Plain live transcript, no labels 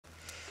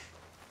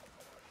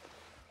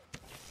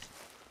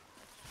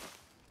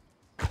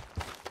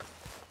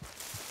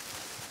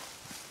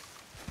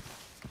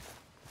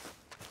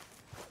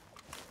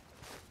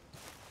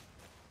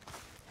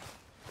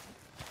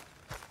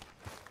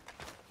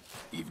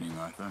evening,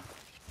 Arthur.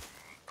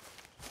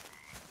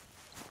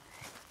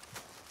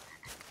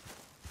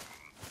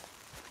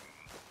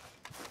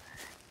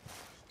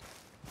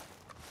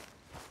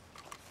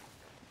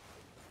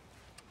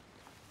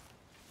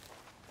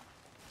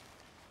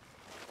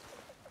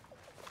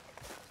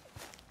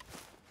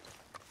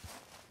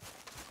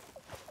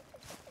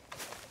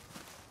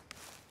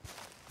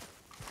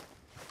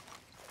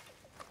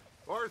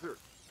 Arthur!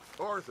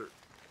 Arthur!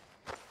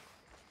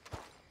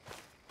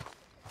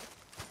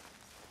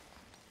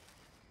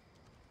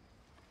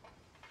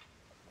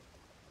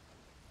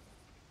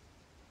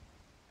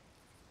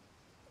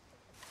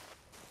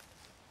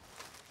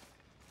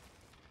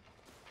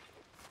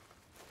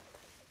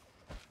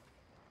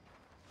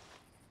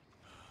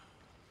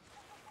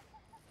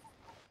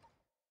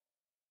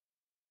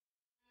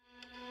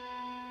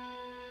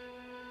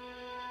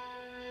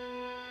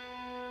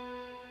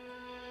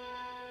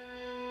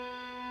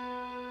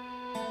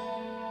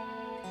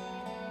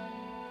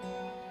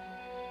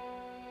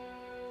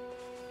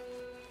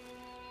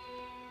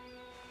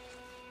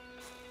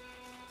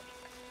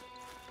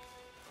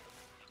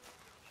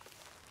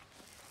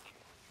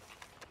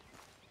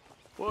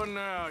 What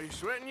now? You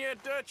sweating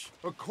yet, Dutch?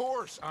 Of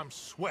course I'm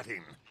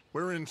sweating.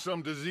 We're in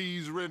some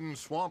disease-ridden,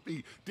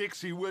 swampy,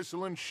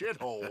 Dixie-whistling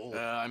shithole.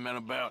 I meant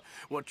about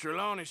what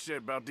Trelawney said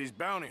about these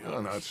bounty hunters.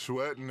 Well, not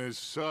sweating as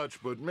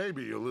such, but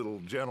maybe a little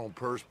gentle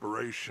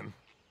perspiration.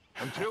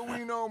 Until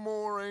we know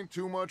more, ain't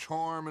too much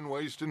harm in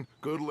wasting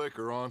good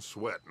liquor on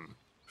sweating.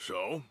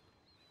 So?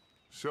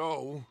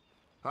 So,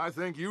 I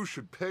think you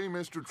should pay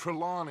Mr.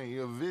 Trelawney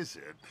a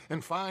visit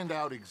and find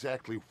out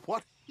exactly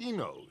what he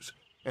knows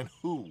and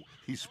who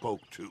he spoke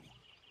to.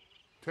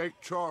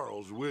 Take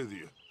Charles with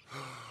you.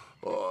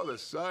 Oh, the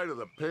sight of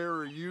the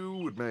pair of you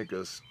would make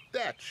a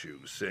statue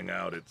sing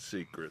out its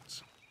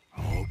secrets.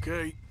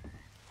 Okay.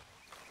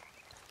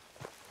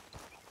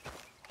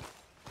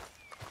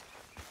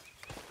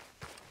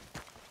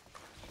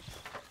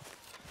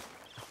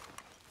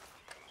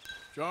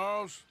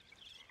 Charles,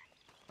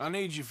 I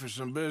need you for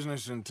some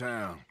business in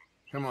town.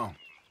 Come on.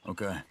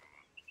 Okay.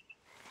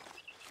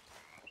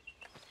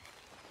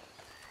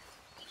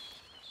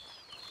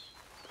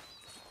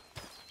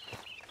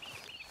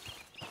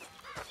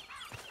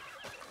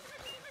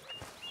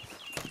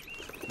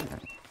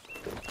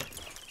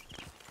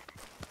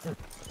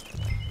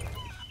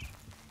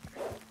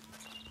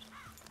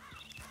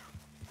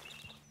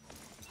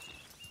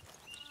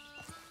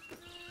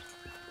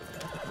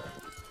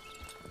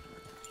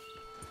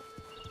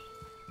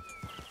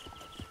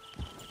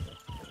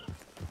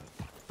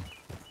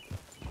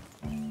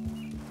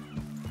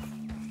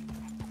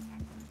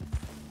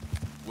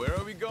 Where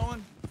are we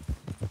going?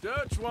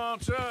 Dutch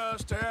wants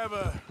us to have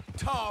a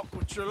talk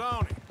with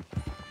Trelawney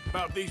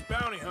about these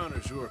bounty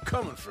hunters who are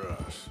coming for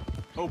us.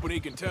 Hoping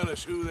he can tell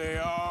us who they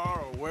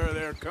are or where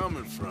they're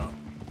coming from.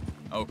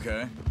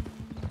 Okay.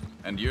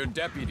 And you're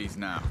deputies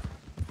now.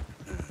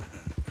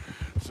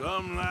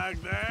 Something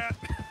like that.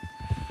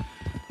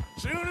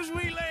 Soon as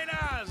we laid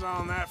eyes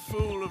on that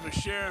fool of a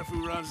sheriff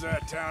who runs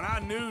that town, I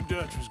knew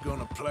Dutch was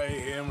gonna play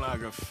him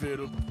like a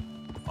fiddle.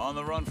 On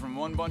the run from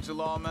one bunch of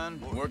lawmen,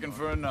 working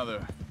for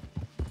another.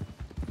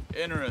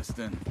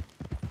 Interesting.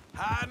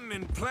 Hiding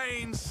in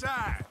plain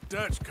sight,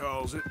 Dutch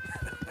calls it.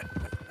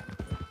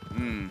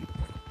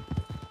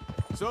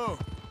 So,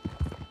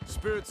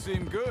 spirits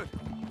seem good.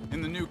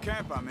 In the new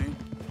camp, I mean.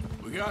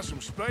 We got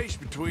some space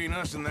between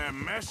us and that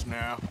mess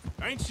now.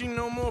 Ain't seen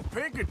no more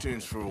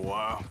Pinkertons for a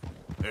while.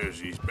 There's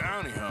these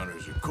bounty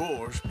hunters, of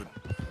course, but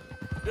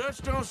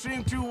Dutch don't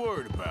seem too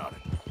worried about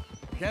it.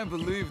 Can't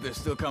believe they're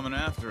still coming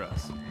after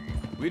us.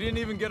 We didn't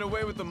even get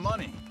away with the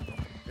money.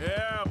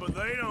 Yeah, but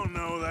they don't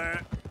know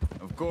that.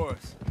 Of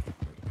course.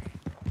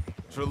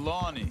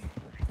 Trelawney.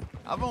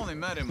 I've only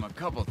met him a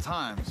couple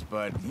times,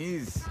 but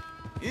he's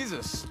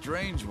a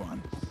strange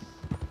one.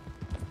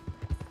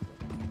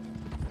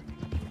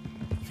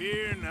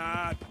 Fear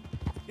not.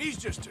 He's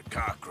just a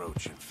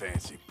cockroach in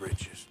fancy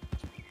breeches.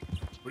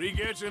 But he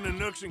gets into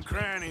nooks and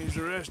crannies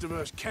the rest of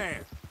us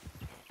can't.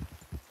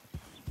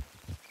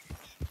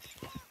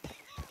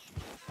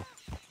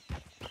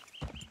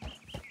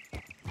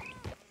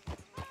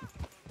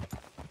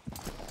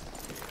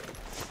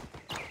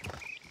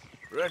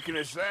 Reckon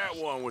it's that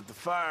one with the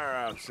fire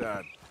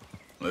outside.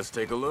 Let's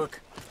take a look.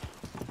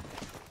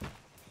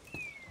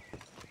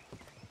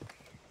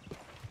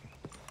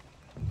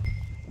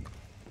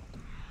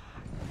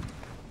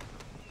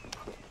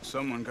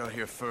 Someone got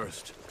here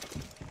first.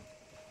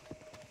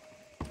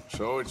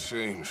 So it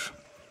seems.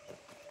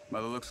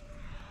 By the looks...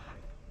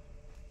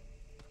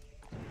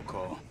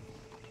 Call.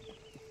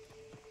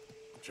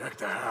 Check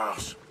the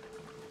house.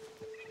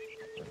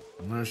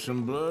 There's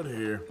some blood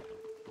here.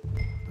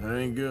 That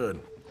ain't good.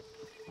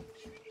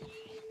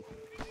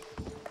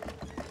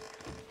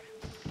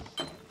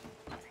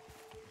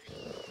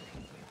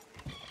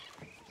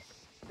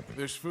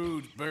 This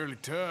food's barely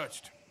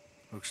touched.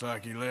 Looks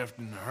like he left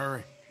in a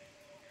hurry.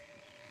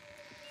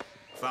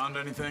 Found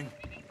anything?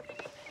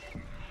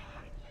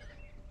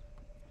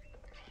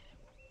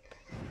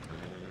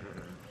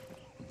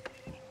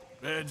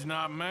 Bed's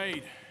not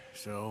made.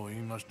 so he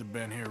must have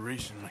been here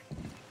recently.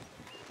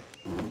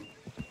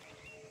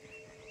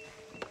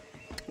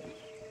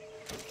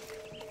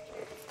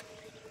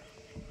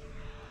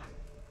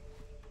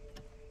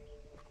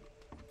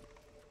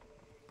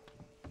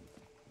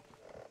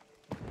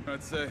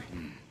 I'd say,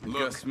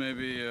 guess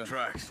maybe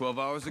 12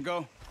 hours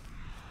ago?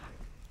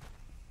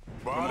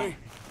 Body?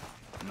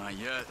 Not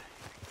yet.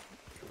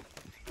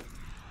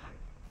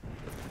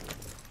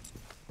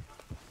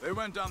 They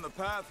went down the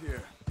path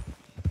here.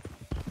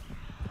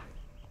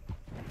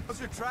 How's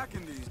your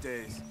tracking these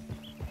days?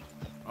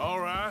 All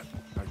right,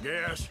 I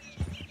guess.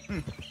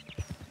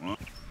 Well,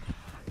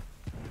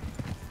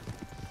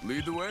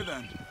 lead the way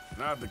then.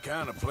 Not the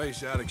kind of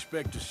place I'd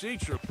expect to see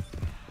you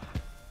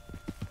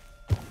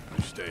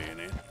staying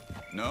in.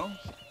 No?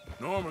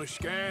 Normally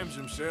scams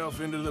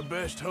himself into the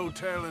best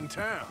hotel in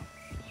town.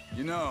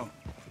 You know,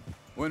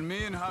 when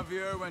me and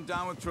Javier went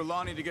down with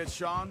Trelawney to get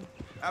Sean,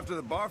 after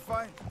the bar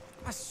fight,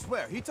 I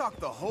swear, he talked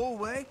the whole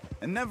way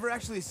and never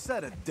actually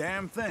said a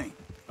damn thing.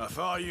 I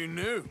thought you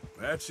knew.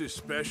 That's his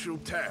special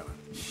talent.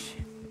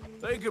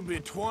 They could be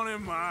 20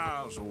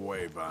 miles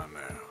away by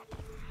now.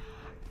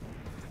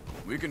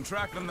 We can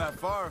track them that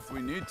far if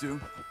we need to.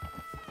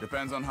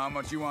 Depends on how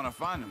much you want to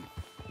find them.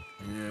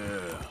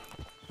 Yeah.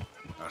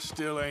 I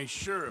still ain't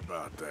sure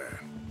about that.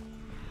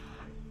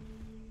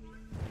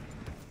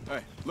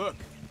 Hey, look.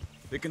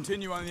 They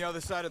continue on the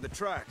other side of the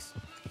tracks.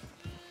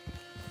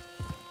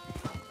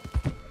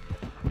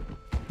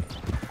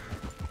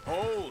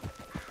 Hold!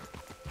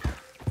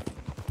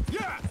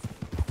 Yeah!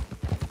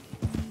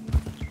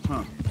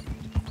 Huh.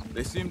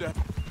 They seem to...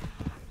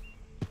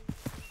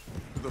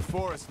 the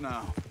forest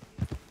now.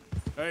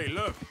 Hey,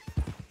 look.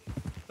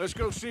 Let's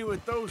go see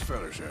what those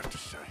fellas have to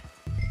say.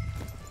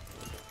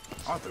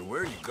 Arthur,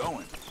 where are you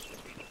going?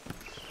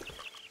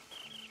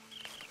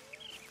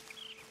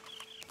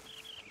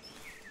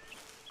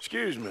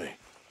 Excuse me.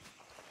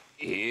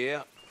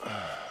 Yeah.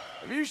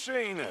 Have you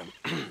seen him?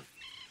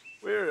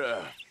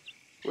 We're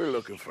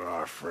looking for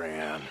our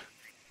friend.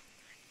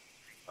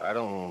 I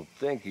don't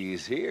think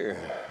he's here.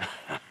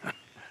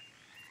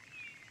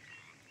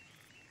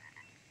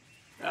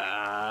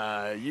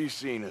 You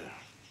seen a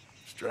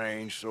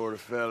strange sort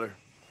of feller?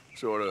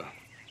 Sort of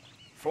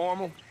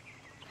formal?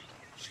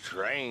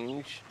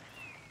 Strange?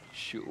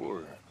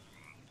 Sure.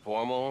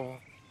 Formal?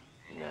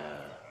 Nah.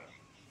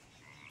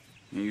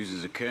 He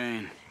uses a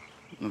cane.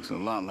 Looks a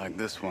lot like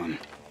this one.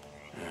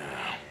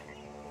 Yeah.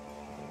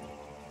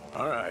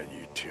 All right,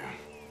 you two.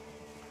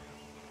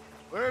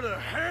 Where the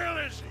hell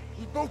is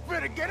he? You both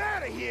better get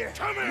out of here!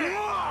 Come here!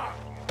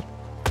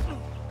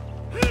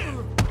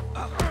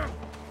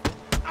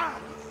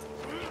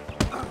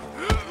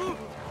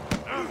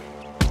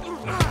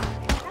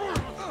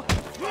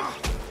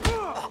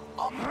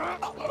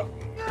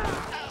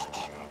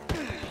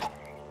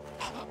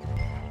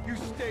 You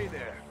stay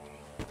there.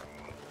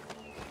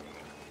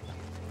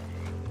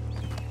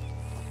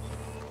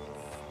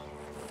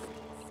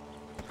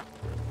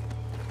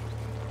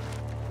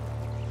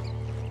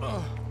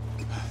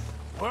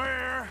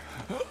 Where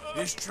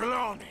is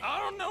Trelawney? I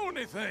don't know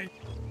anything.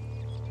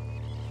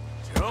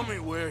 Tell me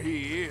where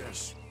he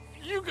is.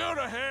 You go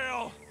to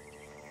hell.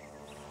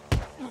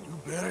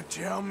 You better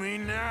tell me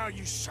now,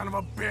 you son of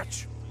a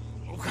bitch.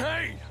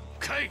 Okay,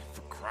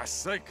 for Christ's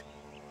sake.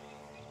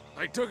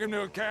 They took him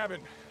to a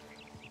cabin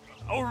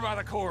over by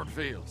the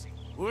cornfields.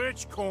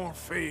 Which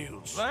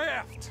cornfields?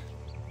 Left.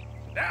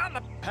 Down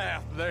the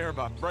path there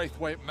by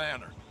Braithwaite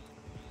Manor.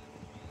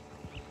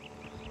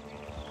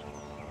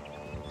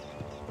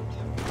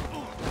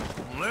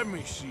 Let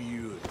me see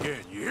you again,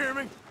 you hear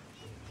me?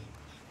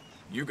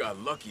 You got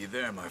lucky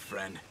there, my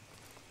friend.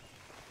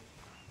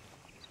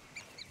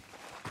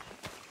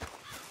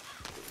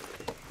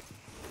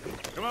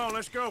 Come on,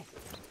 let's go.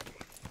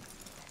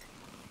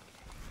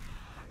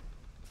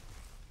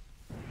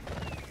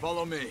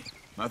 Follow me.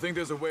 I think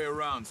there's a way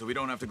around so we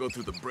don't have to go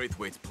through the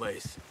Braithwaite's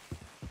place.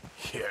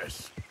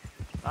 Yes.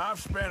 I've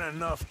spent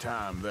enough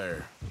time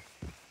there.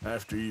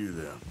 After you,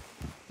 then.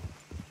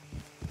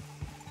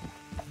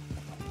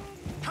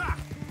 Ha!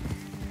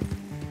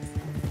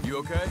 You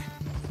okay?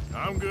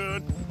 I'm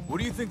good. What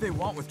do you think they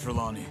want with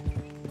Trelawney?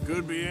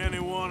 Could be any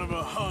one of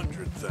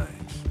 100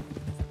 things.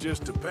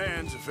 Just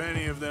depends if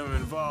any of them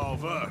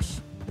involve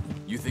us.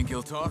 You think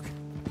he'll talk?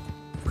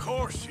 Of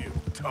course he'll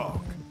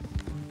talk.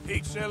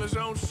 He'd sell his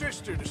own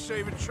sister to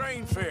save a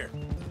train fare.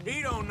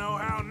 He don't know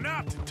how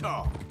not to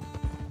talk.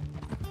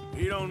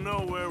 He don't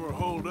know where we're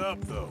holed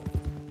up, though.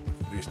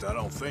 At least I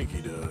don't think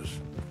he does.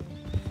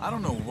 I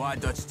don't know why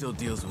Dutch still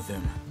deals with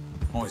him.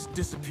 Always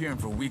disappearing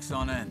for weeks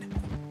on end.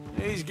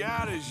 He's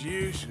got his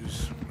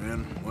uses,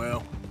 and,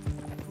 well,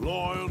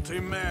 loyalty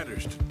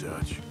matters to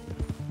Dutch.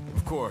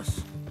 Of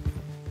course.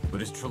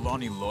 But is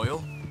Trelawney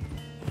loyal?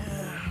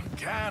 Yeah,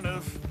 kind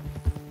of.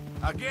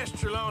 I guess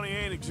Trelawney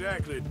ain't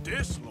exactly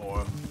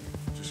disloyal.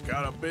 Just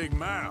got a big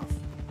mouth.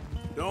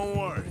 Don't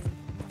worry.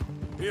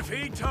 If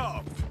he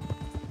talked,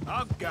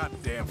 I'll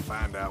goddamn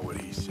find out what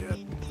he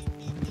said.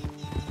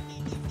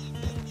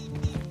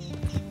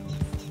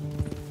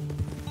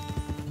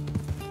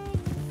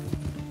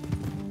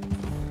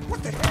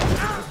 What the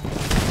hell?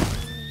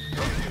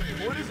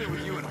 What is it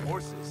with you and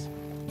horses?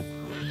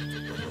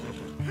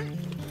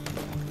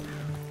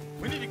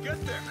 We need to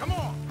get there. Come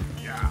on.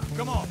 Yeah,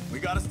 come on. We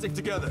gotta stick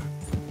together.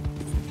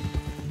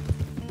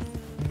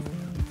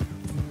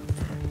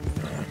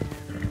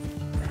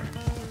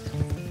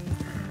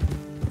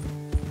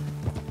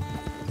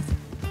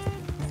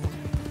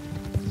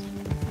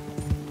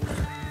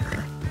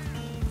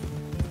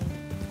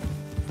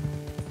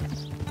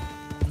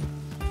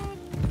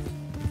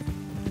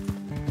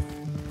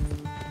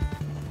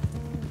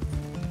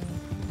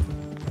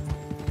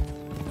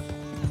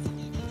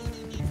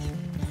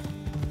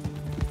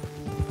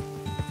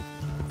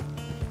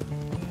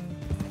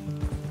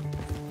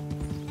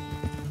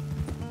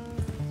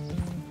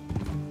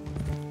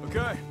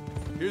 Okay,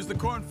 here's the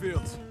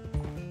cornfields.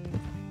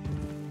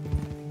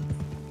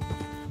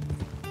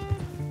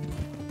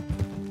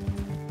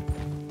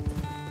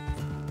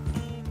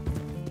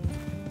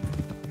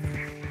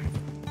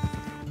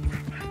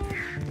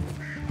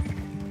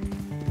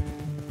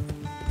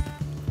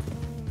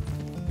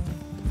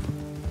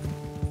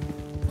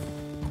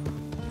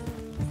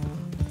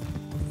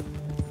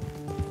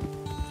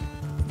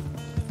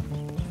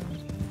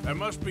 That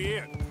must be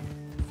it.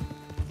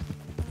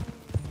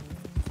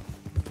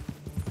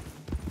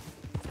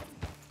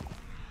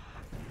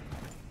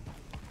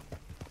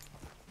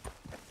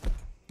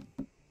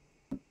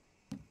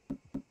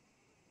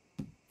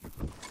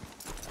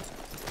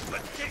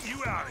 Let's get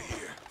you out of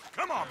here.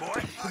 Come on,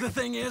 boy. The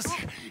thing is,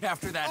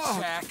 after that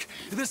shack,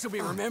 this will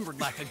be remembered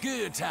like a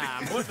good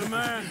time. Put the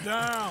man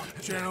down,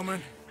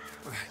 gentlemen.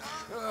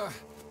 Is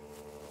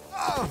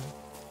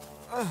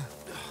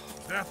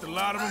that the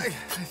lot of them? I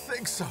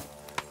think so.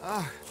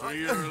 So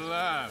you're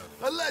alive.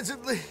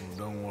 Allegedly. Well,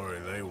 don't worry,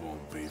 they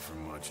won't be for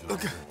much longer.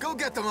 Okay, go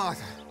get them out.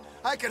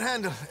 I can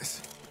handle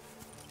this.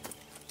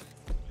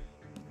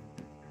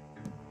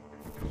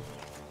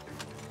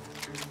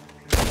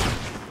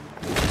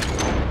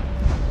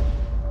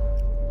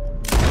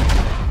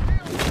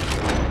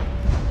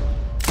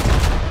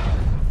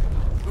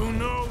 Who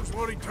knows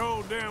what he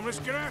told them? Let's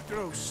get after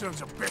those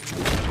sons of bitches.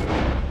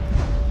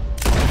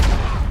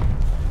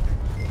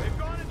 They've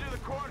gone into the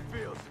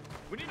cornfields.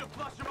 We need to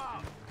flush them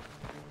out.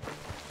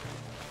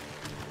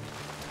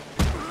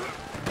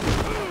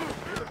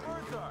 Where the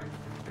birds are.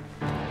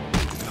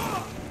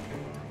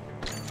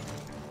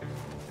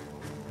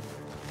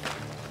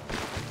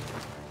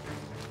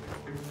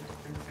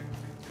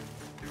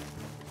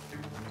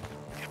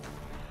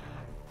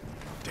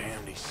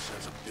 Damn these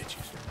sons of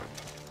bitches.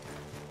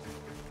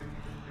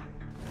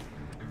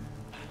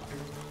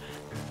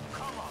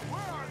 Come on,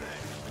 where are they?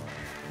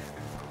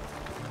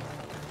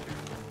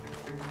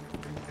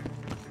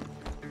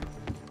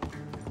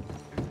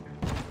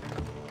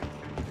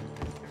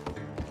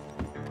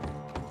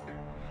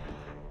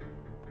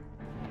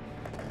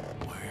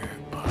 Where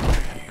are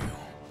you?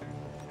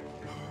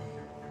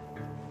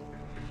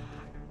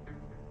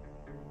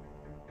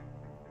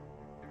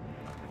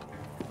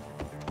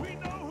 We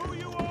know who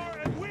you are,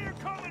 and we're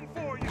coming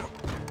for you.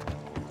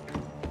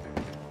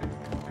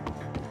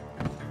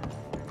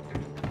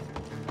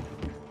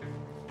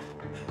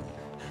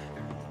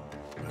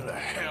 Where the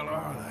hell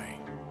are they?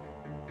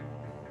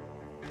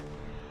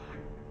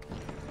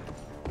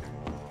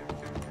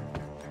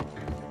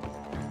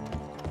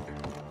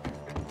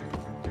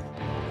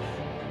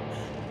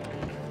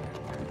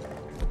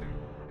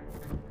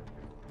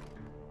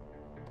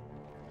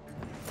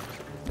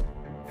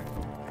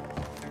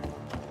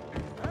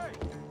 Hey,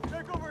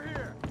 check over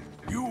here.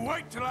 You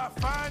wait till I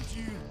find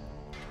you.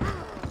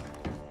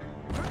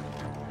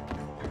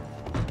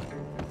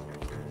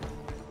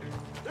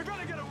 They're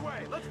gonna get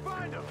away. Let's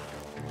find them.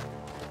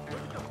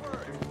 Look at the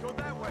birds. Go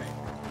that way.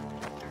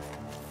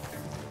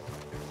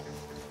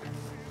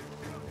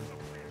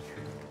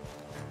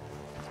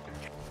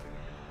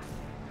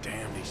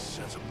 Damn these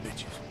sons of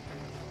bitches.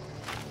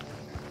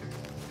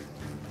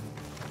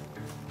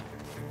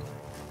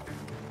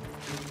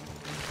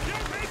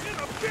 You're making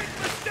a big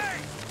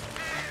mistake.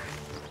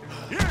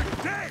 You're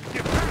dead,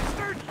 you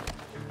bastard.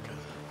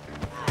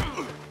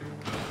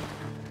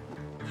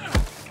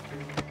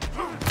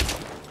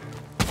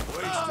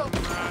 Wasting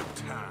my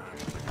time.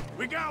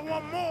 We got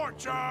one more,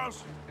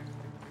 Charles.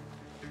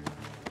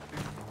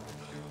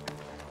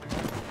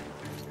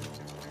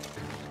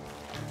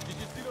 Did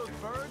you see those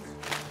birds?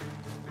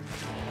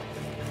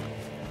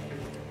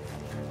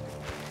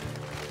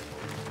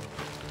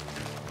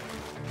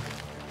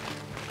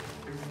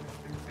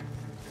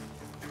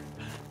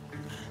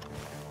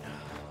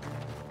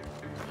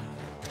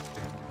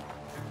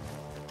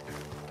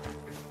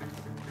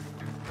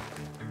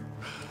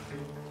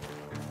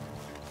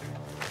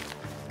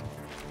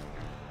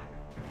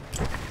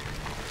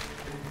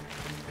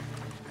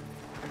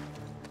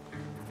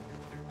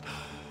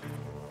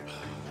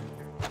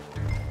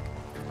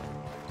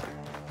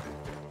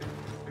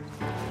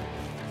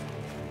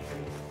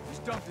 He's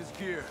dumped his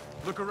gear.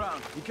 Look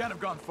around. He can't have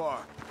gone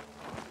far.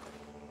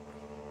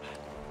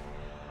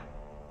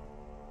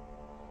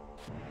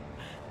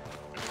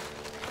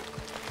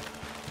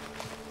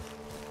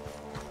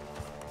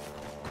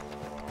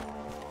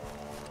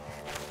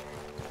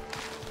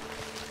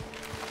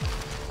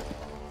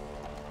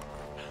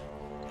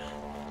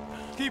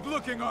 Keep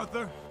looking,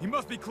 Arthur. He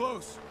must be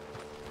close.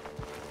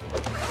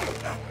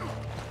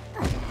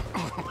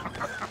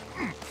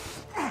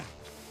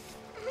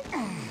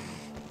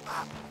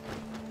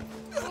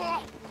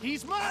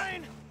 He's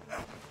mine!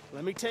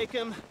 Let me take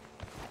him.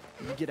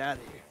 You get out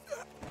of here.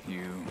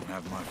 You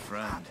have my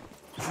friend.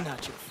 He's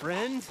not your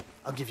friend.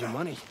 I'll give you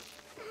money.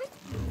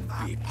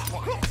 Be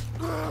quiet.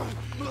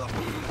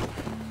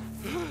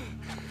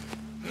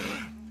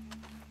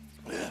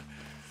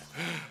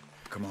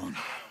 Come on.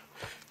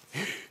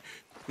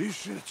 You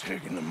should have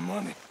taken the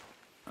money.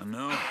 I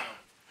know.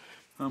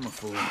 I'm a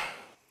fool.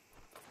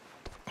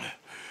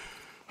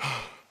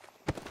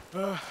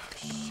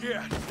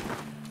 Shit.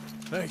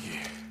 Thank you.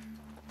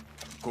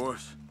 Of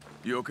course.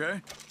 You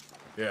okay?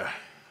 Yeah,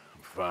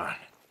 I'm fine.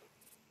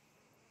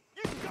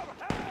 You can go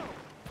to hell!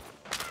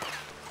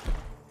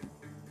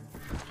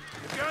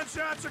 The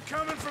gunshots are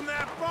coming from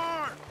that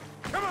barn!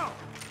 Come on!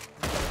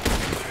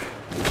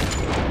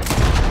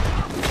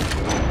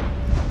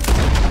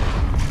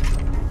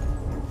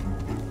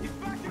 He's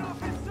backing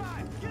off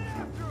inside! Get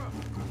after him!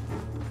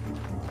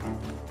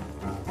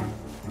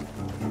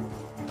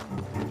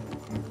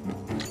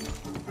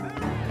 There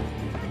he is!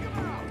 Take him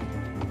out!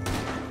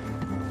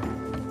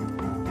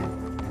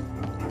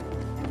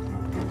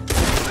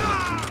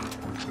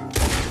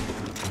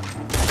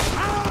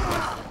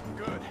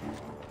 Good.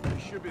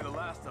 This should be the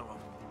last of them.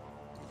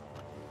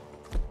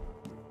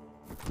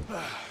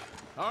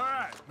 All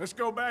right, let's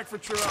go back for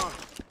Trelawney.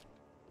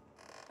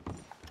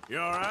 You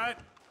all right?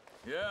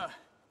 Yeah.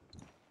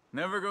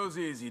 Never goes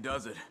easy,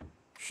 does it?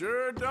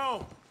 Sure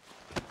don't.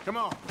 Come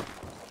on,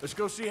 let's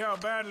go see how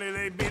badly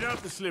they beat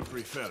up the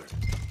slippery fella.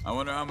 I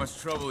wonder how much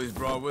trouble he's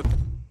brought with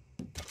him.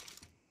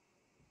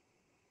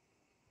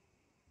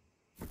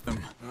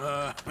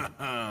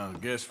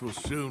 Guess we'll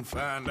soon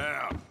find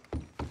out.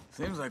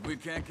 Seems like we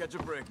can't catch a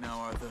break now,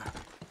 Arthur.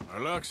 Our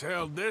luck's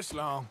held this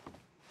long.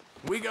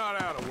 We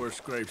got out of worse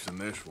scrapes than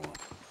this one.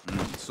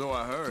 So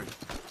I heard.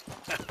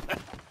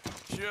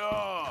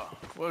 Sure.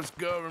 What's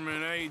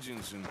government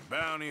agents and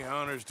bounty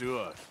hunters to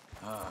us?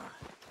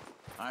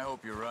 I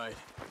hope you're right.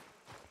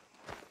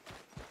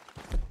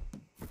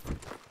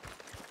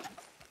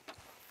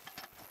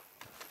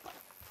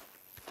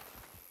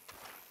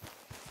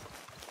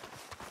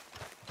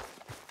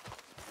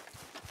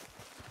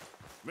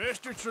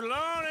 Mr.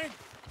 Trelawney,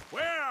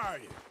 where are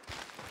you?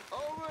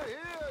 Over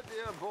here,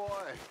 dear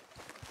boy.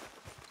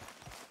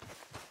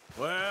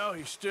 Well,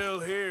 he's still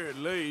here at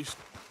least.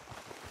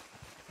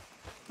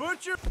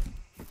 Put your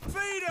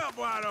feet up,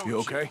 why don't you? You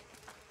okay?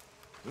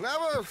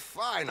 Never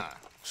finer.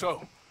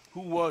 So,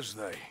 who was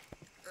they?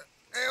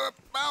 They were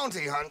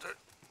bounty hunter.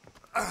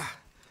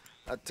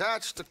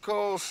 Attached to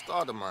Cole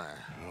Stoudemire.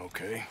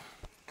 Okay.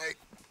 They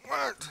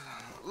weren't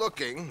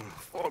looking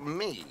for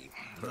me,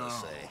 per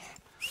se.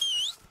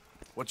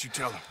 What you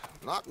tell them?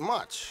 Not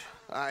much.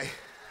 I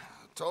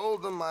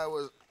told them I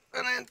was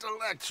an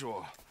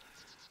intellectual.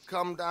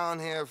 Come down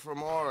here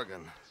from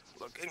Oregon,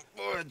 looking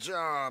for a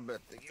job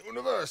at the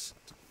university.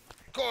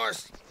 Of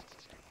course,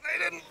 they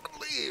didn't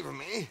believe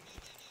me.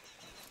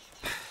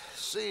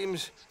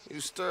 Seems you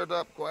stirred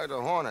up quite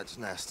a hornet's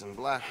nest in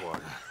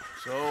Blackwater.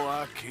 So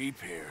I keep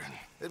hearing.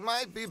 It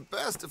might be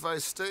best if I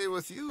stay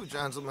with you,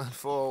 gentlemen,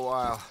 for a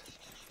while.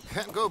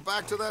 Can't go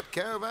back to that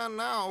caravan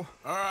now.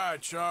 All right,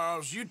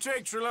 Charles. You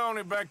take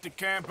Trelawney back to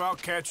camp. I'll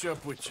catch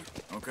up with you.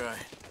 Okay.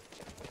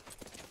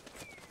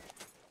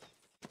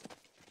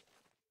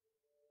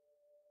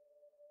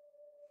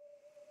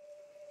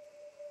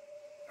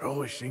 There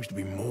always seems to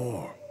be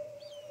more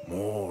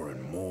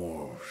and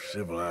more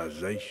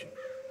civilization.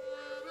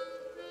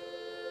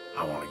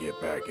 I want to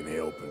get back in the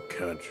open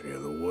country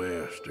of the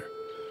West, or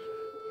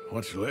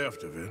what's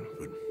left of it,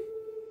 but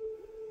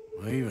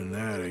well, even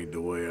that ain't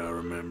the way I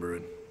remember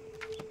it.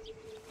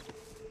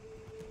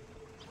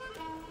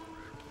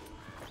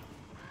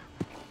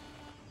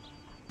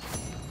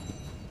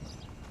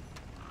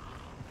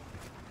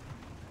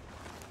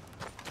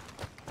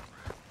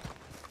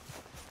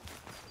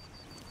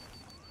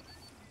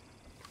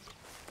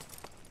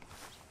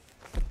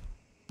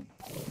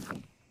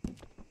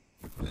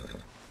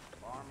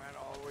 Barman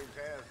always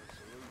has a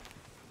solution.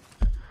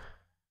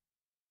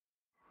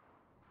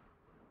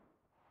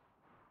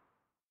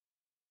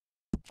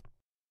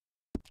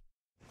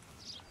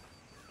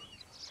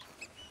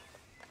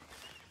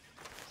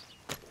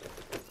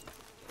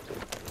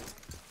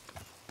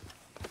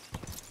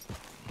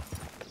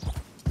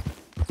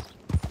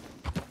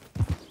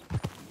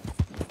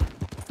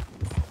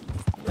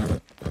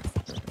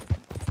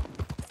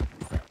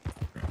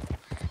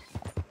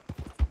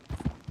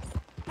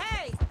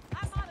 Hey,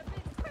 I'm on a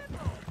big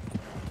cripple.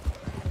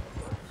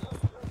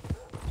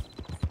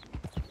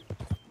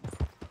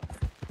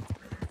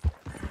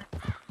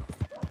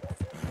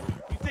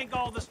 You think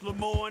all this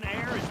Lemoyne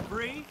air is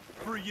free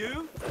for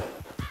you?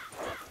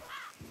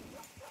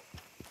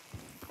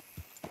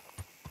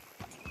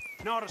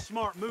 Not a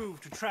smart move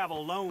to travel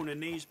alone in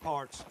these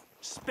parts,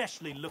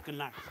 especially looking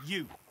like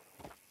you.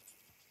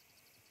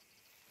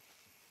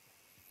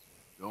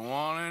 Don't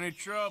want any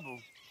trouble.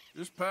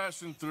 Just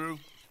passing through.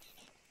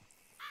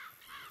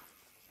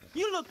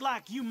 You look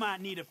like you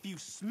might need a few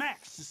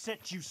smacks to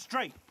set you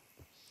straight.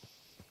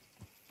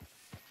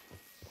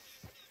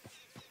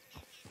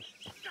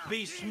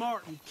 Be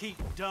smart and keep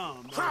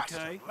dumb,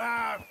 okay?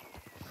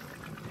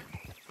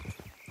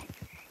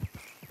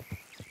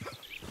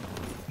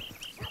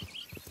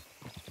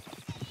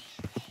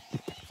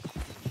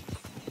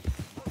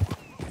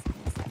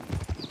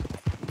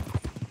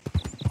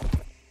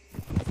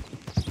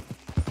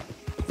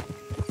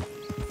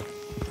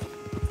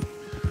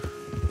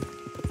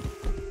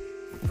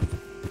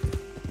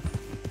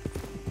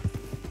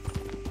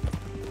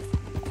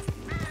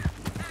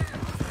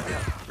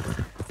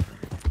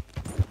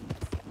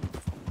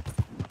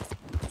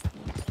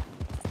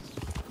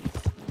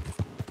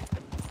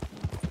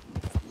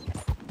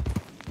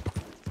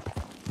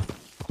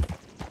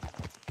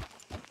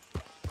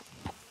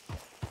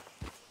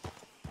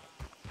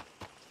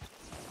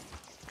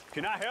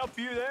 Can I help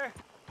you there?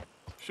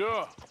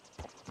 Sure.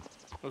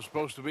 They're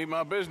supposed to be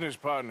my business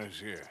partners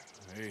here.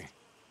 They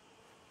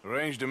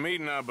arranged a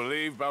meeting, I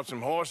believe, about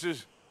some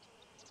horses.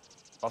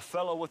 A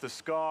fellow with a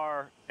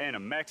scar and a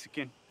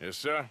Mexican. Yes,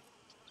 sir.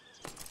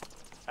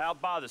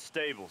 Out by the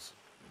stables.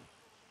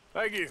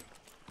 Thank you.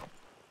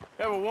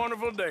 Have a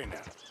wonderful day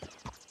now.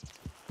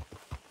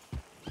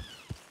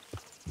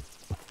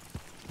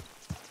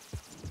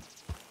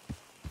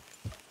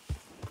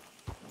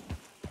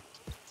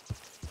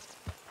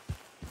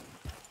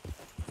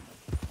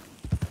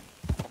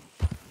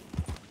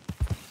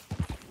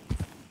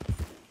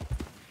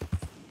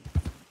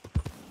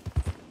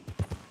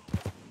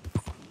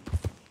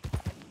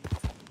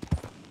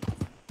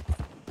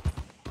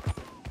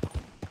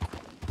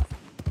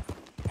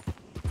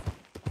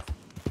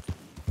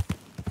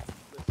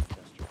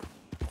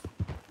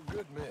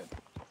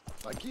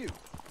 Like you.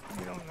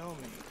 You don't know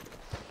me.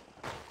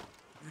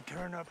 You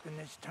turn up in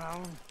this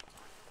town,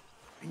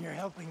 and you're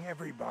helping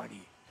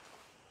everybody.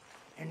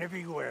 And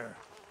everywhere,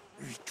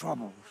 there's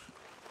troubles.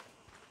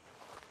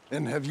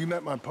 And have you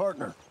met my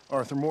partner,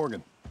 Arthur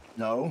Morgan?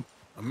 No.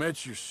 I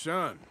met your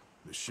son,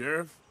 the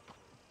sheriff.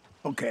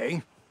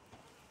 Okay.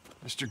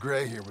 Mr.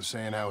 Gray here was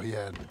saying how he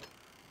had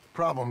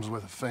problems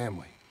with a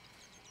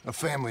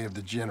family of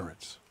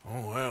degenerates.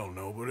 Oh, well,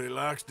 nobody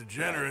likes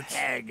degenerates. That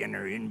hag and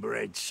her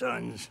inbred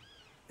sons.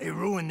 They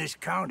ruined this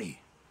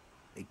county.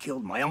 They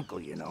killed my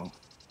uncle, you know.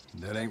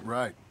 That ain't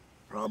right.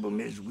 Problem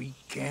is, we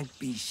can't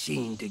be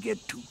seen to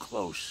get too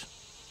close.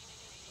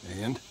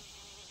 And?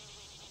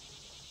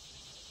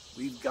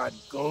 We've got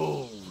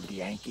gold,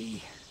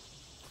 Yankee.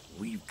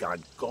 We've got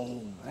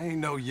gold. I ain't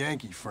no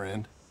Yankee,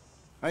 friend.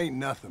 I ain't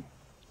nothing.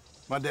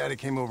 My daddy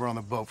came over on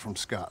the boat from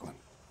Scotland.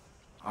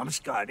 I'm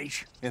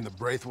Scottish. And the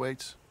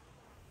Braithwaites?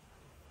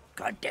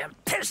 Goddamn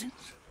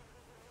peasants.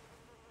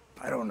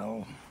 I don't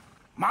know.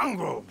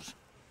 Mongrels.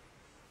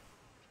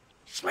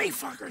 Slave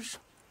fuckers.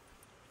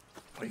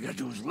 All you gotta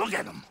do is look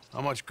at them.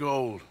 How much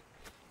gold?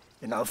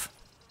 Enough.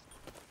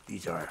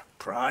 These are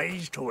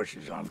prized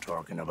horses I'm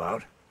talking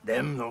about.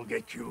 Them, they'll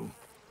get you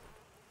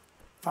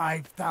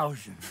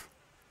 5,000.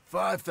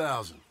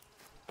 5,000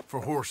 for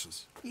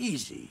horses.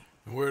 Easy.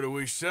 And where do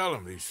we sell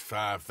them, these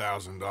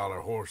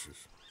 $5,000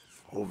 horses?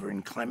 Over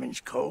in Clemens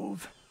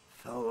Cove.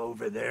 Fellow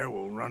over there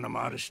will run them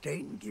out of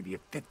state and give you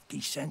 50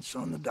 cents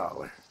on the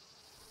dollar.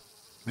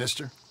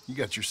 Mister, you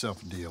got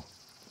yourself a deal.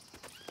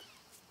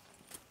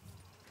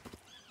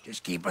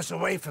 Just keep us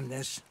away from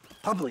this.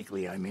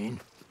 Publicly, I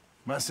mean.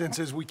 My sense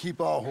is we keep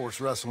all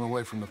horse wrestling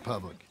away from the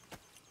public.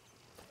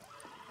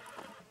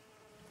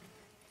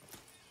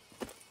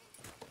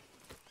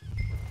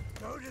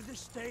 Go to the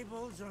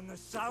stables on the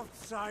south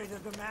side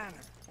of the manor.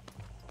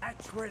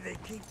 That's where they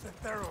keep the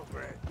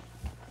thoroughbreds.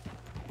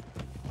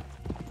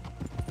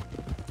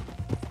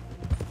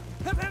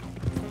 Hip, hip.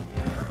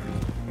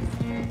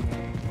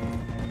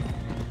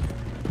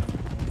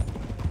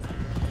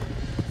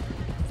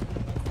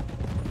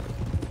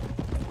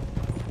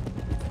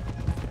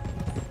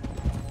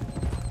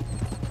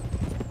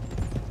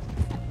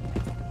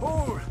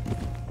 Hold!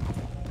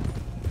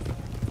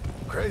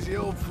 Crazy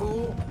old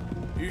fool.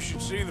 You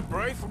should see the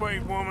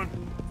Braithwaite woman.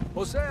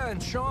 Hosea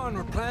and Sean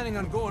were planning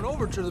on going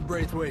over to the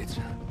Braithwaites.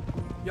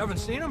 You haven't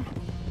seen them?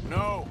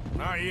 No,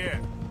 not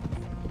yet.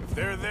 If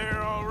they're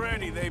there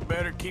already, they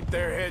better keep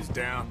their heads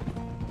down.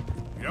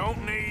 You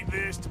don't need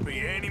this to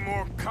be any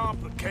more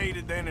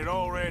complicated than it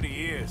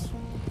already is.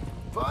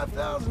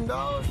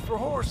 $5,000 for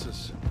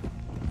horses.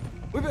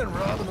 We've been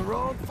robbing the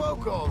wrong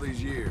folk all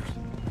these years.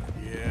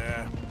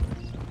 Yeah,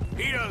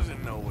 he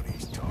doesn't know what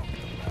he's talking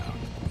about.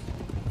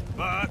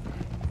 But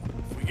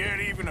if we get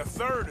even a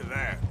third of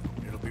that,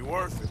 it'll be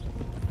worth it.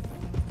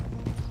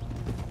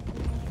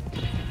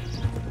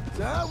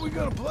 So how are we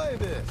gonna play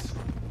this?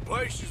 The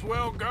place is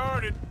well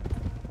guarded,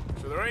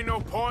 so there ain't no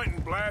point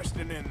in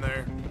blasting in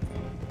there.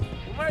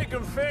 We'll make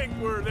them think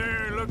we're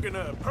there looking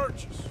to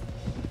purchase.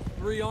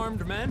 3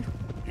 armed men?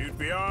 You'd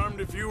be armed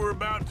if you were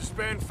about to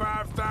spend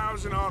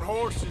 5,000 on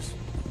horses.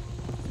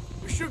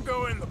 We should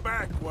go in the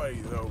back way,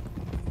 though.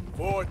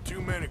 Avoid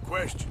too many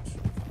questions.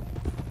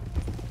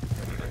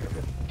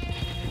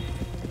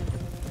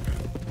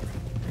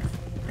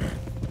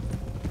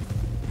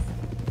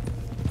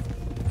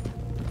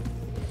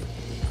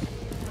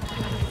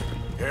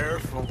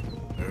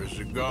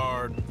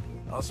 guard.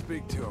 I'll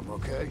speak to him,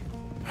 okay?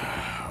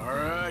 All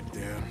right,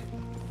 then.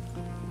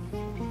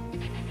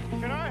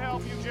 Can I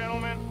help you,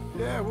 gentlemen?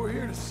 Yeah, we're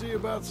here to see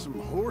about some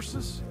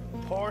horses.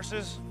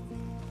 Horses?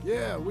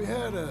 Yeah, we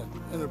had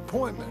an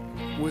appointment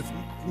with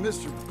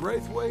Mr.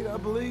 Braithwaite, I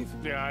believe.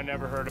 Yeah, I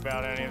never heard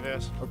about any of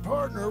this. Our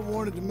partner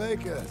wanted to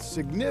make a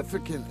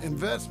significant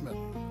investment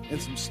in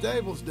some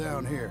stables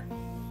down here.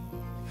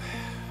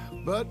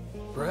 But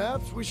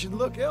perhaps we should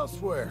look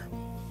elsewhere.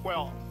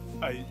 Well,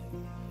 okay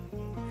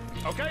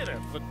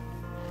then.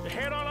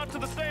 Head on up to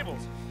the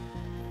stables.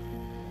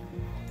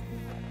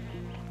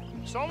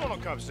 Someone will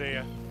come see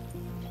you.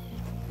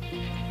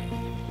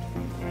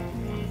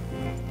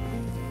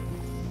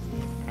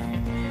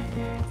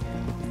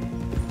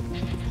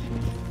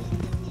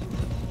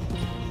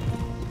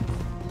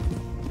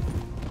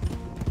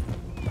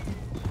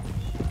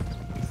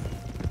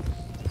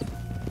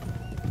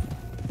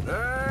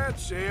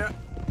 That's it.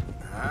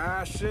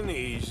 Nice and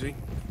easy.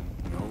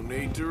 No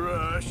need to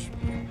rush.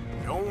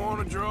 Don't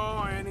want to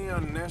draw any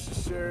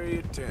unnecessary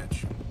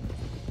attention.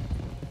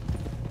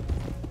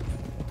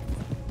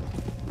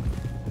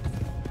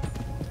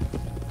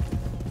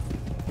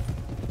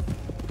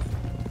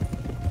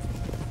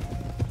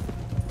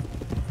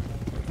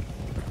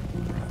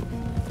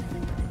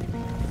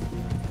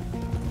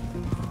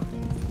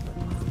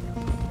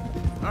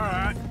 All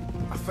right,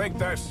 I think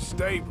that's the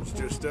stables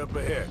just up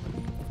ahead.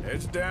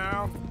 Heads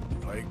down,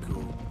 play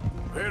cool.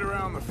 Head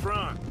around the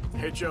front,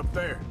 hitch up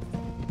there.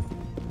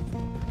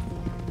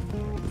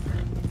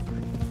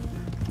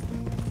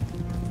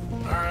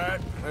 All right,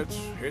 let's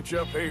hitch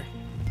up here.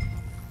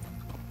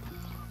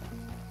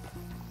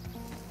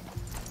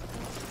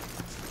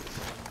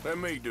 Let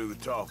me do the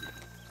talking.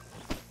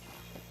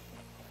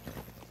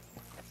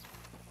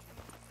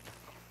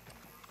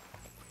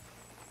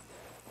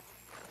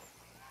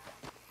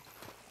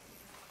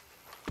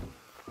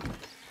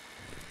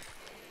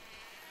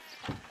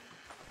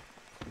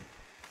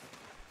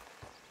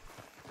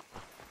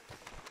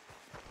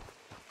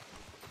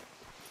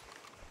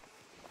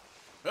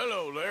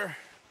 Hello there.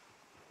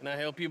 Can I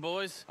help you,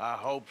 boys? I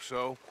hope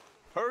so.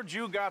 Heard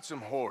you got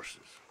some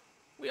horses.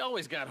 We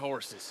always got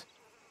horses.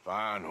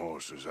 Fine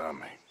horses, I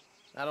mean.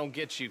 I don't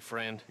get you,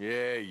 friend.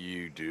 Yeah,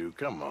 you do.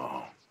 Come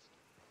on.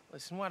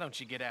 Listen, why don't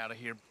you get out of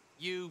here?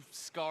 You,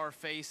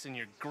 Scarface, and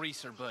your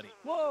greaser buddy.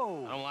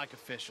 Whoa! I don't like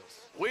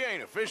officials. We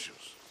ain't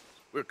officials.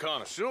 We're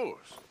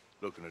connoisseurs,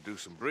 looking to do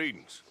some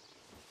breedings.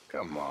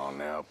 Come on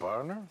now,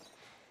 partner.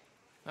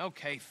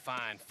 Okay,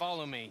 fine.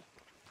 Follow me.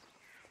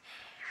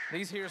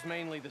 These here's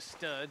mainly the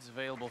studs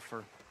available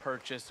for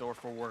purchase or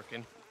for working.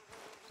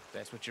 If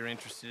that's what you're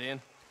interested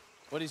in.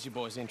 What is you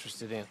boys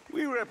interested in?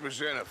 We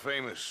represent a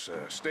famous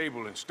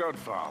stable and stud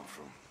farm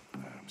from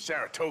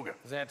Saratoga.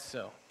 Is that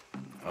so?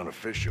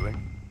 Unofficially.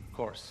 Of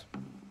course.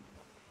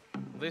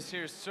 This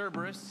here's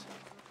Cerberus.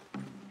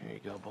 Here you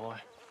go, boy.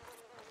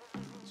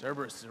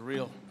 Cerberus is a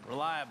real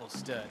reliable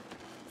stud.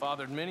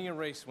 Fathered many a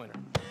race winner.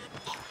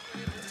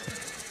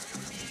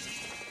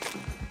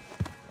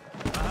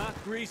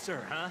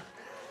 Greaser, huh?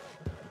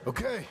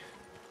 Okay,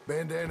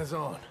 bandana's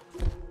on.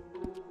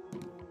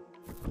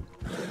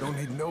 Don't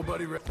need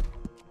nobody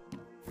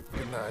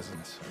recognizing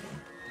us.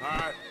 All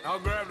right, I'll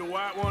grab the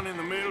white one in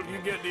the middle. You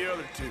get the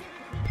other two.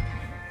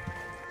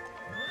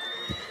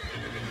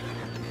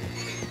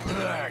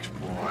 Relax,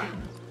 boy.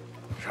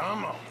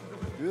 Come on.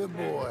 Good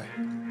boy.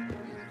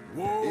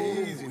 Whoa,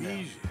 easy now.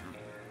 Easy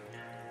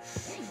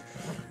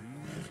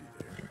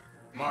there.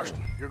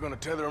 Marston, you're gonna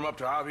tether him up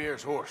to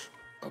Javier's horse.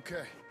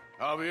 Okay.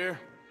 Javier,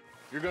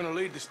 you're gonna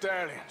lead the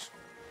stallions.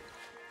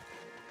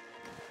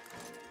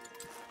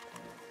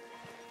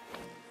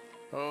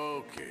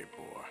 Okay,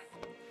 boy.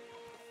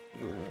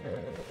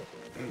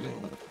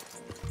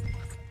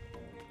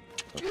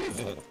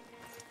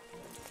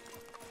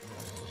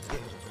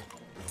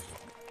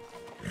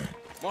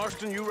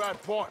 Marston, you ride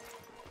point.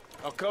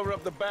 I'll cover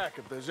up the back.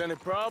 If there's any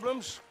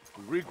problems,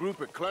 we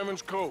regroup at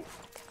Clemens Cove.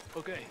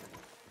 Okay.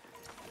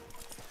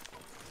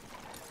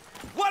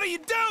 What are you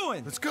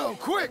doing? Let's go,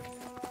 quick!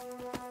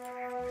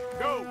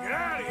 Go, get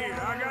out of here.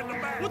 I got the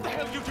back. What the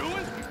hell are you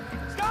doing?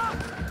 Stop!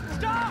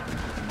 Stop!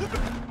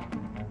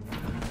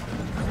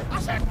 I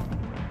said,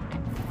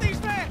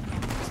 these men!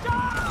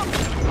 Stop!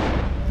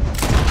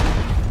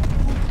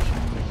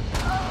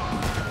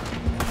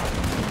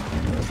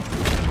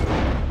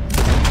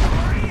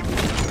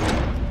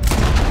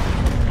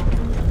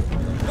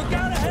 Look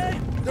out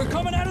ahead! They're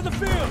coming out of the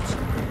fields!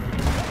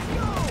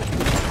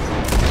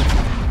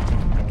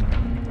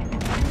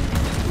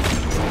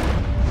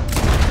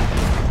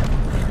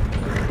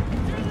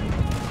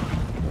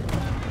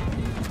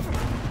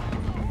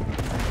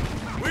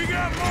 We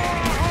got more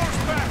on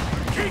horseback.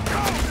 Keep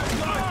going.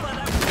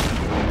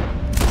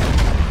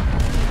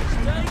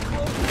 Stay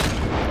close.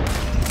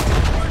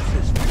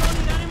 Horses, we don't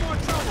need any more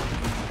trouble.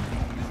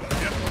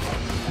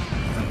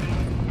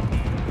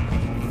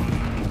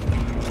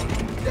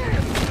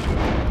 Damn!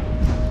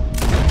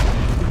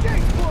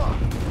 Jake's block!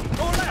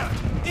 Go left!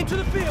 Into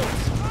the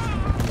fields!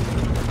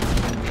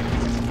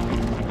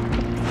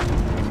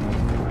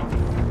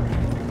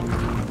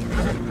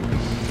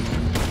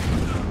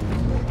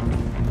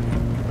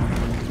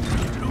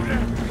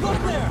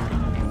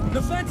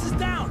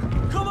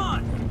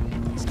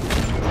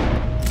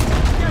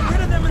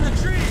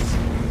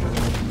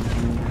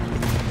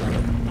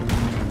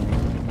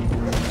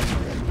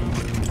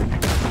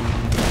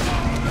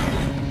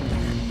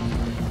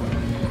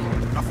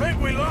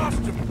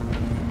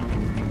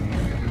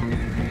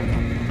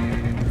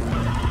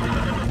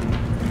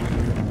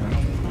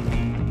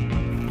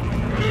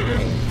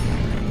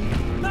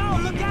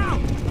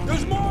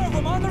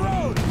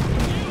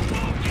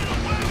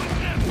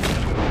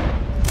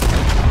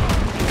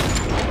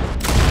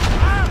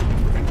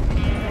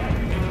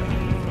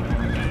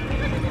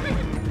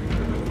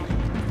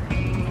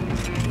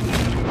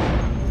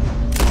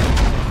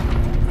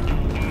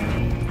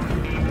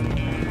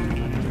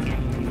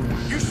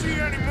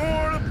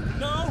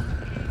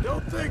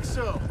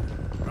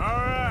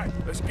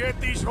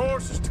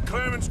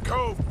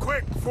 cove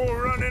quick before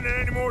we run into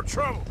any more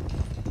trouble.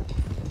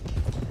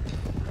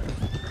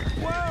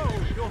 Whoa!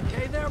 You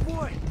okay there,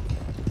 boy?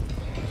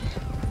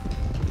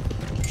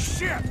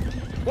 Shit!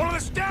 One of the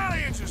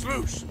stallions is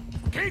loose.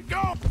 Keep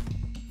going.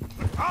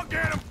 I'll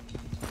get him.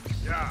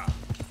 Yeah.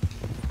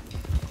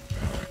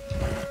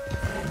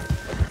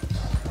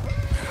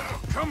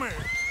 Come here.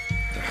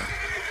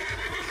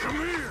 Come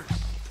here.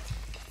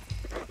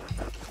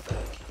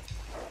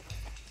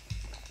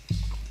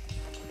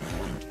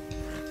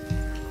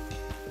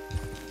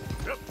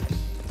 Yep.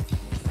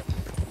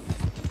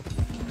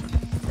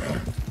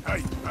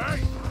 Hey, hey.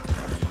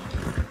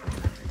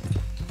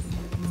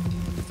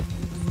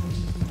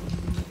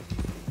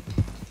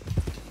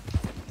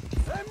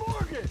 Hey,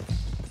 Morgan!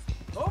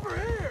 Over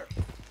here!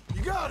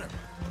 You got him.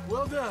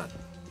 Well done.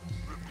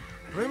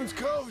 Raymond's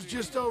Cove's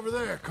just over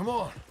there. Come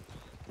on.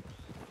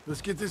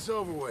 Let's get this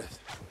over with.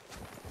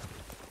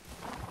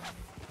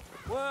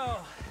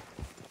 Well,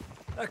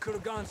 that could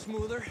have gone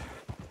smoother.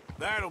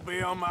 That'll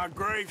be on my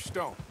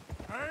gravestone.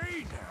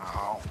 Hey,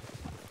 now.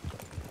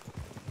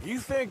 You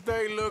think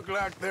they look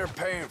like they're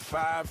paying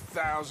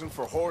 $5,000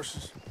 for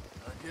horses?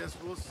 I guess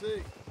we'll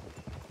see.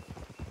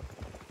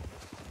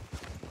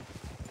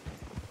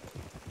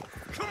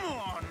 Come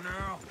on,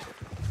 now.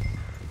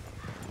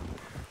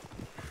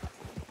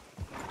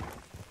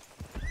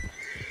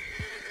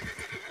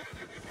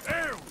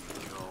 There we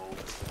go.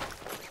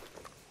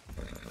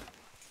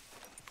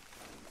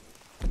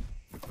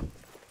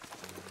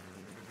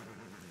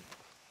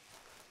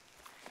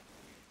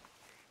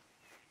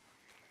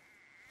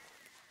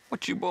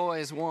 What you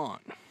boys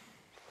want?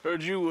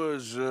 Heard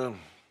you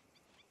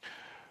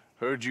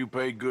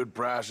pay good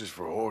prices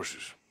for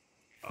horses.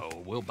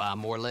 Oh, we'll buy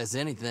more or less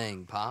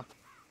anything, Pop.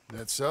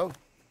 That so?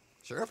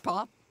 Sure,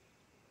 Pop.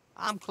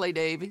 I'm Clay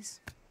Davies.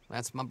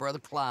 That's my brother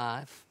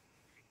Clive.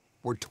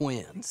 We're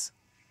twins.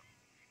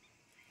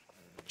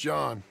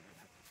 John,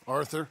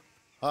 Arthur,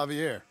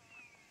 Javier.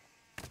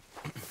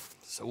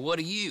 So what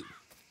are you?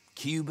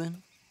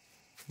 Cuban?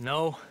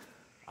 No.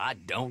 I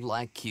don't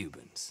like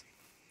Cubans.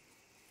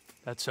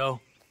 That's so?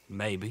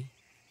 Maybe.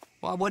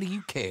 Why, what do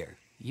you care?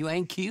 You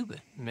ain't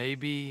Cuban.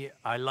 Maybe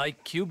I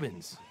like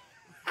Cubans.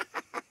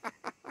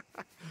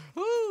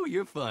 Ooh,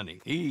 you're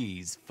funny.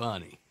 He's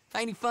funny.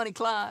 Ain't he funny,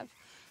 Clive?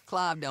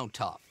 Clive don't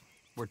talk.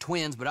 We're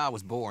twins, but I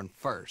was born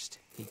first.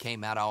 He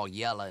came out all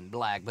yellow and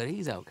black, but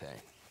he's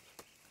okay.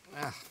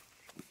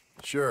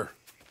 Sure.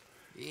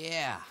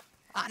 Yeah,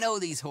 I know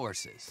these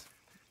horses.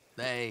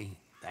 They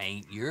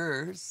ain't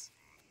yours,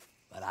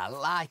 but I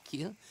like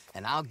you,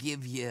 and I can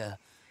give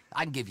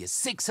you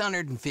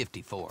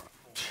 650 for them.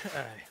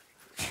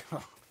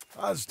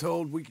 I was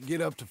told we could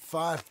get up to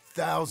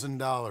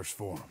 $5,000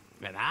 for them.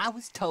 And I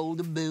was told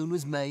the moon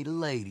was made of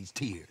ladies'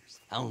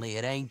 tears. Only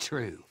it ain't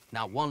true.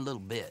 Not one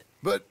little bit.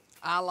 But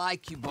I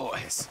like you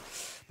boys,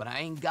 but I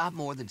ain't got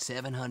more than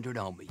 700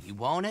 on me. You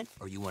want it,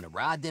 or you want to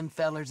ride them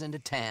fellers into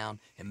town,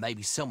 and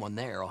maybe someone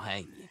there'll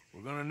hang you?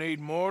 We're gonna need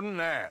more than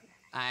that.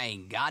 I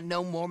ain't got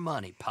no more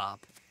money,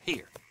 Pop.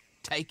 Here,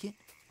 take it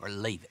or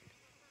leave it.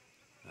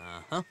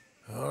 Uh-huh.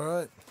 All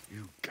right.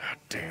 You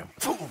goddamn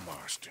fool,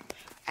 Marston.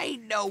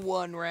 Ain't no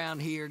one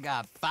round here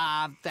got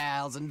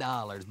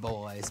 $5,000,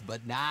 boys,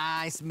 but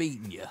nice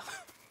meeting you.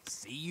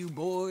 See you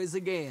boys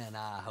again,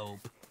 I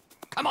hope.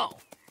 Come on,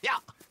 yeah.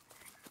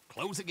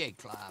 Close the gate,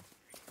 Clive.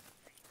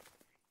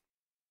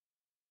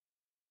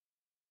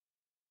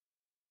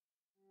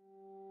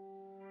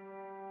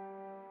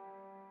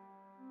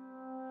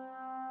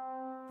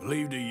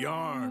 Believed a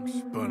yarn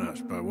spun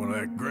us by one of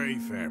that Gray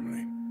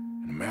family,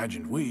 and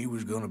imagined we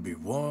was gonna be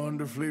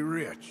wonderfully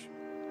rich.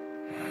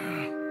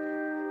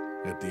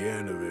 At the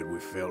end of it, we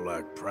felt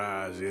like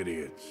prize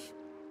idiots.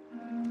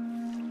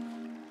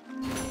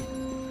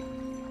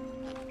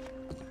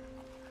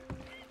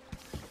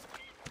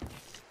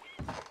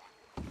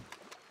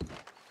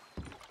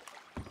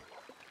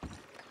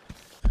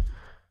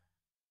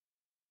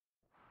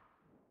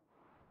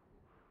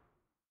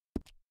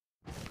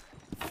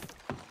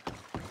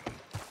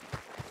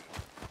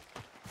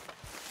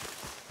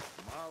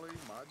 Molly,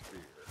 my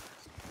dear.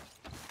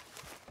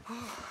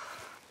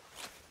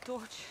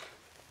 Dodge.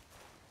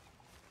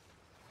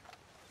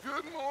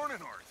 Good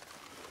morning,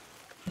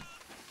 Arthur.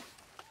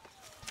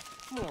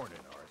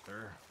 Morning,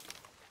 Arthur.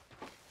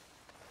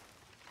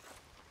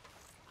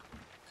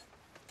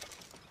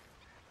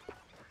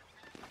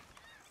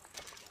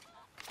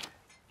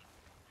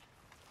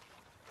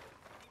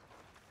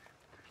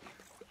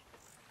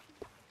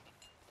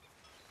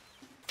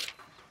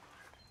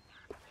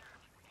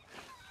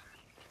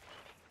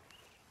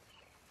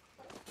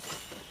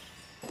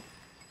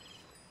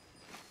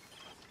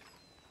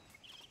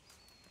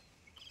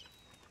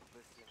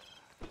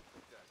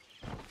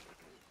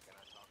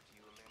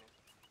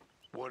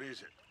 What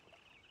is it?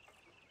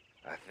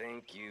 I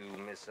think you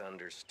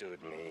misunderstood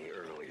me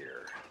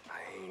earlier.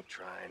 I ain't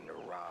trying to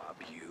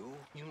rob you.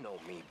 You know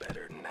me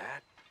better than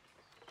that.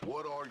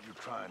 What are you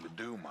trying to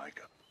do,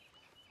 Micah?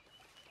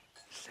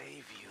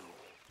 Save you.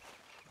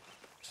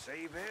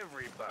 Save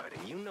everybody.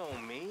 You know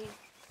me.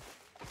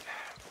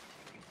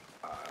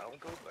 I'll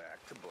go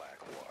back to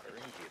Blackwater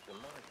and get the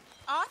money.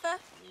 Arthur!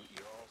 Meet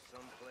you all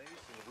someplace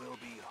and we'll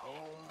be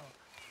home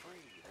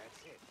free. That's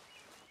it.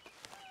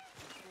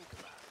 Just think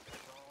about it.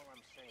 That's all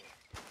I'm saying.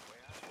 The way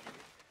I see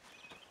it,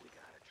 we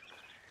gotta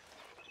try.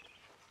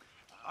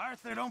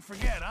 Arthur, don't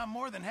forget, I'm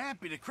more than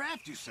happy to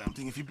craft you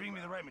something if you bring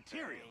me the right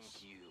materials.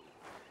 Thank you.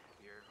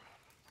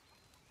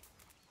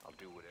 I'll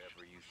do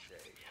whatever you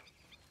say.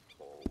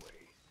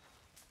 Always.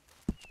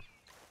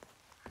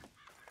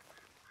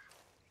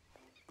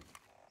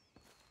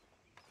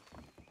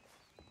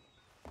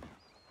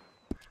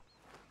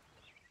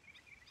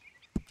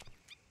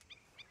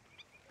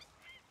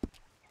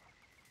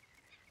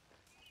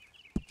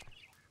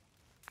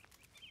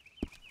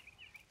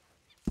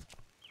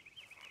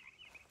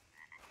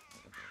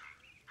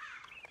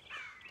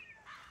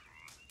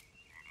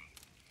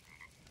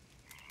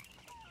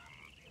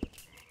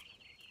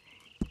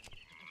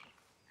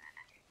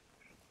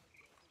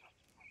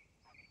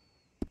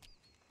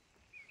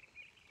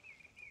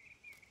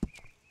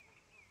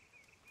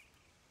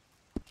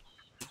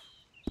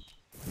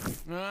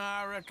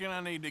 I reckon I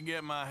need to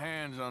get my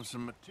hands on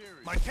some material.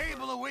 My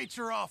table awaits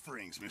your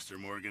offerings, Mr.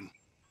 Morgan.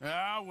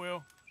 Yeah, I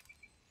will.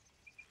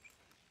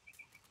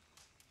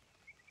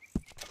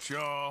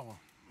 Sure,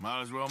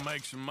 might as well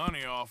make some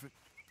money off it.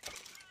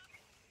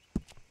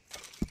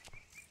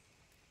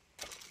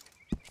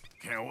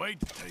 Can't wait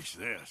to taste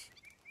this.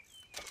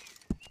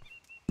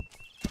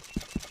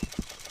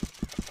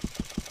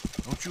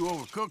 Don't you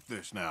overcook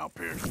this now,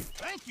 Pearson.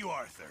 Thank you,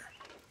 Arthur.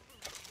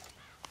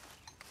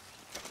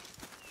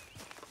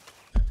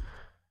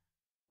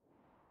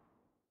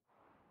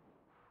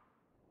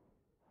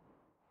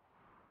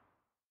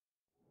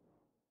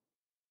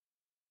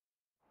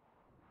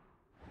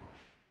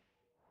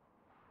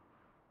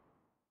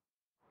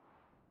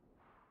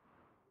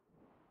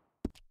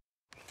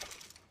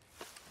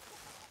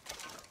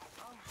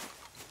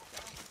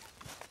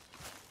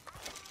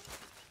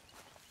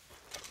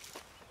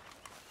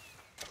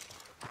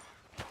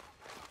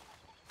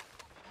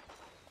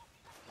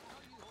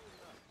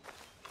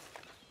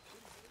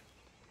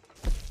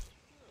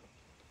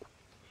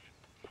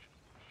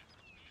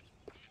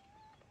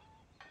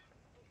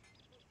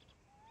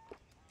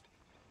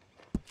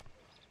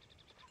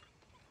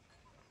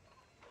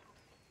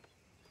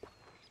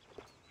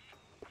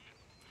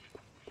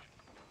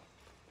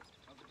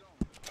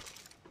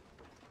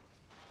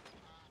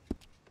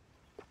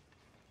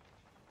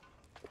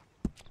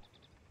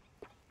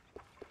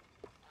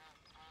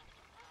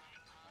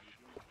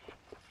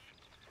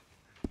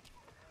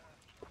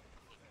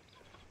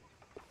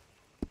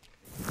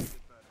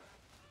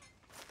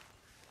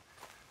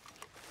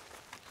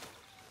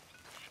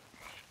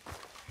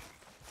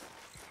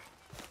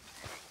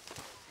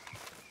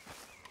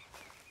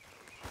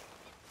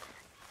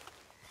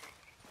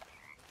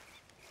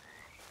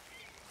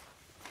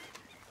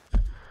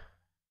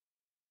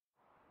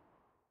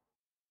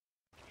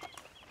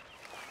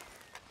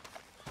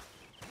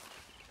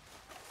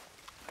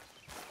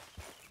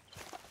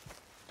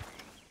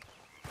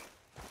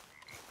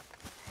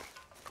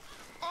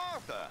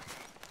 Arthur!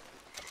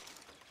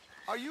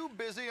 Are you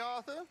busy,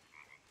 Arthur?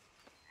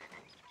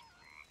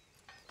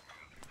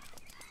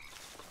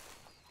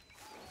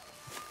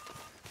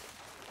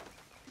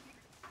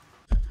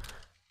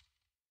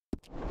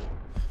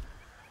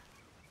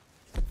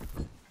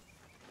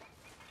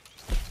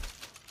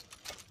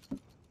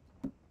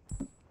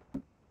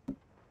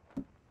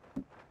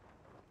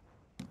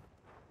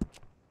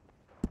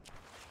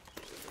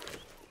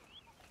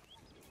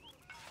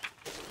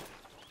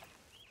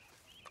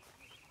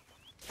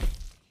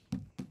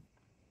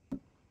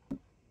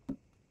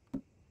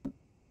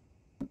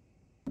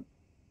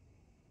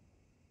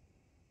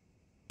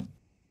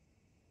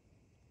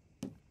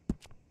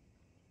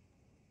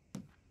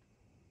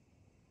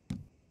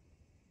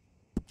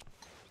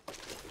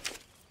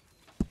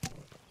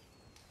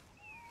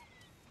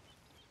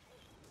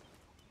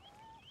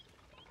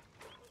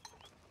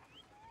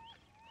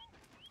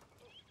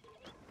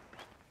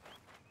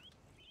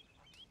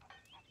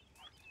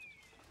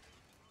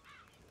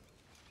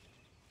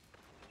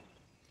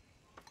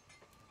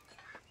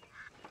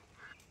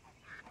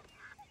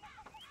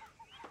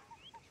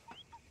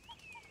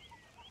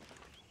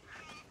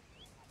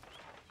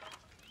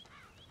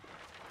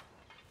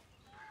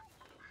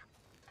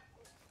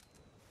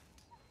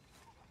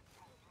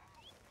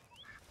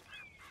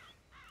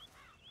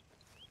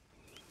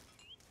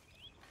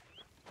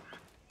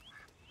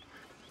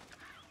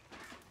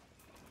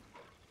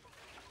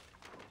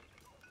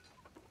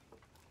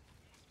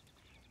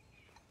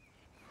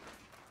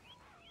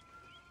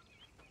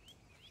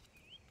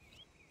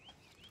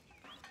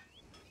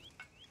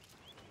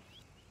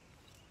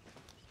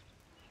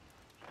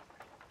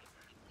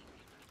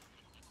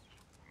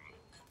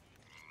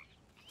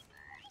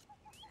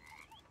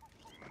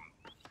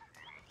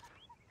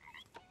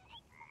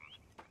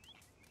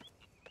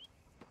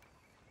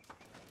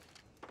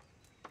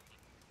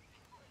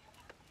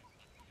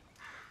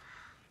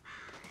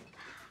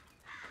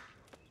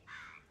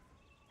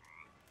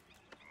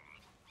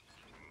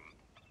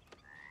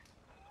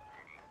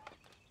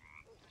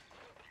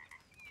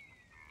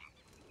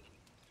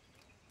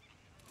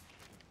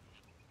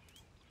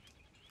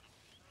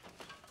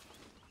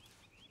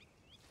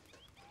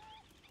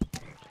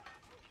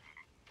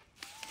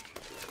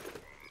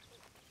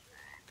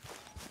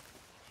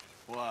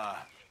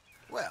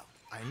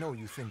 know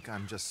you think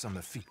I'm just some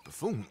effete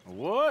buffoon.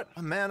 What?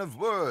 A man of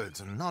words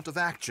and not of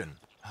action.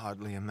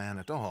 Hardly a man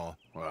at all.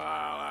 Well,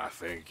 I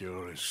think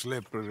you're as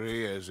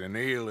slippery as an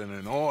eel in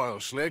an oil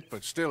slick,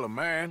 but still a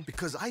man.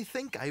 Because I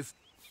think I've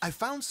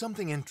found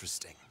something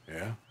interesting.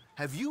 Yeah?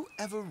 Have you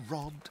ever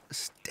robbed a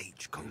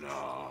stagecoach?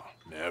 No,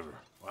 never.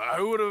 Well,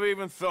 who would have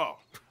even thought?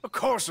 Of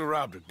course I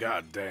robbed a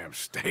goddamn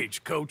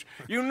stagecoach.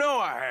 You know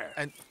I have.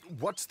 And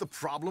what's the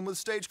problem with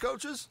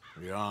stagecoaches?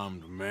 The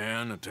armed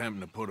man attempting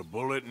to put a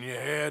bullet in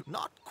your head?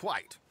 Not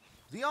quite.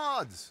 The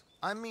odds.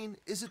 I mean,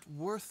 is it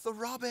worth the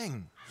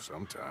robbing?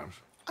 Sometimes.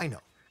 I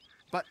know.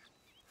 But,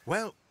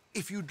 well,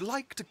 if you'd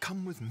like to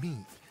come with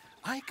me,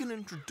 I can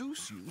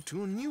introduce you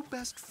to a new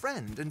best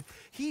friend, and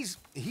he's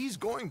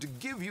going to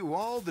give you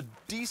all the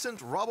decent,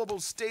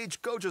 robbable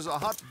stagecoaches a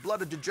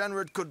hot-blooded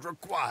degenerate could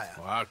require.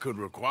 Well, I could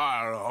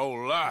require a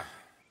whole lot.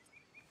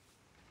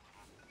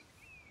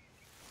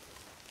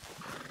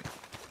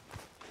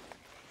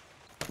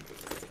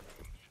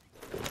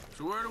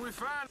 So where do we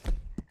find...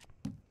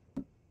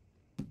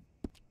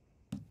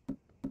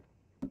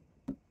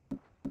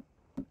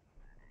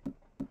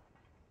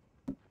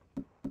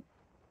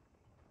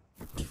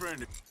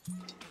 friend?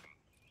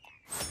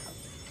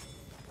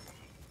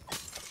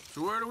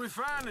 So where do we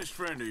find this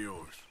friend of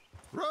yours?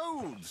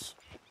 Roads.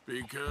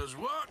 Because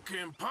what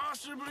can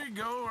possibly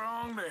go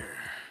wrong there?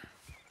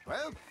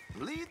 Well,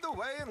 lead the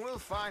way and we'll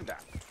find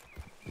out.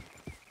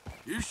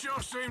 You sure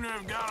seem to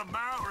have got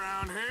about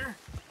around here.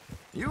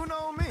 You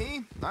know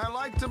me. I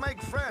like to make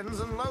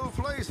friends in low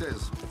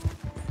places.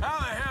 How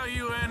the hell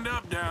you end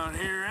up down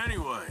here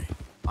anyway?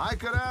 I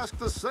could ask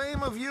the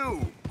same of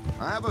you.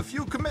 I have a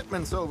few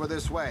commitments over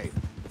this way.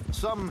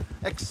 Some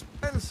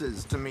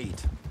expenses to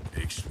meet.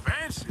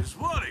 Expenses?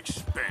 What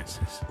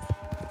expenses?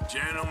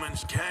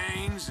 Gentlemen's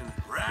canes and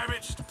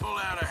rabbits to pull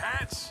out of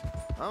hats?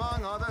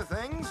 Among other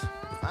things,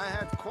 I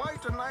had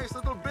quite a nice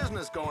little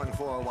business going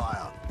for a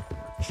while.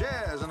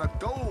 Shares in a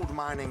gold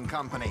mining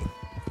company.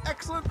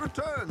 Excellent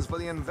returns for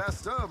the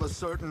investor of a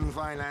certain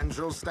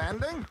financial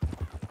standing.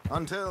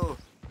 Until,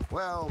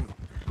 well,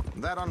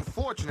 that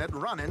unfortunate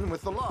run-in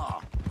with the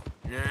law.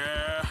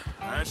 Yeah,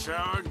 that's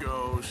how it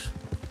goes.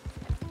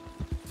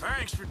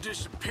 Thanks for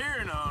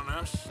disappearing on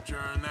us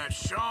during that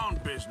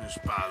Sean business,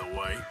 by the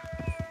way.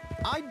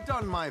 I'd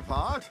done my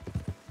part.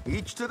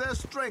 Each to their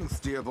strengths,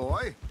 dear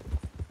boy.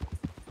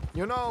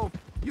 You know,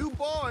 you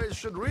boys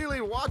should really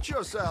watch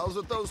yourselves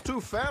with those two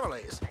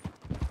families.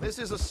 This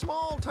is a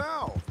small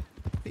town.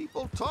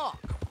 People talk.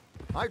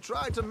 I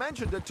tried to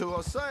mention it to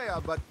Hosea,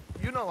 but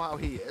you know how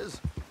he is.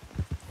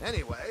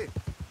 Anyway,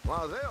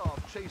 while they're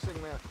off chasing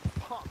their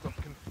pot of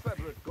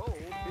Confederate gold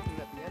hidden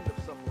at the end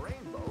of some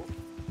rainbow,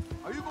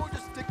 are you going to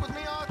stick with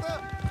me,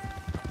 Arthur?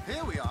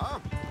 Here we are.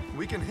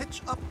 We can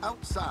hitch up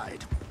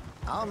outside.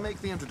 I'll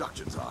make the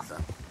introductions, Arthur.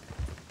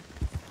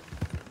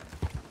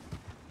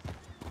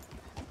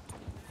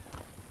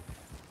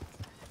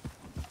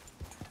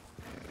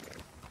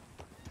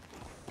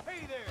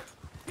 Hey there!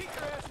 Get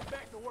your asses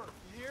back to work,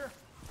 you hear?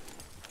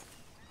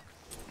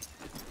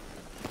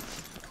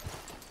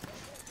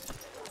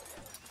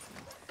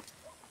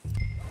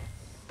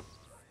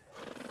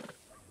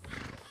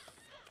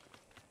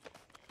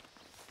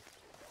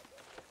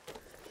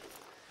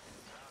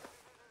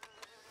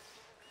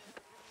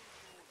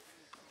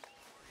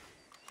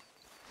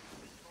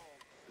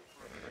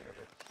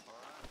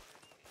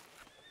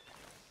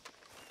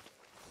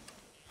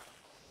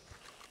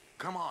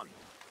 Come on.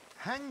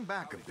 Hang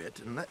back a bit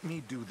and let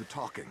me do the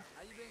talking.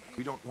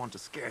 We don't want to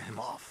scare him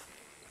off.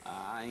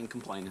 I ain't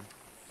complaining.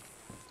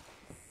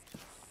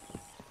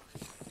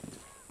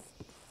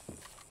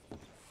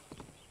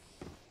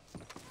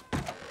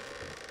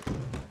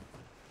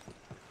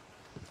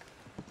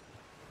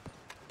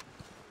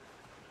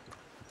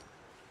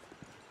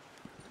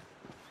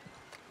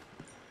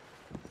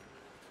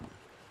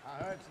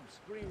 I heard some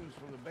screams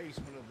from the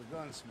basement of the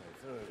gunsmith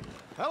earlier.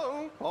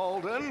 Hello,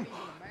 Alden.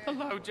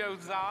 Hello,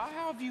 Josiah.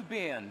 How have you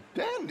been?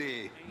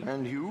 Dandy.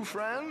 And you,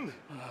 friend?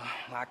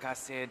 Like I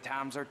said,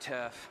 times are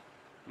tough.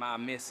 My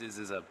missus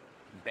is a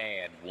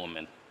bad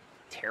woman.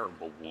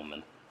 Terrible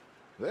woman.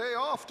 They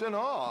often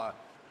are.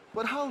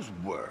 But how's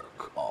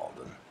work,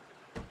 Alden?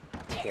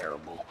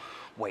 Terrible.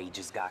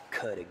 Wages got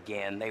cut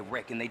again. They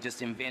reckon they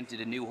just invented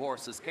a new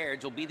horseless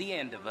carriage will be the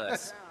end of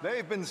us.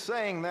 They've been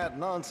saying that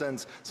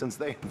nonsense since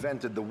they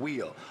invented the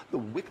wheel. The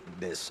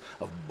wickedness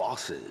of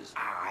bosses.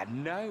 I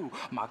know.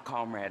 My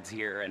comrades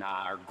here and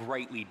I are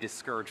greatly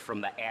discouraged from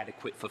the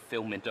adequate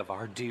fulfillment of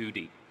our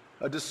duty.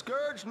 A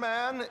discouraged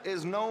man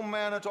is no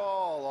man at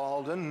all,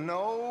 Alden.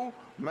 No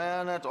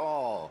man at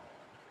all.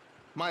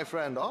 My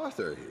friend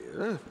Arthur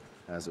here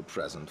has a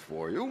present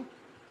for you.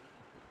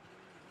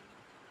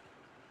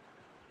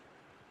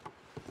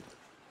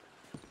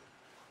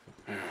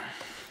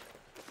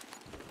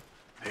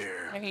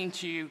 Here.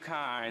 Ain't you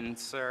kind,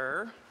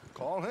 sir?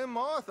 Call him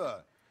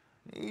Arthur.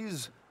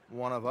 He's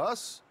one of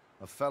us,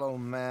 a fellow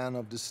man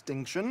of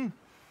distinction.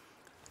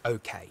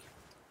 Okay.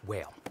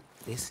 Well,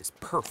 this is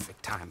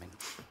perfect timing.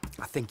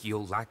 I think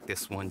you'll like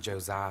this one,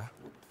 Josiah.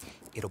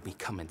 It'll be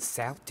coming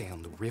south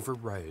down the river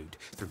road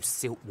through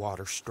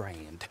Siltwater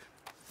Strand.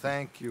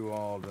 Thank you,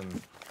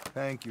 Alden.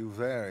 Thank you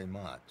very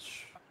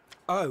much.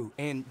 Oh,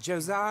 and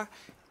Josiah,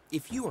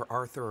 if you or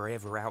Arthur are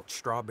ever out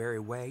Strawberry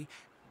Way,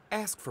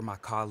 ask for my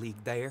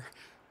colleague there.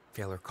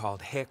 Feller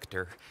called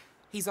Hector.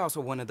 He's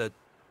also one of the...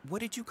 What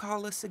did you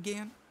call us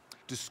again?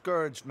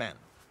 Discouraged men,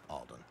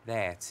 Alden.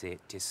 That's it.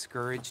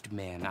 Discouraged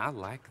men. I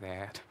like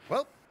that.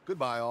 Well,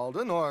 goodbye,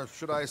 Alden, or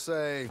should I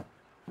say,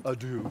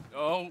 adieu.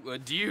 Oh,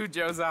 adieu,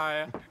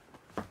 Josiah.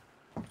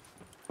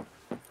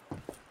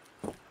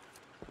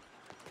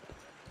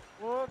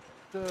 What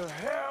the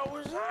hell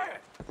was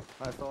that?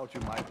 I thought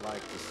you might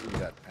like to see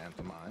that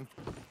pantomime.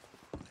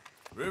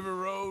 River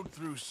Road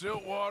through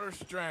Siltwater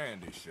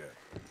Strand, he said.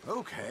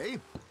 Okay.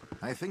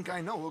 I think I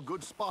know a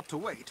good spot to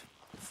wait.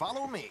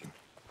 Follow me.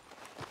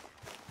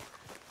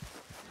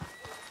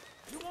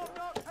 You want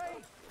not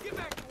pay? Get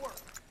back to work.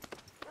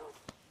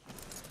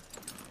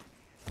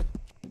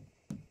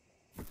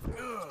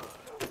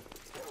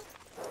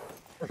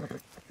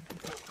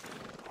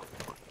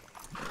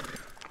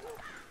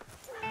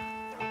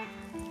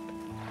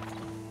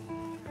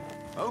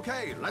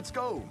 Okay, let's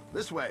go.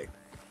 This way.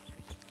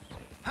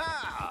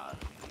 Ha!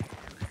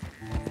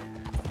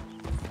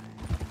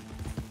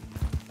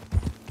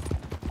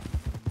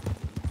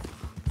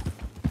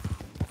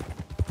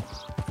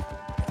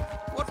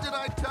 What did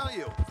I tell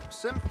you?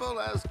 Simple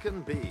as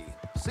can be.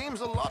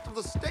 Seems a lot of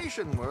the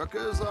station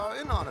workers are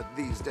in on it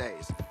these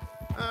days.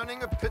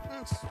 Earning a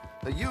pittance,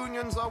 the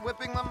unions are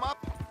whipping them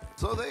up,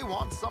 so they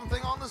want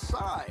something on the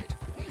side.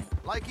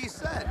 Like he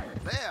said,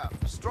 there,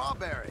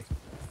 Strawberry.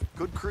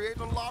 Could create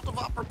a lot of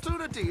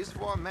opportunities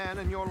for a man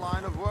in your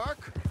line of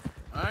work.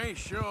 I ain't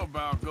sure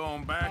about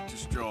going back to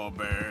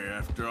Strawberry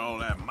after all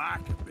that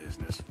market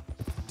business.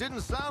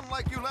 Didn't sound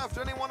like you left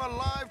anyone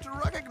alive to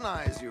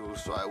recognize you,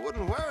 so I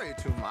wouldn't worry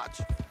too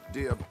much,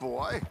 dear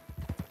boy.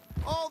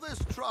 All this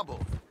trouble,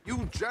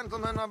 you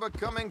gentlemen are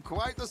becoming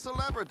quite the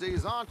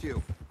celebrities, aren't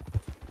you?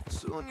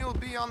 Soon you'll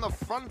be on the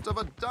front of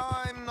a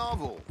dime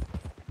novel.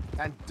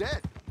 And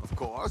dead, of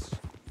course.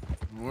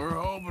 We're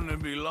hoping to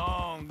be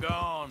long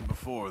gone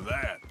before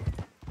that.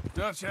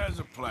 Dutch has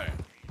a plan.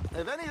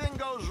 If anything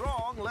goes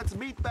wrong, let's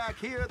meet back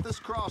here at this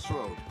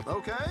crossroad,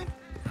 okay?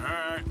 All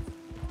right.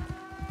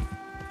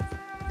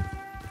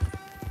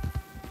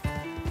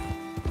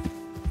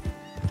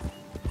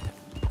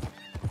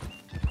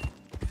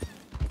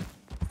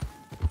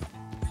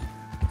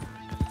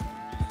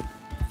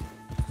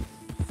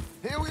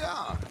 Here we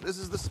are. This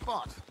is the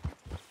spot.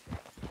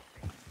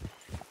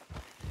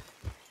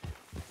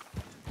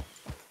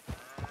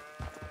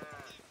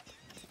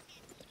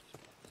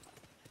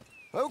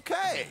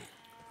 Okay.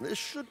 This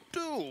should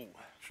do.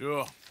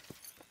 Sure.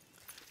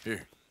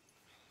 Here.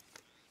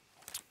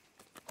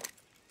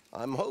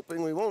 I'm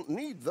hoping we won't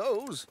need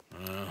those.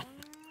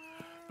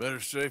 Better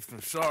safe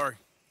than sorry.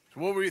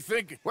 So what were you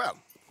thinking? Well,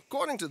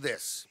 according to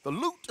this, the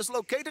loot is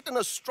located in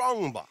a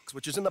strongbox,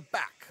 which is in the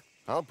back.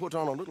 I'll put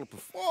on a little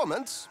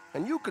performance,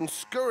 and you can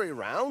scurry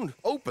around,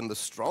 open the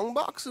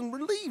strongbox, and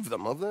relieve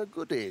them of their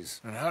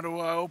goodies. And how do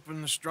I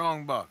open the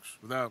strongbox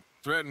without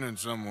threatening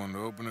someone to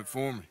open it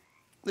for me?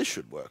 This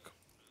should work.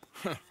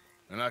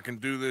 And I can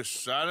do this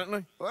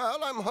silently?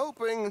 Well, I'm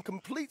hoping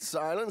complete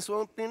silence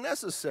won't be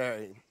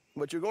necessary.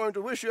 But you're going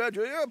to wish you had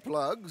your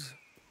earplugs.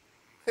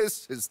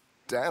 This is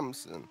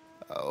Damson.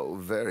 Oh,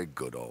 very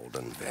good,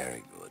 Alden,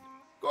 very good.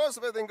 Of course,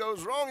 if anything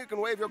goes wrong, you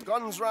can wave your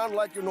guns around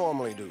like you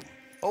normally do.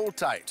 Hold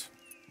tight.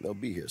 They'll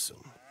be here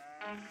soon.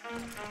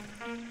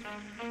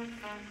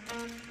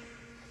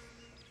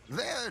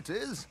 There it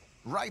is.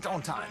 Right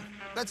on time.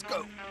 Let's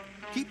go.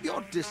 Keep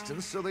your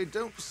distance so they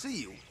don't see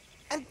you.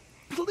 And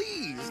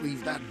please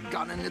leave that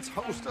gun in its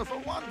holster for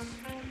once.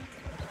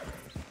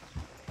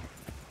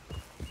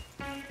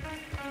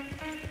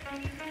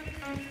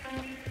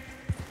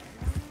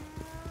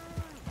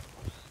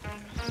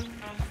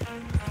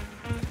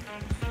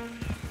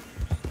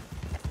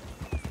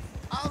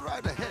 I'll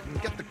ride ahead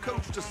and get the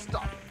coach to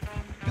stop.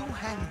 You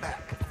hang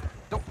back.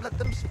 Don't let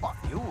them spot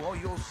you or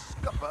you'll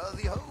scupper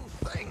the whole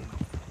thing.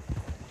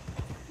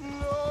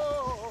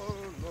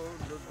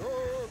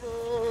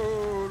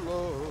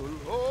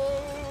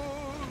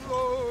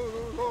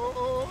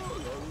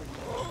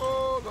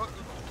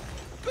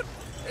 Good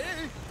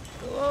day.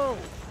 Hello.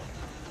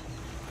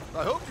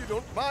 I hope you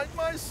don't mind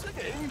my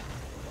singing.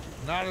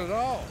 Not at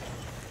all.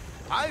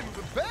 I'm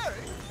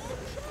preparing.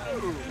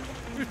 Oh,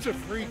 it's a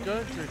free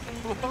country.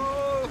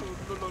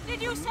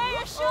 Did you say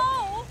a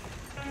show?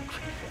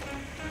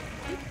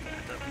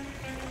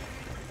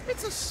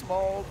 It's a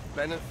small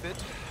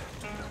benefit.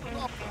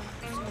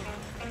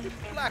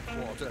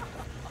 Blackwater.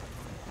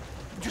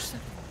 Just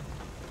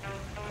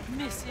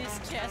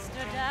Mrs.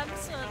 Chester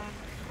Damson.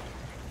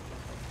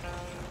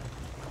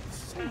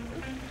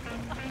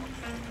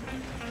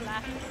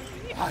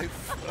 I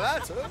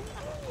flatter.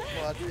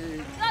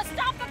 Buddy.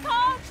 Stop the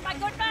coach, my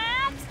good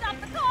man! Stop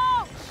the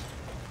coach!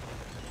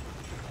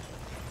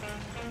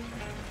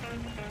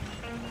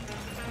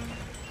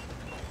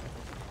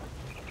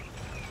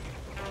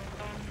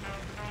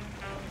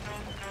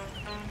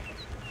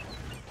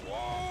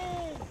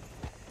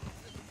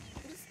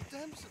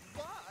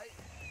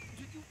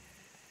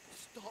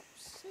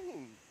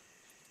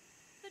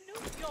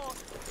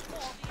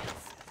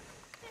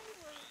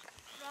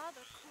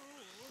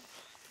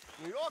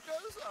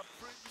 Yorkers are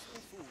prigs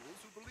and fools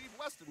who believe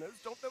Westerners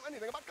don't know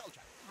anything about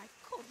culture. I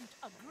couldn't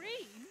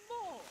agree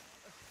more.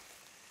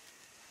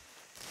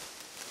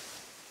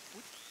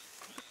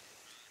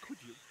 Could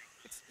you?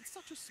 It's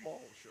such a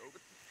small show,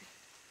 but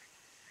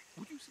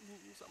would you sing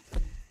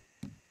something?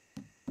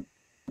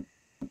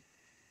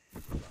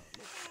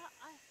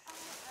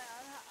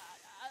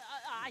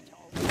 I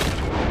don't.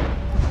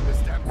 This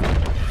damn thing.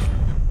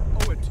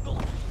 Oh, it.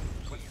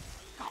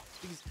 God,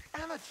 these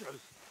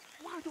amateurs.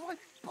 Why do I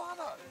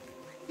bother?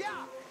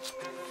 Yeah.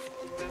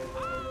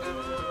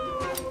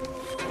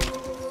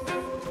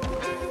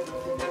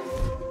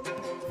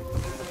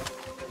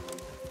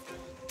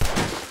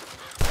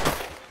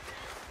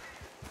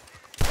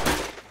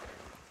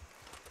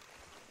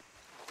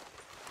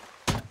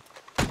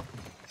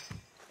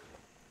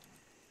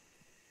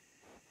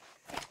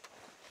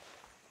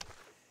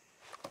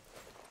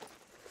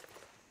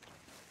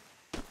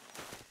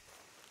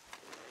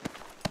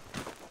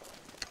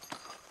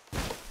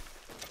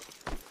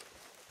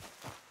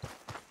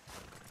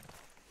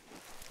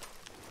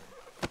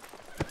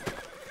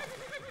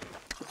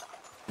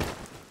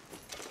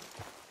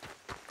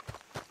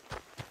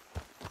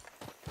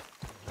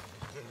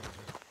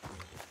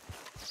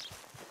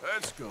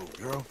 Let's go,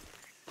 girl.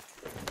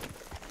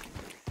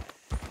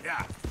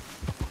 Yeah.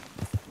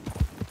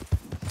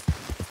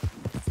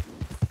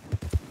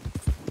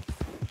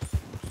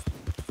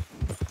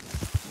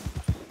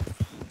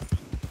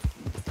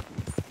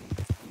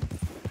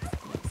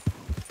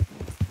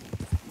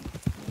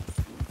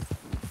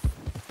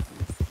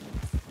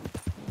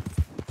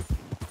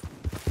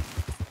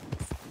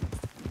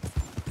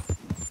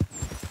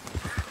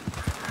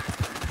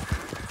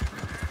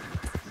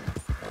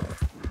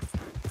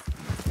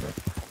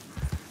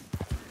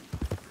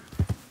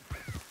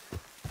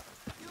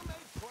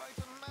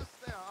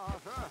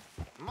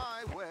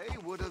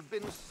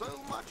 So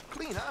much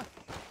cleaner,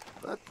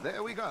 but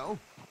there we go.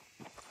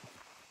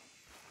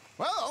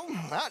 Well,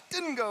 that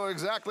didn't go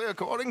exactly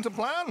according to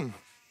plan.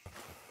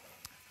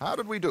 How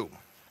did we do?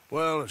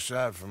 Well,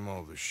 aside from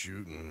all the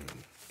shooting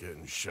and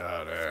getting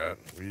shot at,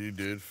 we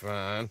did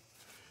fine.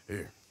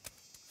 Here.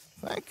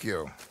 Thank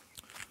you.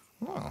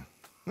 Well,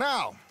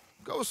 now,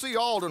 go see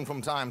Alden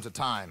from time to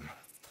time.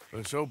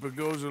 Let's hope it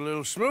goes a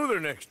little smoother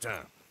next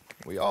time.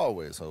 We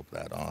always hope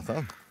that,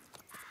 Arthur.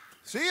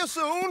 See you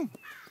soon!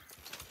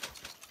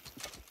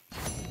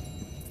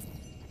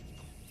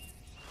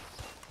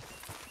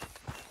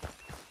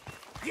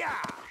 Yeah!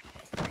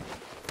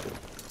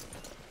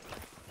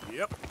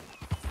 Yep.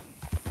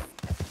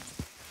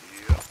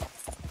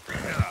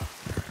 Yeah.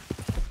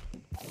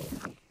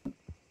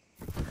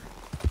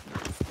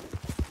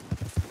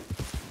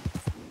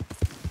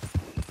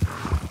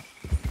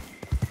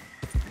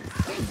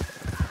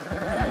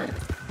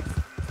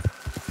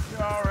 You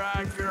all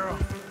right, girl?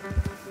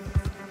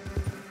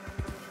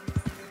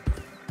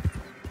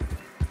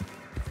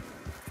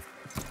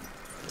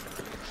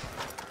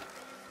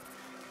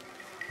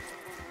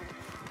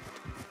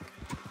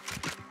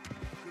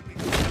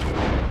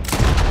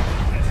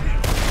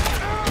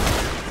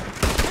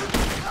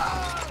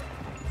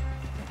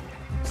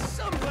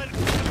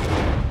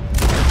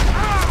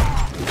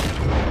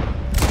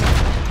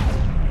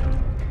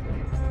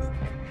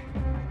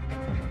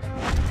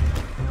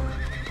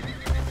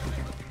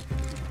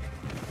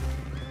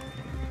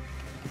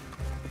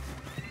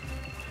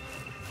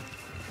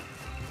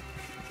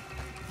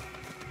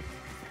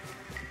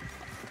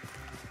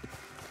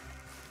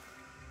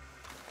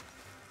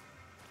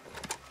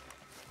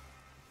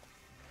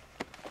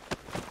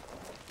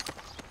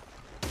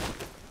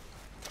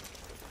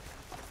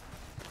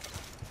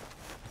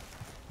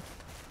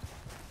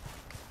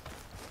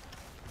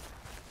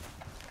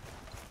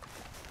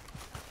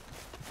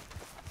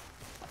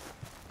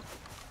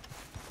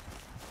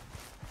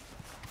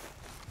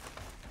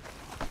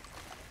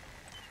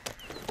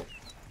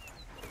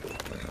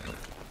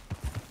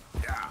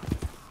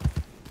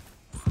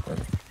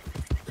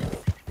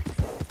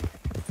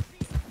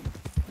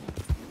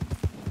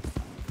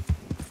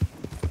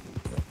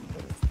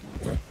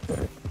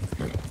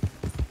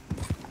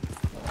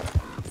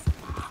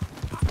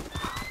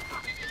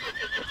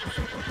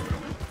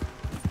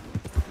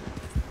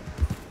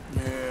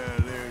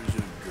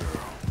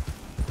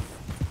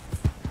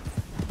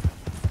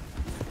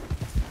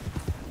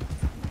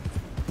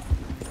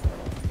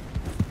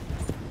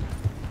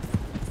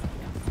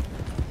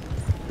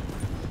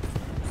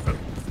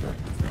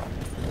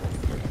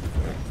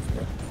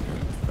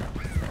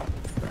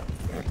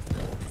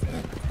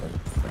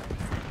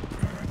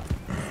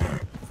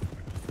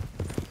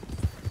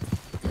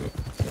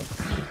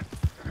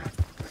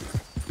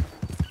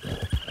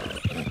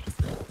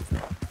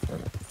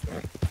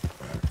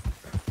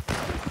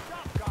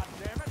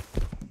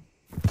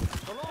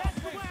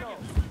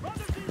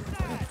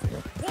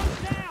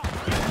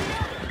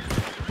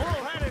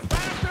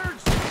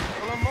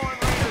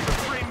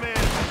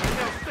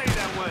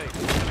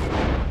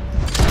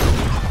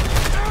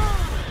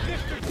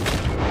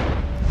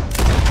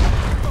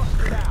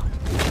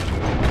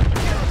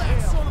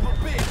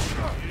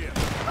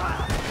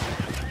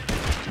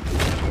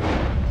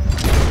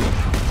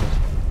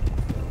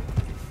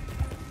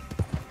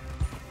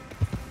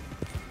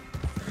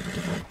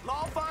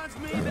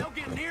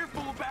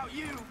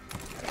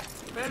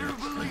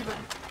 even.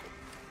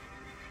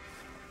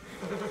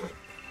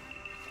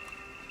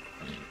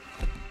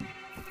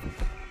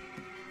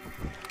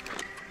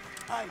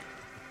 Hey!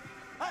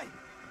 Hey!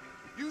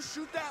 You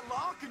shoot that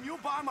lock and you'll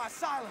buy my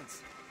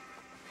silence.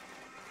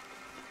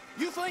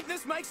 You think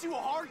this makes you a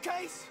hard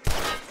case?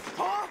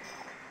 Huh?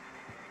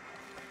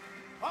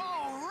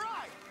 All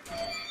right!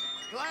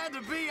 Glad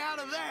to be out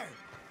of there.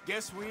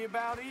 Guess we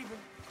about even.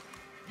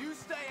 You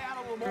stay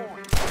out of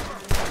Lemoyne.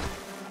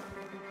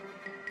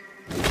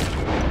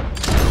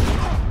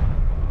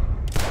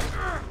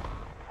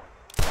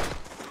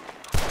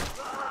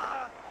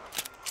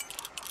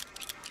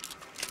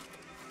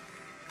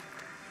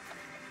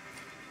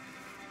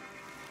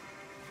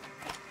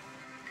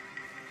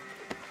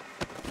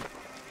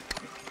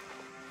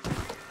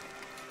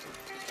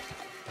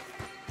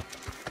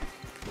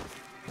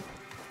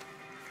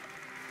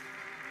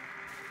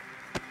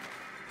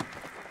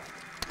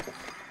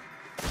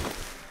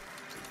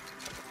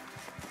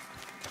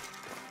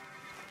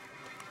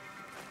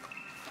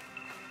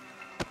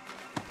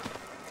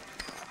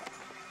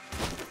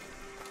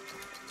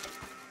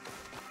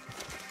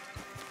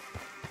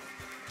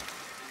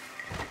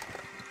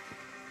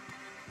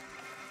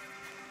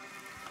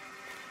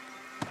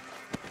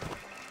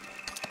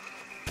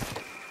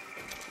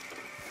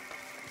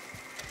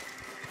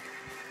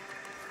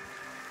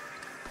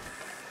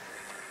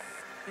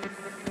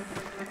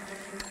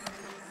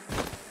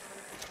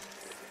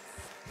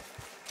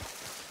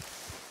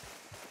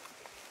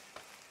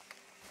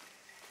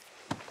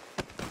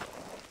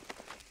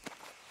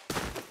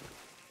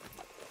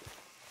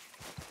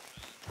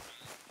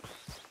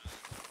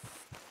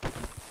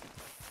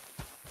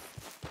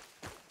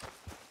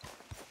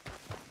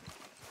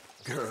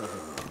 Girl.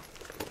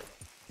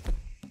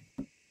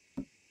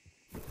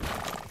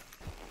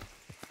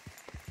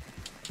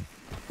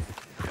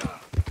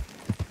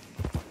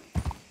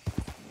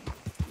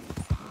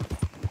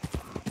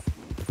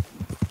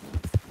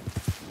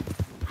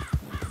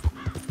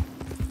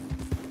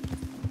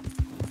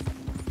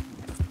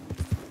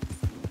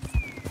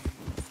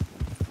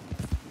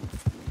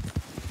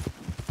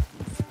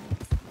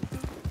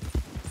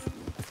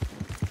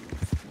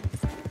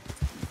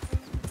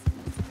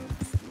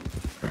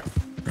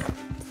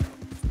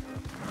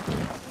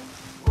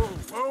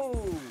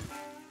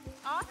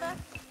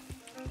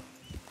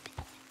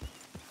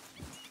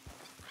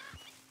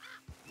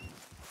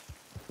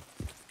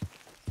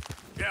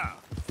 Yeah.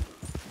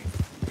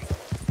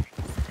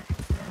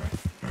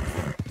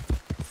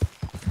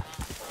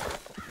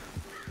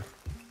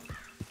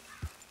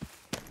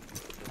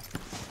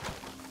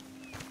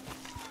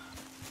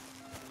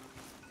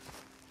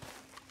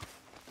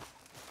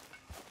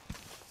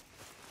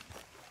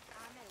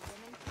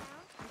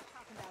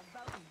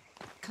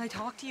 Can I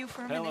talk to you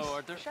for a minute? Hello,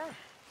 Arthur. Sure.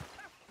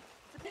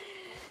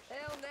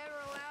 They'll never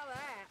allow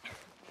that.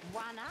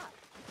 Why not?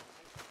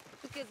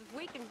 Because if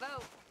we can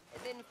vote,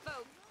 then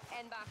folk,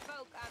 and by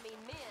folk I mean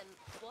men,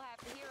 will have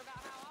to hear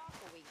about how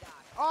awful we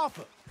got.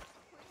 Arthur,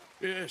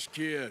 Yes,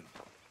 kid.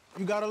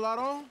 you got a lot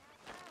on?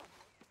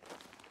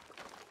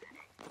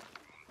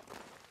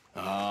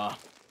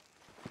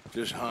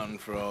 Just hunting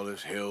for all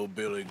this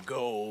hillbilly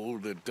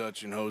gold that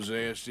Dutch and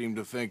Hosea seem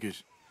to think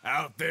is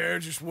out there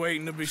just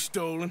waiting to be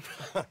stolen.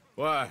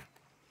 Why?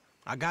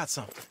 I got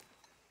something.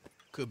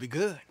 Could be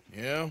good.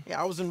 Yeah?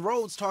 Yeah, I was in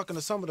Rhodes talking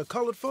to some of the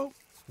colored folk.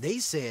 They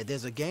said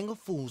there's a gang of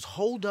fools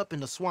holed up in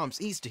the swamps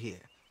east of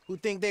here who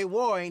think their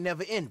war ain't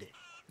never ended.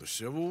 The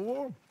Civil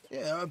War?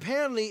 Yeah,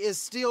 apparently it's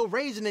still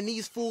raging in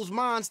these fools'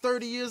 minds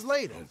 30 years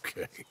later.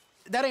 Okay.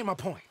 That ain't my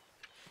point.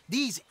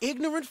 These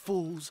ignorant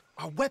fools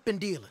are weapon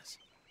dealers.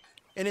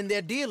 And in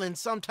their dealing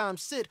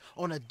sometimes sit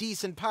on a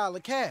decent pile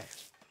of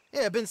cash.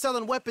 Yeah, been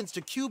selling weapons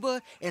to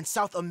Cuba and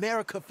South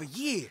America for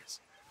years.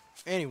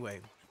 Anyway,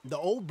 the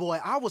old boy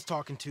I was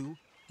talking to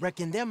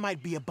reckoned there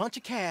might be a bunch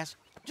of cash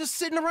just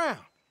sitting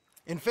around.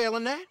 And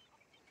failing that,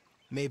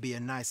 maybe a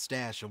nice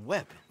stash of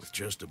weapons. With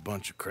just a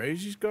bunch of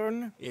crazies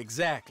guarding it?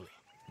 Exactly.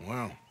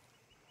 Well,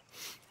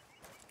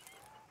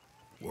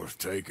 worth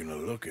taking a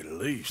look at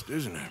least,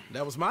 isn't it?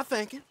 That was my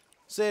thinking.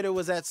 Said it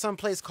was at some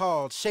place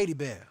called Shady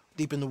Belle,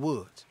 deep in the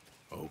woods.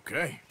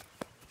 Okay.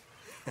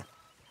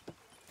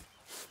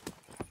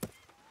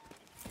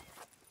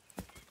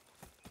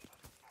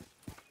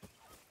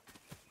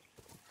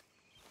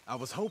 I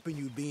was hoping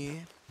you'd be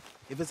in.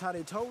 If it's how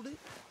they told it,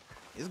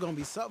 it's gonna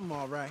be something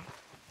all right.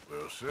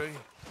 We'll see.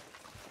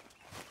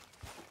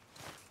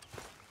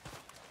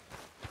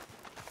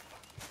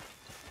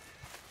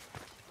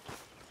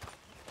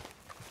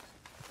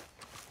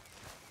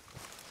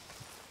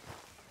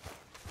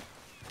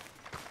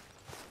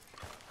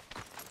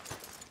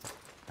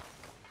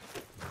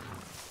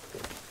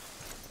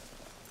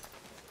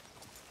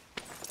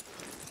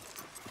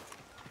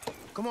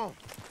 Come on,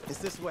 it's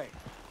this way.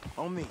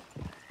 On me.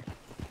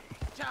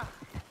 Ja.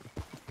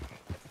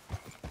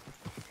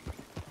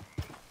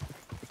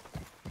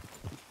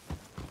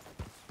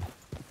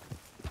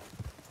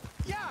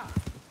 Yeah.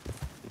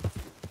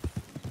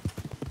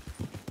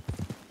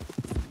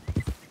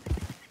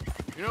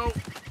 You know,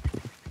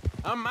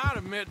 I might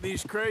have met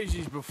these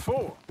crazies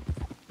before.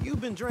 You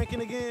been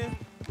drinking again?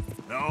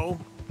 No.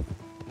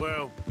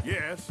 Well,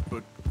 yes,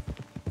 but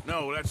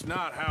no, that's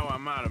not how I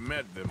might have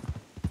met them.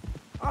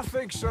 I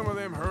think some of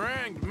them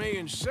harangued me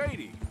and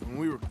Sadie when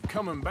we were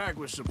coming back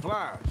with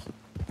supplies.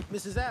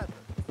 Mrs. Adler?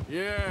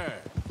 Yeah.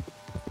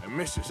 And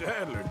Mrs.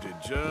 Adler did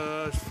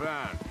just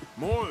fine.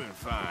 More than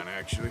fine,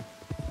 actually.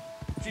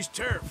 She's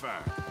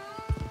terrifying.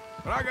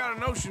 But I got a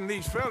notion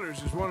these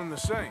fellers is one and the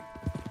same.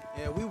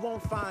 Yeah, we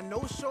won't find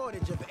no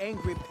shortage of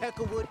angry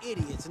Peckerwood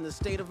idiots in the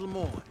state of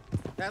Lemoyne.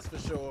 That's for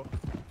sure.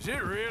 Is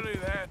it really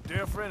that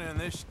different in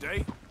this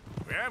state?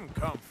 We haven't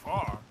come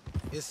far.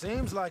 It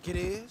seems like it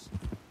is.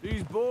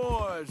 These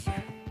boys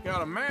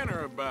got a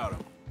manner about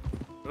them,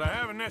 but I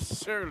haven't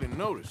necessarily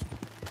noticed.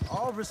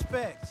 All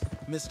respect,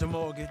 Mr.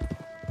 Morgan.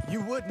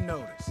 You wouldn't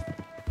notice.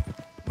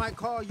 Might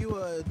call you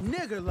a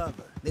nigger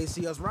lover. They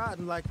see us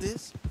riding like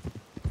this.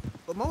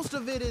 But most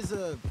of it is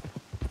a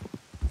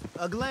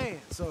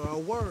glance or a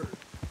word.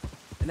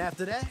 And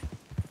after that,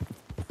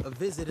 a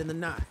visit in the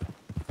night.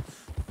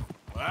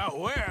 Out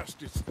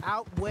west, it's...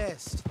 Out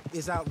west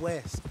is out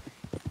west.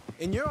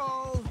 And you're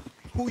all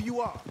who you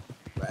are.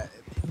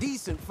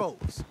 Decent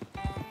folks.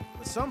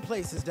 But some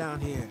places down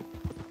here,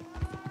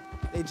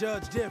 they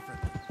judge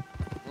differently.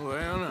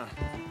 Well, now,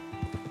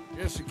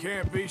 guess it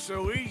can't be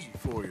so easy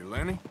for you,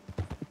 Lenny.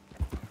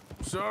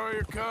 Sorry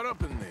you're caught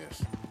up in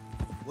this.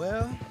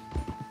 Well,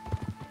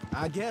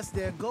 I guess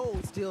their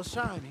gold's still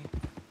shining,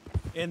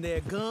 and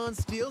their guns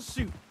still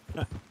shoot.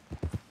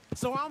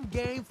 So I'm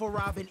game for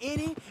robbing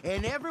any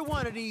and every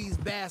one of these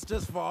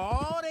bastards for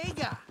all they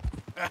got.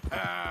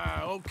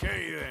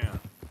 Okay, then.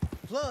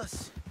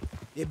 Plus,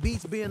 it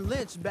beats being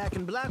lynched back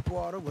in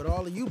Blackwater with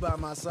all of you by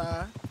my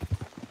side.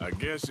 I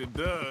guess it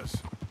does.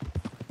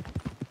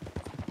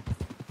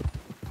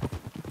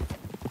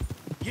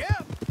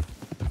 Yep.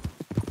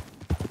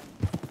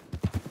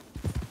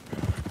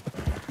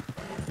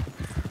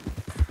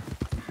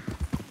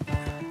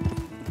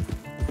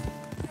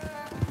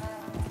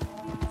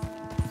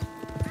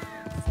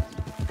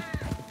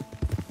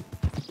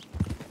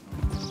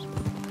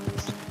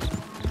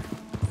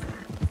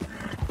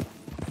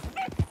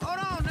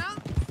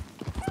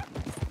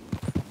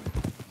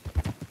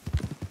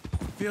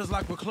 Feels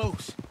like we're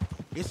close.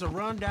 It's a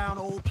rundown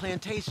old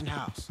plantation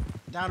house,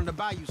 down in the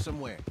bayou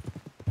somewhere.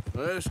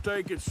 Let's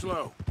take it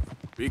slow.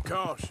 Be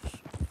cautious.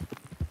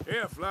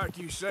 If, like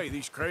you say,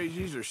 these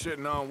crazies are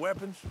sitting on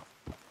weapons,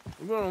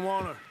 we're gonna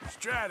want to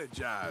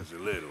strategize a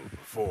little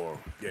before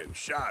getting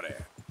shot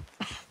at.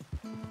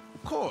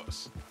 Of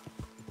course.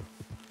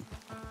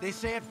 They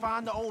said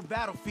find the old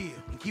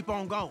battlefield and keep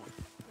on going.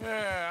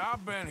 Yeah,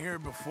 I've been here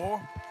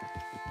before.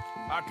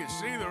 I can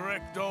see the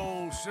wrecked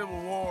old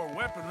Civil War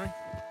weaponry.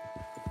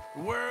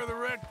 Where are the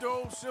wrecked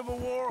old Civil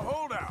War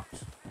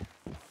holdouts?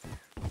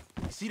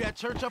 See that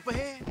church up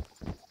ahead?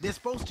 They're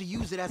supposed to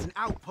use it as an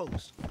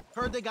outpost.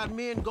 Heard they got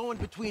men going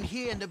between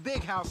here and the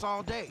big house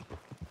all day.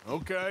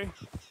 Okay.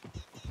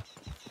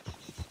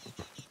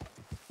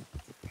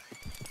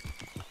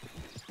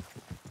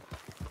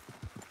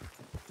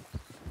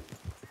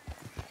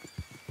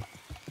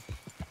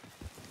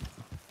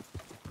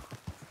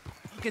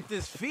 Look at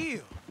this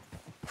field.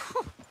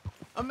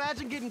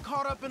 Imagine getting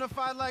caught up in a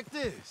fight like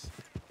this.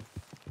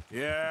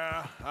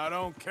 Yeah, I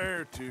don't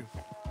care to.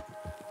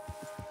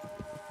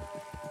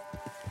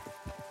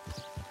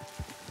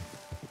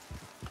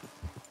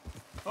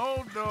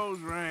 Hold those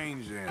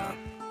reins in.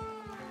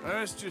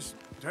 Let's just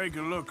take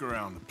a look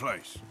around the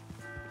place.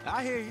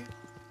 I hear you.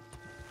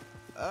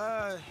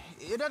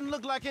 It doesn't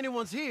look like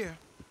anyone's here.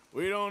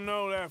 We don't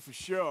know that for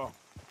sure.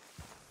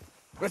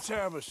 Let's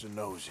have us a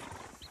nosy.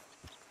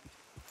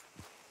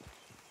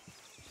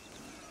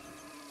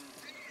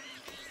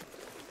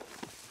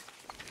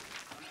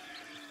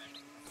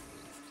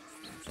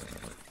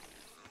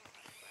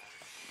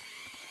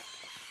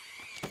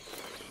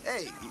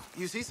 Hey,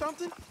 you see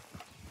something?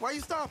 Why are you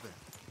stopping?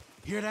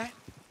 Hear that?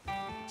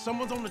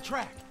 Someone's on the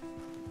track.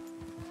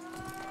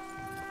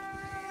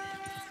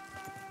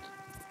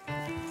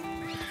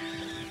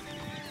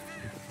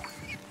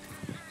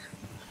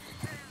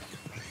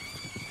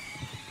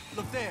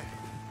 Look there,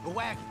 the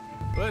wagon.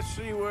 Let's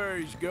see where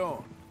he's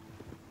going.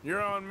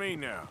 You're on me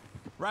now.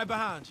 Right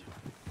behind you.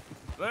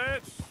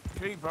 Let's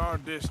keep our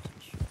distance.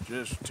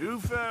 Just two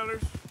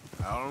fellers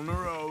out on the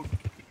road.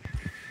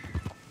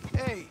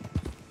 Hey,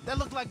 that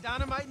look like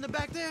dynamite in the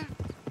back there?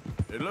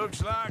 It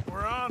looks like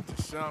we're onto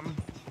something.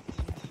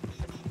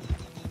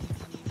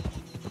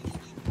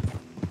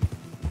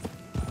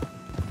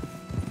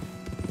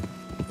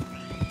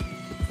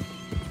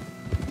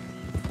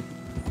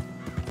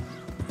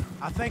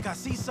 I think I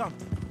see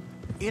something.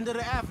 End of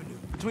the avenue,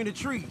 between the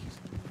trees.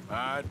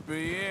 Might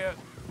be it.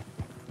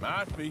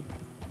 Might be.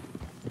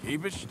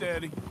 Keep it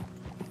steady.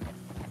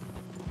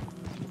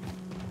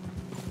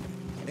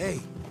 Hey,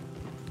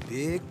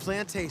 big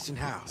plantation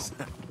house.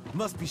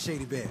 Must be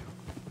Shady Bear.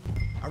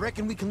 I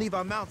reckon we can leave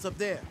our mounts up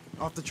there,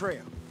 off the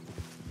trail.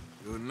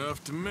 Good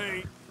enough to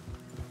me.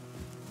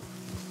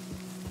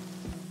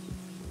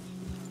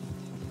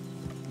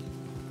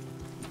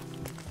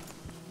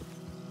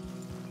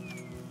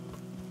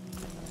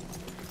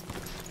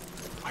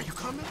 Are you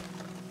coming?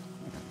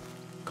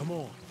 Come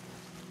on.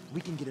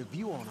 We can get a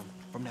view on them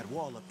from that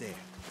wall up there.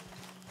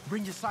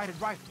 Bring your sighted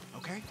rifle,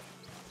 okay?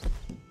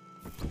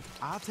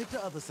 I'll take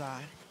the other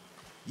side.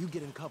 You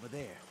get in cover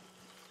there.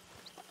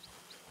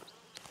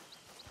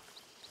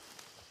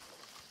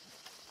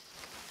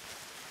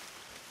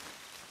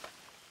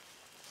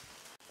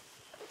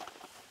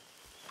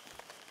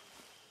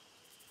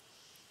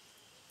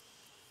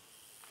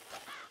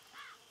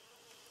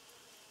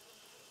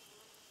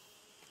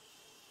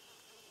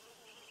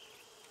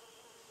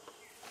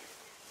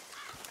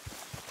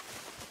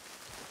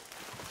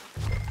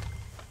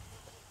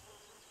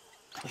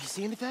 You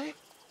see anything?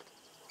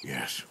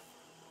 Yes.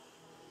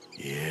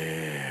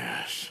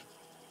 Yes.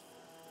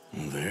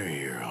 Well, they're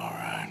here, all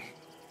right.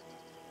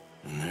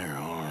 And they're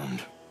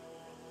armed.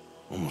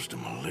 Almost a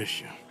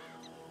militia.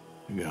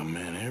 We got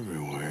men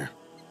everywhere.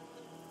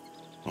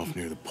 Off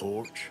near the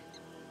porch.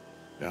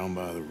 Down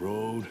by the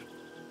road.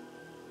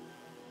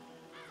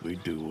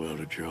 We'd do well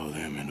to draw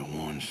them into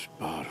one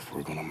spot if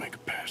we're gonna make a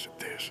pass at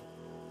this.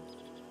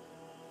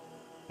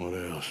 What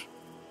else?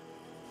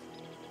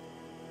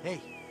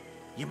 Hey,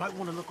 you might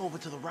want to look over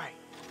to the right.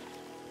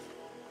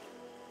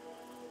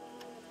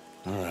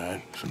 All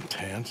right, some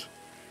tents.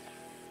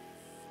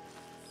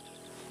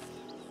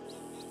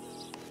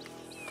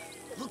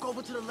 Look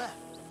over to the left.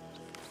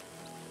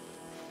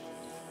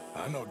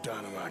 I know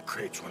dynamite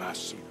crates when I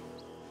see them.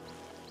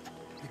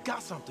 You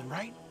got something,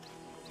 right?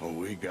 Oh,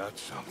 we got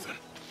something.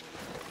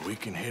 We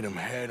can hit them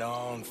head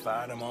on,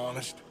 fight them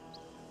honest.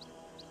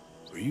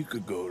 Or you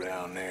could go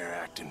down there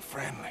acting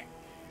friendly.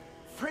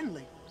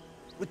 Friendly?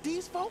 With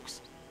these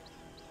folks?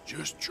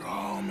 Just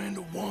draw them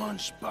into one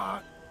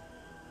spot,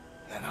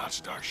 then I'll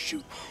start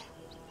shooting.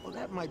 Well,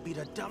 that might be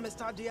the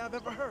dumbest idea I've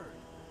ever heard.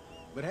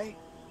 But hey,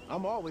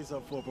 I'm always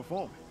up for a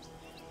performance.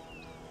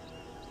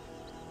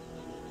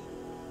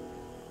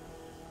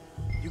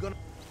 You gonna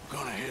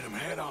hit them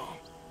head on.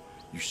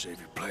 You save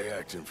your play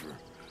acting for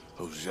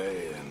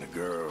Hosea and the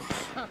girls.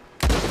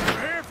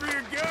 Prepare for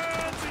your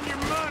guns and your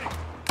money.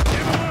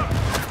 Give them up.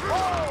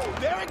 Whoa,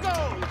 there it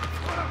goes.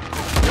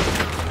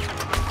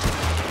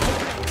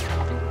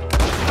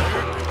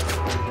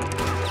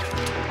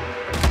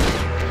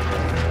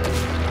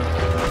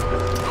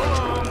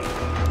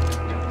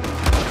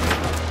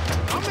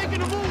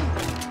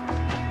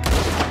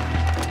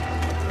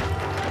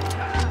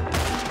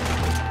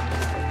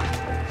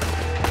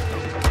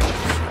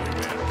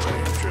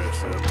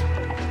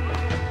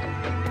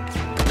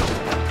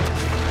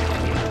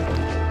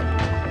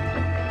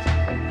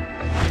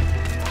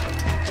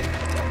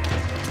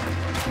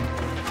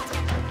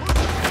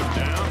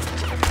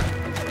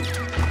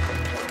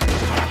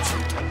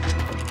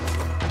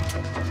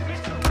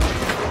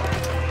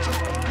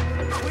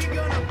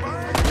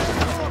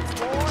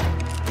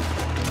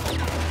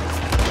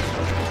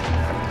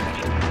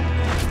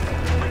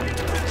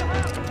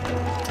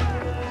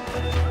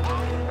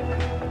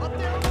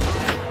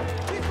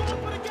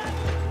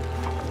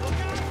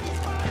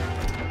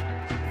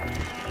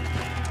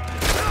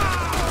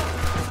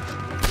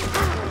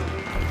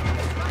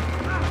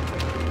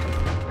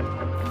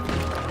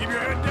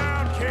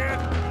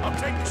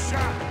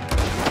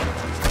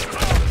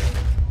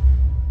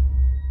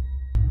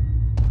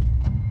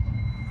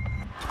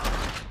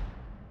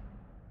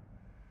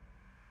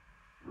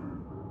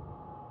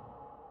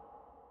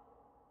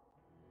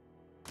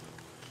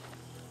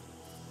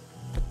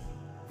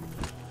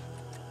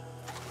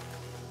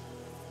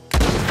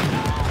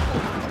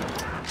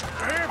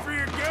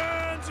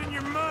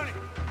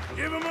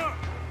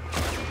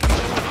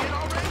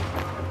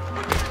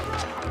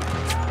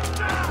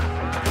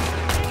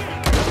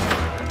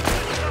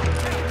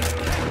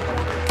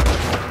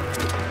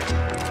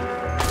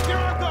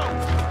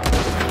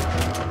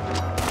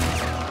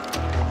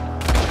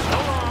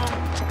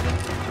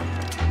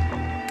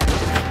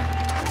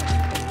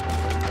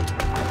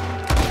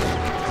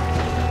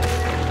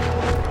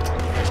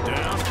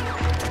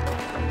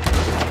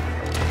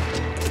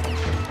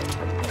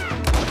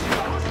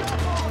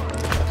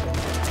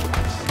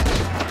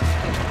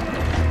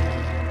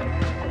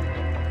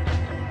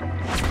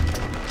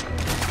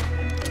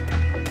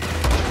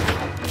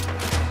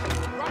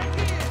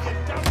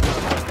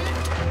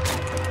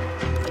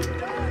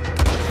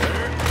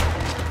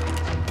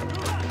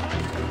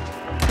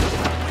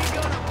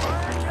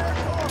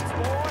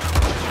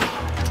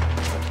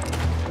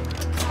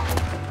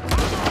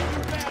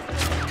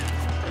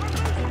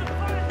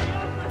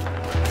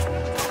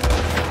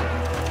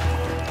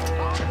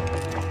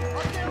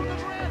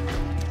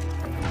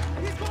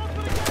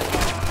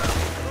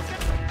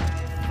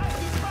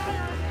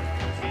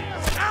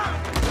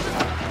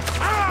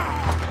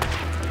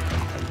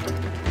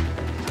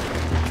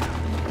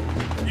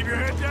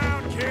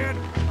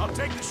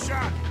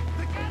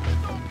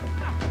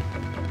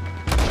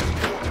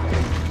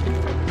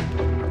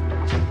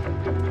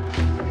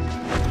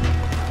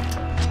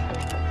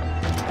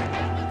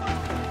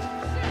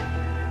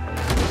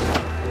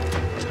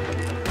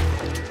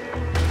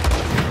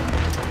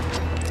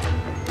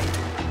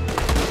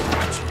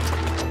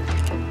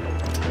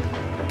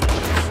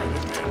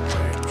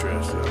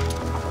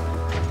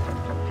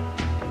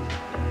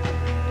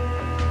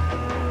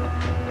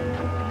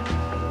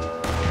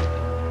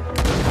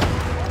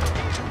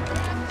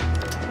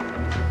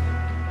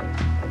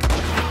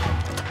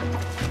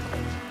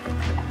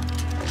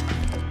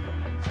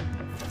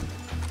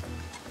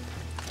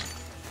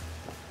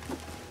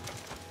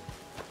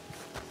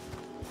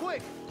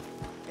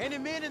 Any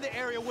men in the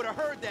area would have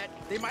heard that.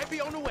 They might be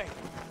on the way.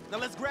 Now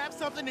let's grab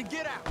something and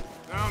get out.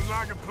 Sounds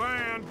like a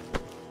plan.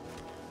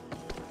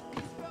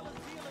 These fellas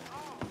dealing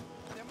arms.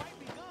 There might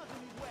be guns in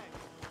these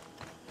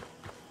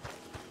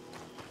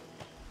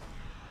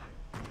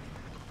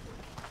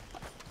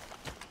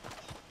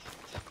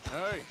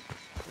wagons. Hey,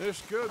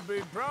 this could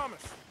be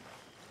promising.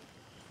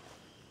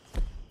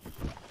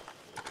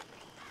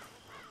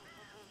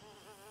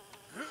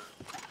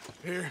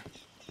 Here.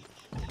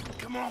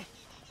 Come on.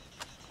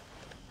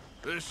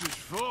 This is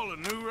full of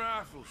new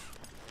rifles.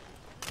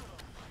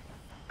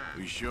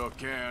 We sure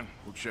can.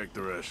 We'll check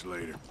the rest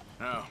later.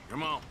 Now,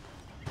 come on.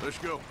 Let's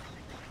go.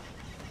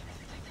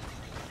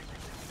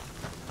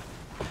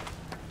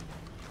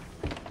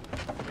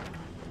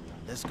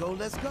 Let's go,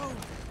 let's go.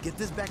 Get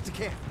this back to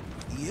camp.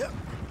 Yep.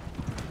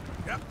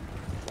 Yep.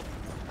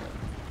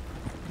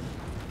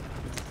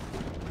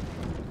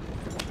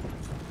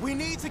 We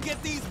need to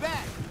get these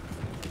back.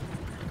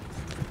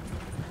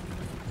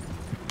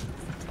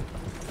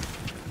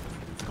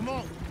 Come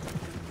on.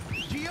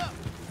 G up.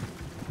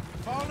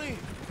 Fall in.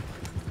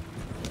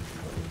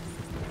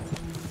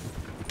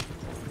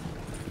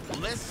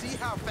 Let's see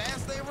how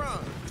fast they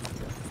run.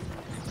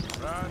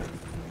 Right.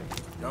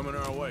 Coming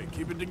our way.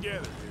 Keep it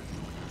together.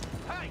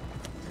 Hey!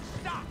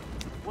 Stop!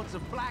 What's a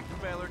black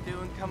feller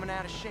doing coming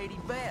out of Shady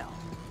Belle?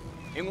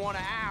 In one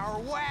of our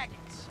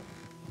wagons?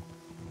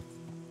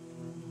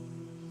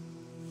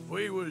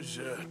 We was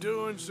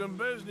doing some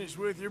business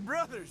with your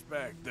brothers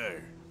back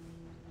there.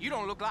 You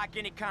don't look like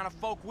any kind of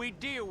folk we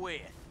deal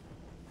with.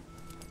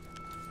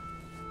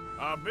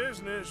 Our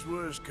business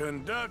was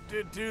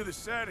conducted to the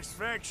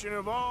satisfaction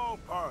of all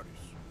parties.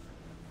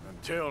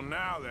 Until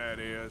now, that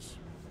is.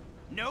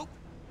 Nope.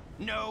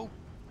 No.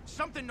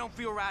 Something don't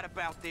feel right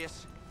about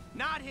this.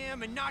 Not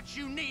him and not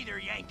you neither,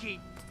 Yankee.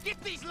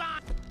 Get these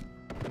lines...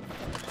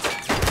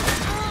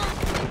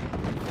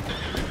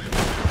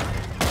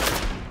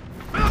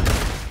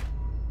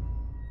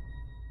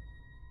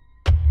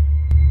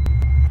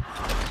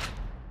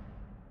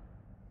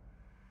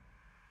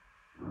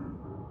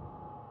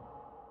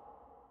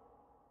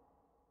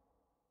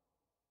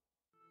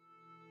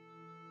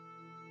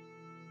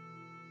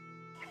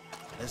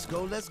 Let's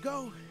go, let's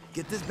go.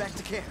 Get this back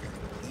to camp.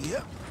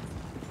 Yep.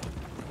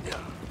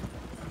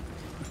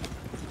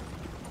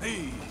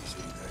 Easy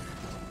there.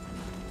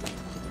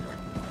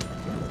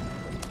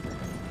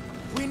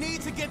 We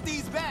need to get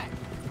these back.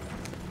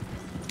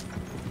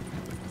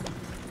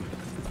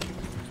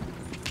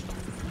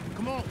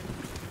 Come on.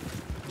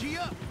 G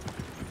up.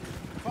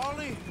 Fall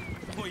in.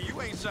 Well,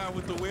 you ain't signed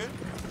with the wind.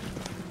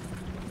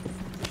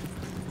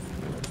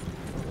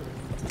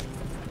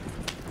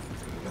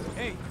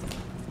 Hey,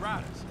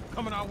 riders,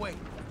 coming our way.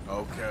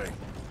 Okay.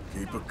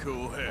 Keep a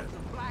cool head.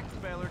 Black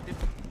feller did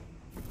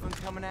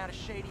coming out of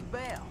Shady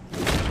Belle.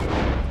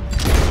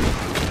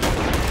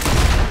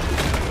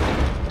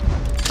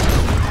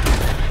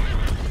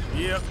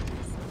 Yep.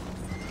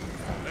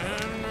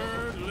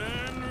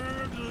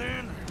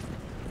 Leonard.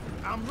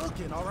 I'm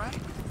looking, all right?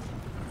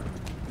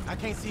 I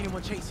can't see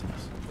anyone chasing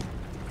us.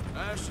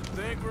 I should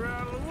think we're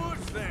out of the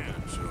woods then,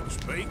 so to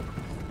speak.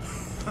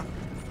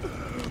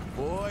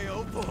 Boy,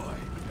 oh boy.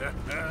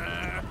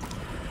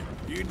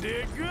 You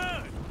did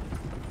good.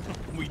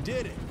 We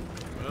did it.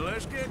 Well,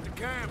 let's get to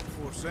camp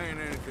before saying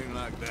anything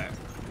like that.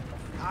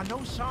 I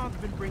know Sean's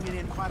been bringing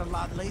in quite a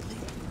lot lately,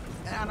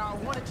 and I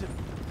wanted to...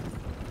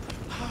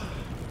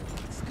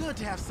 It's good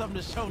to have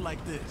something to show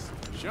like this.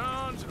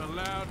 Sean's a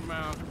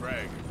loudmouth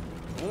bragger.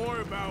 Don't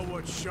worry about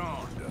what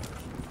Sean does.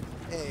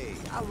 Hey,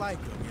 I like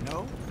him, you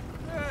know?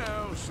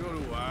 Well, so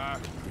do I.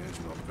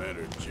 Against my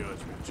better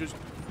judgment. Just,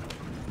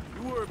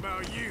 you worry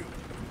about you.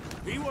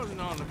 He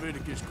wasn't on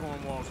Leviticus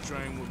Cornwall's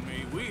train with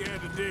me. We had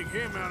to dig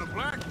him out of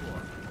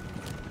Blackwell.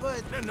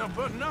 But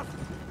nothing.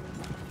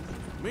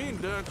 Me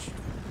and Dutch,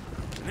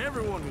 and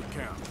everyone who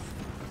counts.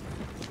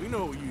 We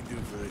know what you do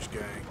for this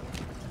gang.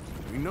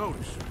 We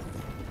notice.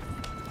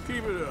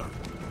 Keep it up.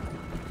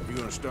 You're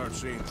gonna start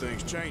seeing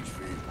things change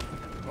for you.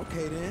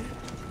 Okay, then.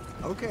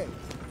 Okay.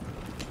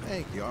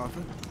 Thank you,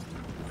 Arthur.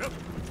 Yep.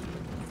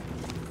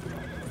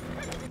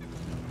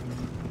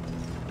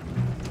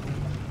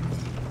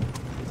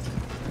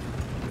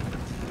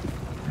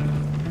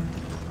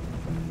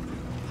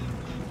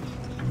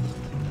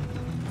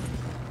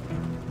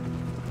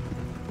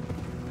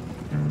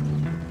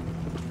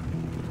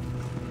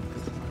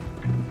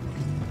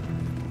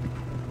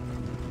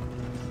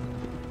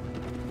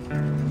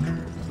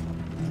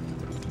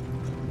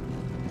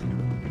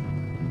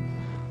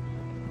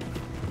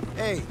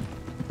 Hey,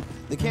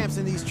 the camp's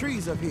in these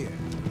trees up here.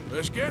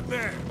 Let's get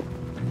there.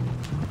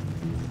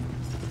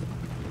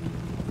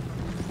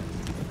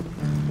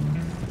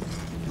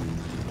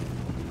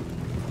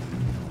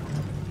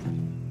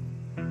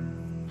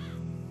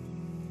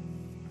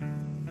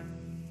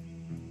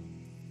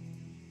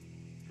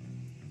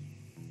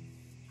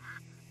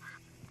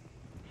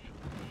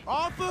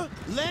 Arthur,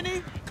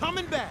 Lenny,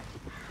 coming back.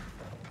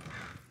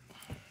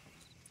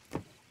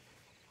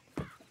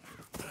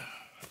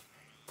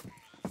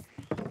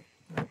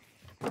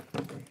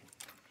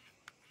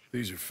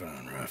 These are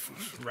fine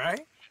rifles.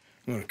 Right?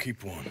 I'm gonna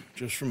keep one,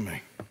 just for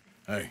me.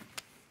 Hey,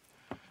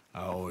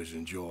 I always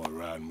enjoy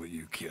riding with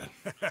you, kid.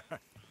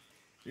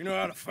 You know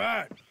how to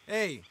fight.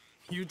 Hey,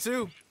 you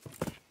too.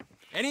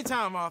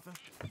 Anytime, Arthur.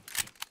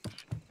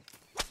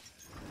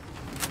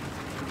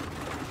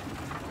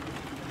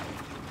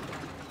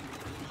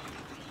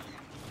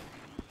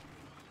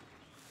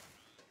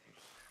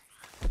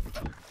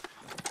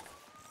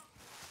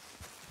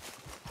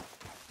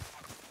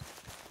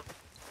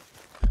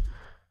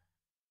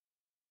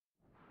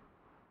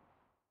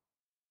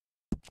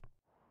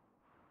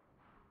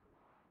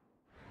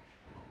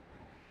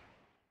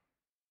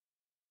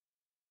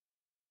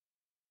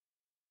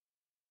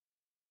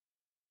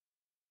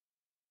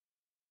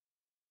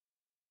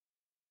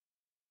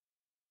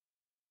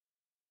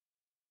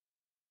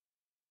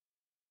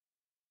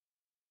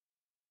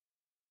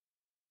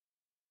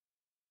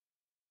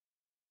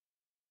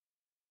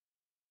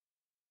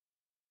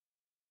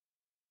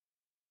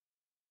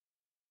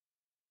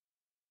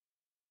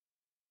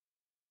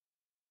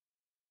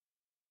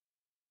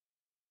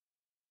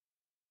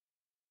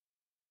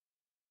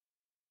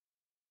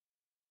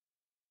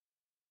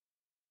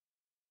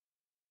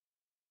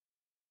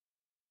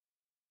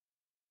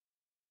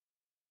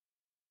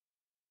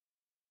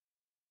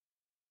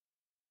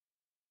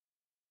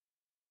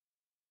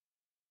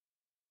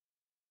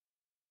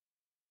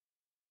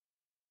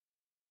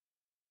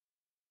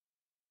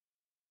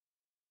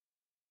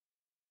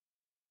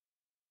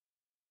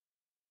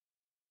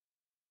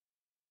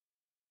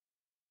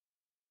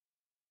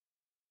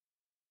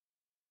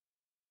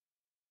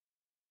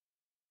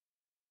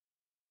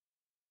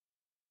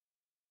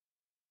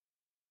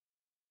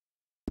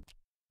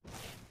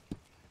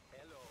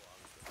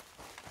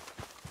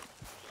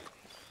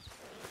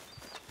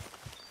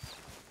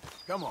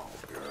 Come on,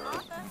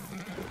 girl.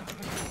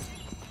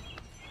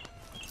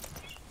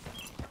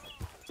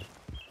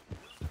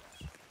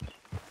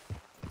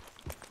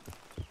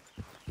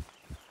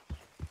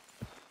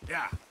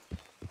 Yeah.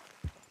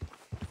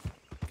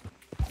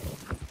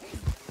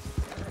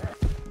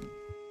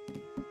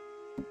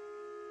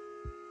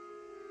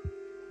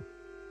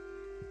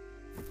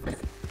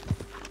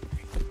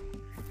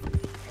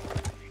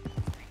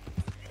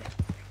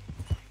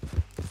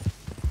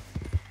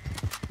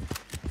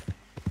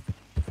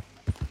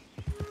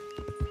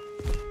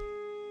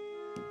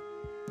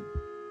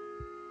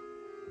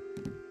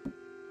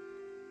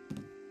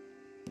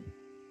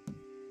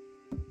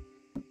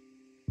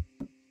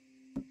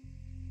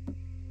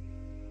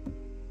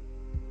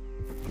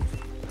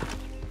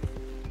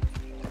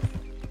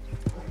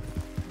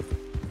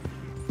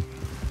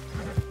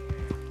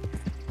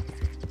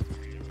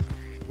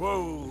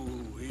 Whoa,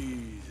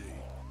 easy.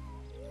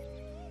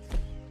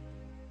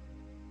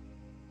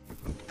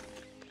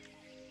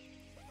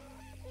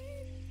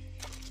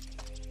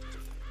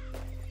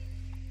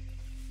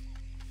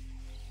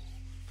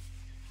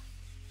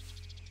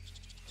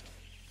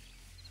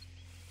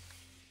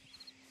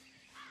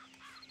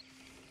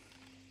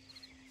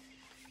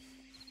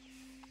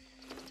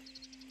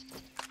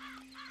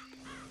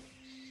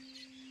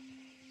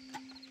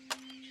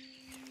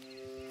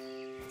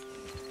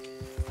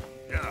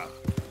 Yeah.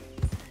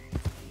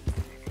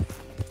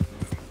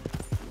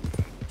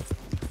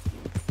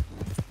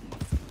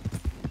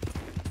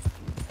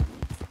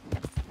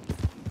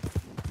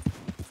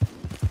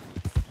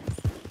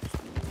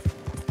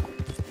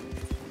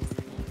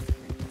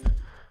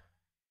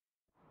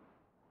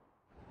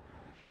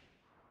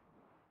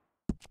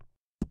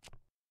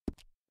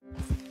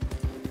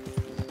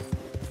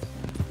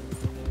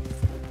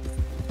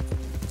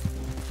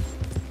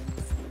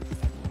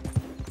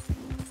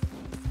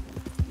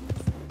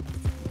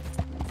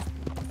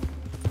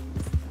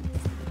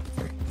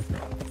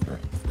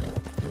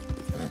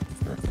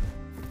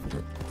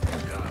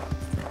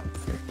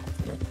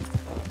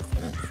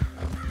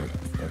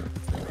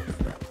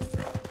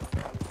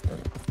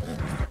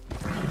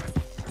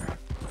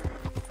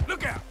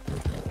 Look out!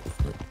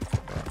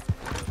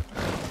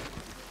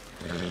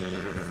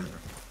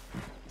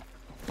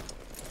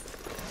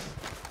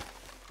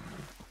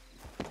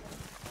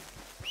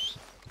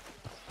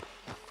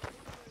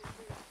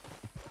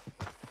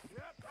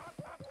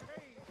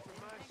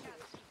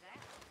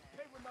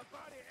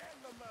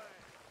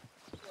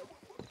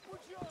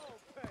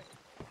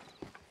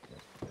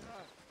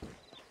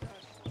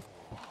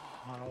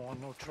 I don't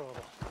want no trouble.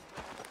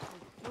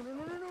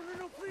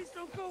 No, please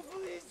don't go,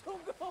 please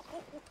don't go.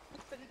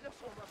 I just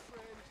saw my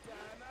friends die.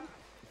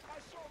 I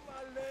saw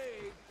my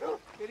leg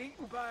get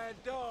eaten by a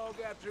dog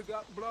after it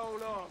got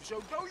blown off.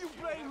 So don't you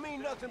blame me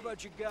nothing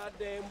but your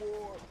goddamn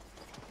war.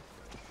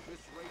 This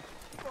race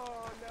is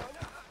far now.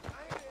 I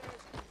ain't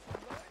asking for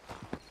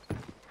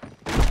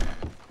much.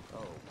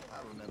 Oh, I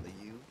remember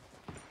you.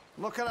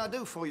 What can I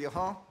do for you,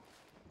 huh?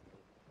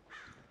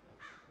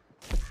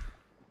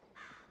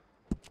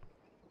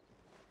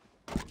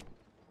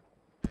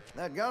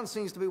 That gun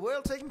seems to be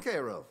well taken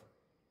care of.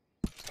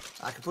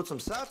 I could put some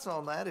sights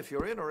on that if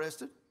you're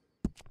interested.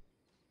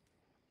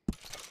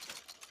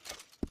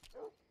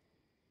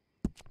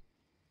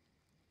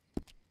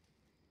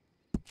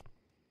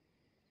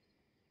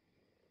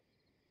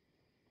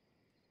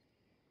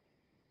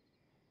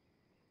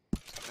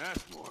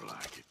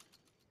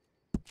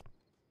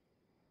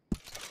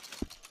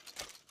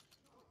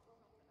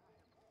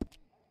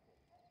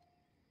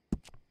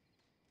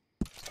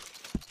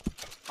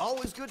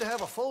 Always good to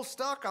have a full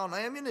stock on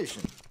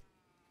ammunition.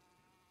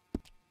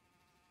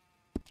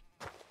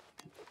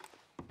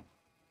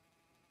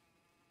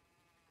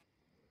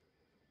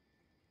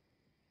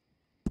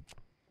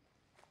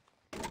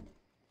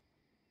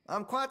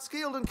 I'm quite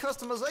skilled in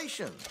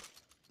customization.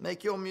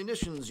 Make your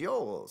munitions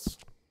yours.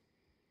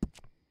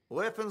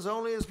 Weapons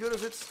only as good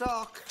as its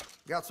stock.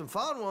 Got some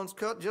fine ones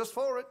cut just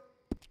for it.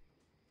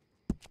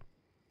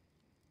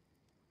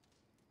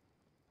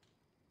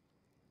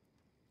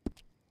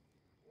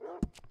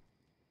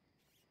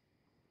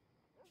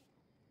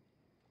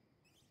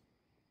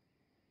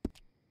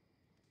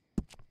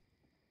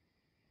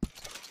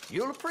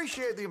 You'll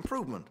appreciate the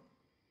improvement.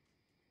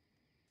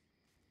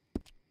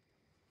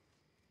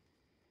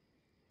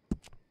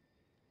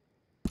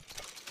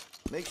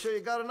 Make sure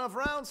you got enough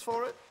rounds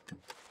for it.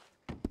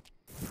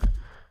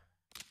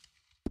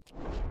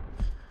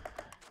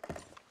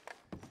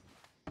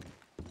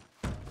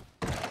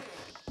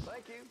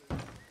 Thank you.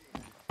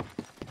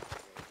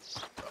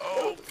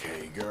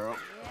 Okay, girl.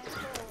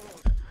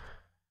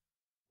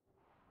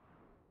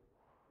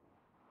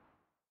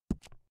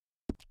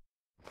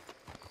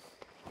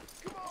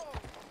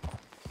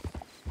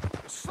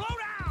 Slow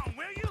down,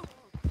 will you?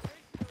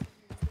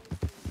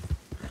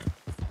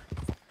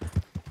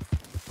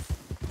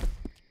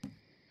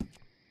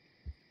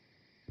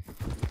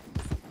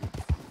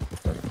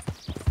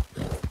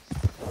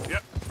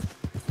 Yep.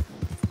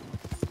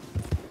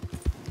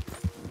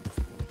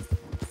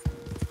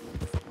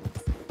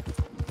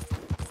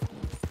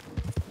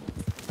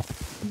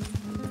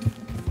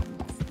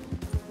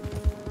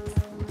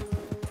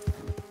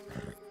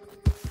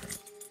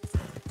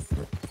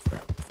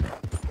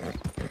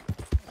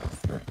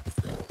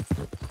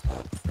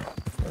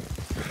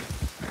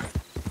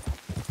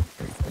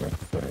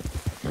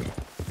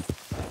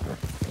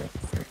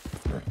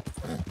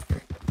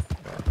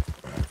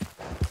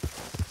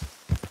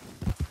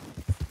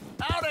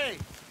 Howdy!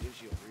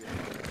 Gives you a real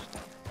understanding.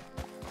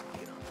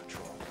 Get on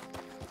patrol.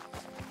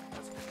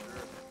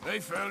 Hey,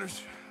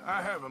 fellas.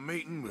 I have a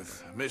meeting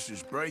with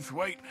Mrs.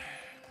 Braithwaite.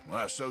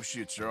 My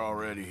associates are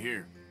already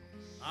here.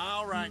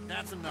 All right,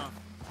 that's enough.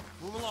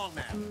 Move along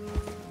now.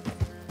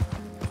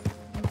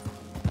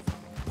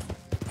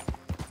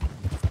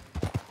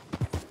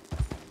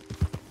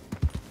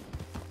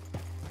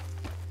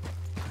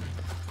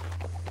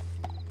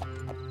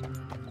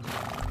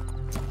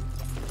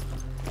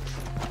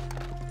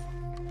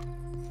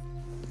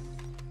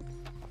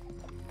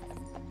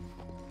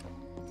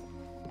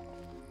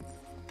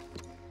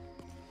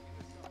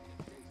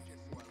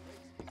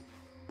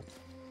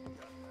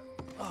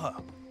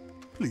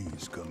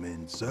 Please come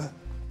in, sir.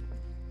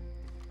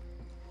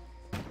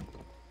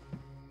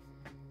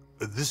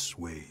 This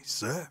way,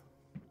 sir.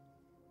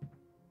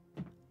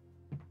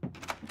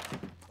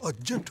 A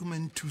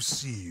gentleman to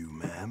see you,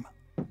 ma'am.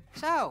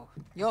 So,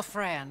 your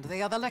friend,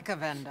 the other liquor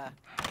vendor.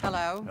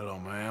 Hello. Hello,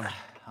 ma'am.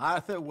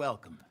 Arthur,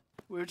 welcome.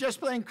 We were just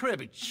playing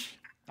cribbage.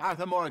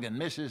 Arthur Morgan,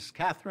 Mrs.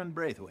 Catherine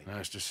Braithwaite.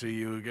 Nice to see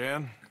you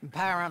again.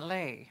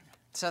 Apparently.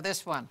 So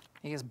this one,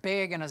 he is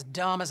big and as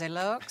dumb as he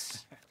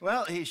looks?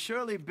 Well, he's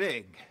surely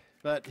big,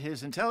 but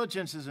his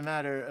intelligence is a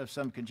matter of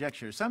some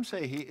conjecture. Some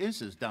say he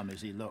is as dumb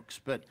as he looks,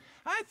 but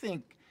I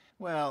think,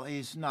 well,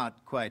 he's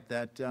not quite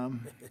that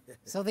dumb.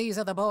 So these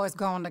are the boys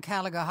going to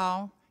Caliga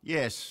Hall?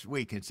 Yes,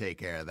 we can take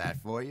care of that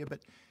for you,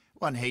 but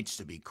one hates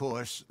to be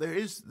coarse. There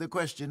is the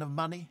question of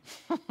money.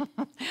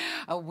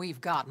 Oh, we've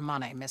got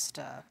money,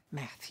 Mr.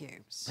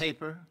 Matthews.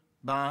 Paper,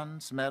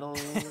 bonds, metal.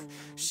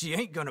 She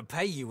ain't gonna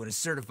pay you with a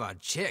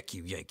certified check,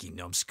 you Yankee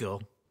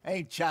numbskull.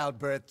 Ain't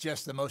childbirth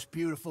just the most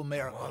beautiful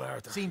miracle? Well,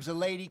 Arthur. Seems a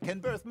lady can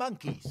birth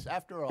monkeys,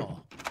 after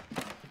all.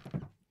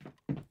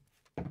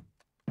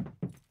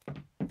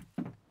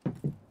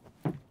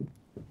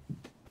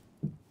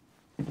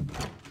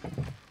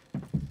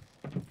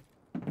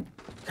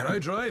 Can I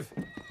drive?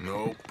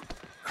 No.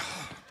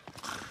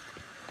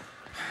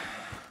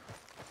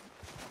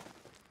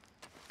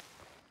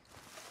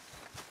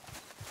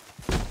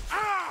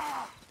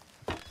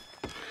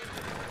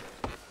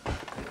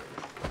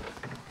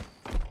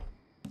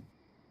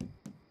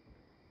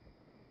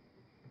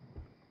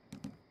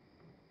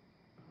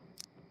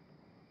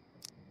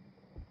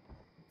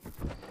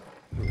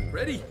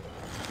 Ready?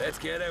 Let's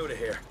get out of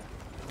here.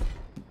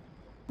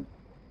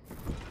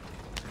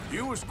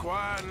 You was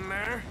quiet in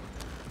there.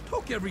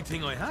 Took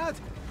everything I had.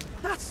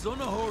 That son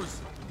of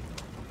hers.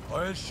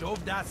 I'll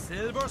shove that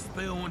silver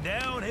spoon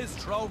down his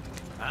throat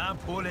and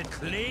pull it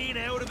clean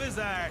out of his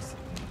arse.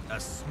 A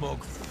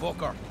smug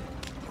fucker.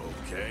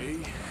 Okay.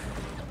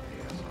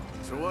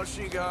 So what's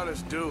she got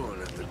us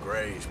doing at the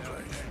Gray's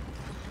place?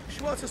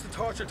 She wants us to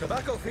torture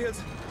tobacco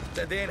fields.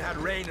 Said they ain't had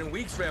rain in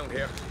weeks round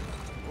here.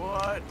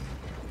 What?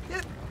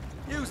 Yeah,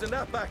 using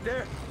that back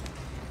there.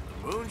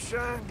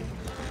 Moonshine?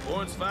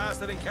 Burns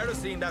faster than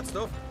kerosene, that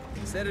stuff.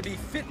 Said it'd be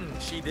fitting,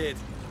 she did.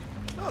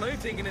 All I'm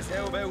thinking is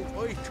how about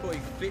I try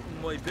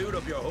fitting my boot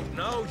up your hook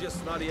now, you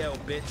snotty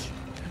old bitch.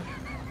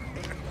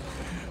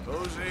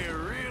 Hosea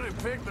really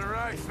picked the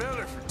right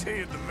feller for tea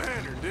at the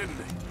manor, didn't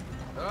he?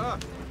 Ah,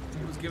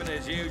 he was giving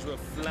his usual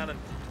flannin'.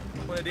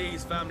 One of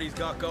these families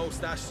got gold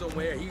stashed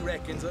somewhere, he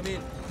reckons. I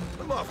mean,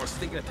 I'm all for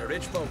sticking it to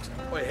rich folks.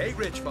 I hate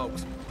rich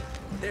folks.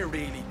 There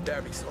really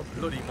better be some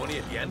bloody money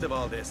at the end of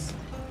all this.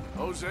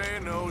 Hosea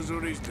knows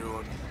what he's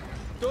doing.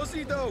 Does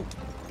he, though?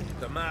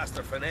 The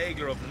master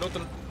finagler of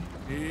nothing.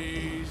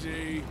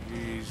 Easy,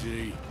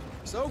 easy.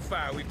 So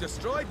far, we've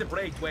destroyed the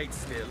Braithwaites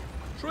still,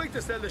 tried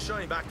to sell the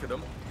shine back to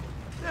them.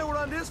 Now we're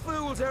on this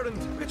fool's errand,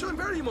 which I'm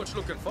very much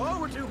looking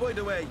forward to, by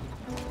the way.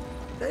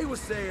 They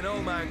was saying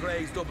old man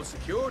Gray's double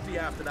security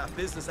after that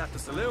business at the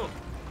saloon.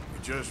 We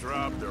just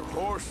robbed their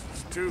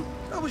horses, too.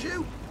 That was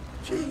you?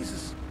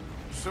 Jesus.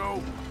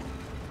 So,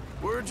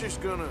 we're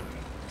just gonna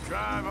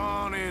drive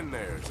on in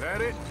there, is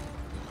that it?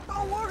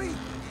 Don't worry,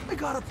 I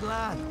got a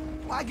plan.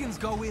 Wagons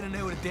go in and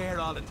out of there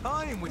all the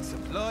time with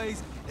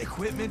supplies,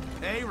 equipment,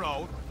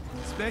 payroll.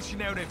 Especially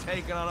now they've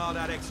taken on all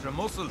that extra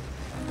muscle.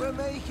 We're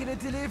making a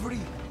delivery,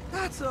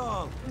 that's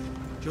all.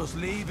 Just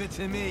leave it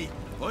to me.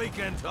 I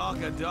can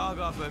talk a dog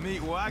off a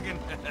meat wagon.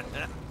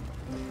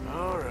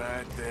 All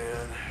right,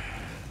 then.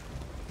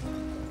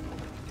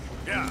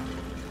 Yeah.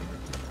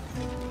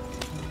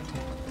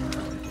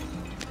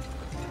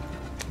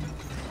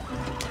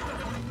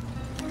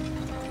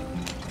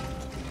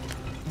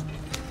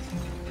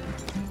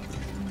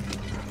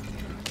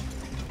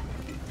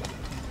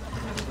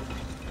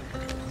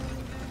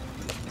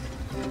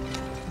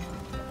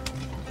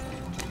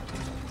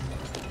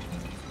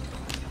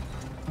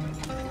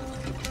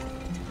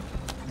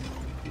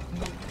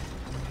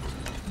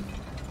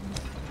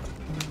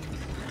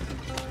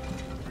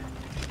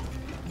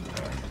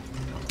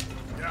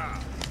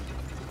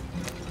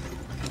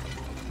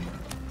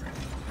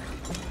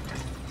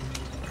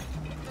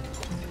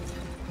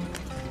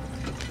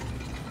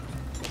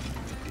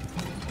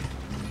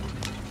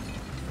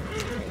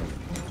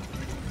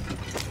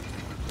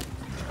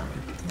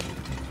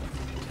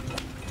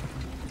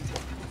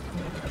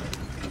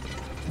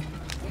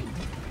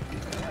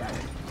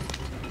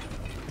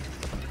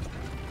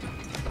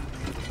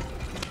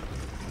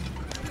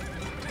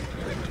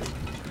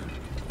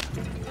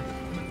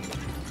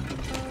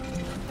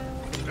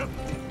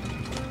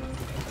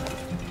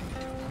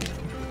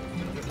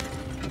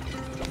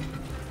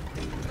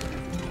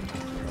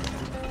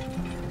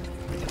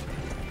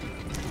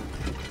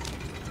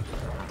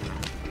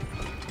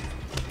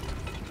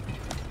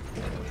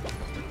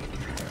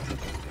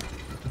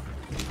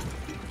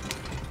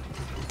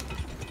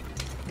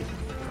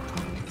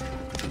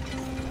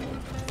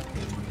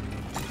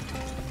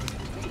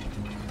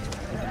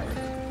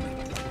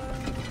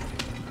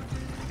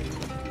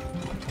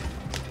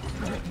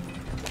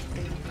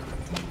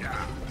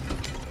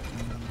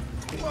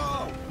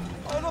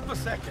 A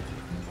second.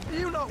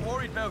 You not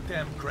worried about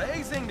them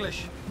Greys,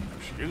 English?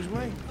 Excuse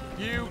me?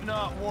 You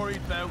not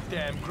worried about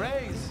them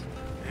Greys?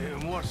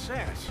 In what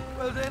sense?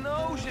 Well, they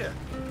knows you.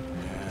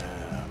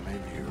 Yeah,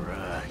 maybe you're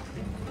right.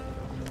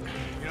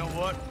 You know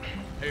what?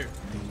 Here,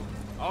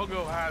 I'll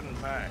go hiding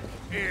back.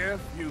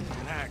 If you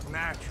can act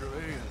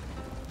naturally and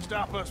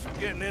stop us from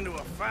getting into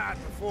a fight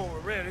before we're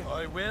ready.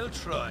 I will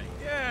try.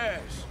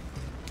 Yes.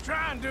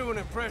 Try and do an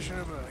impression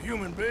of a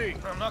human being.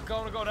 I'm not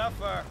going to go that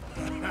far.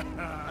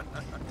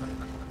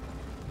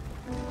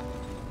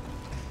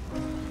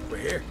 We're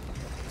here.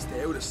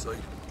 Stay out of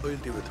sight. I'll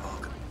do the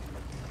talking.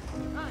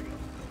 Hey,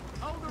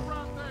 hold it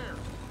right there.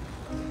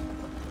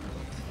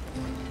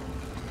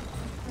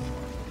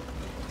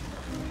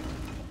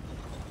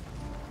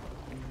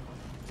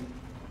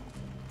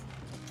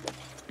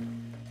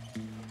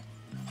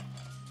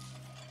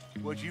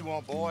 What you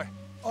want, boy?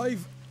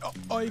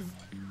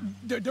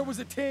 There was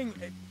a thing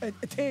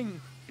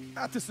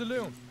at the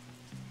saloon.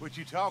 What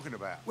you talking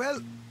about? Well,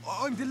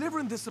 I'm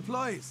delivering the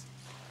supplies.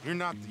 You're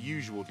not the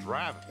usual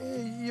driver.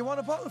 You want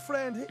a bottle,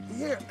 friend?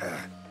 Here.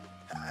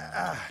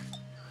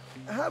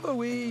 Have a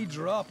wee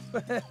drop.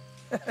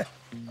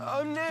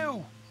 I'm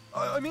new.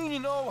 I mean you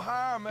no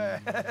harm.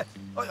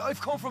 I've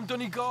come from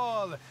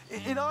Donegal,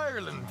 in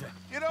Ireland.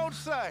 You don't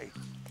say.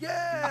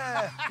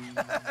 Yeah.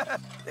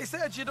 They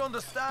said you'd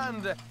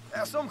understand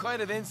some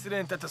kind of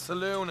incident at the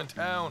saloon in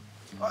town.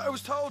 I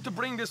was told to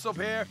bring this up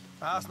here.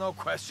 Ask no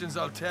questions,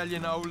 I'll tell you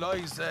no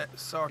lies,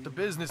 sort of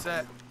business.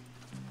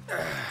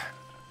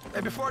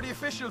 Before the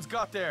officials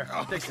got there,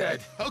 they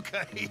said.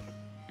 Okay.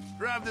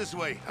 Drive this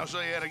way. I'll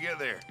show you how to get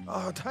there.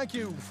 Oh, thank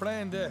you,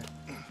 friend.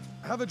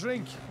 Have a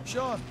drink.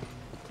 Sean.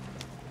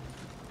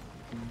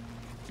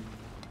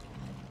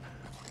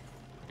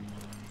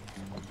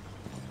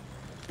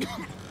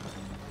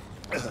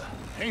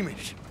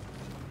 Hamish.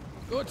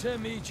 Good to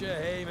meet you,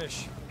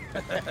 Hamish.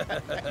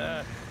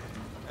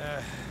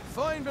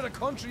 Fine bit of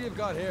country you've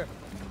got here.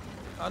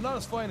 Not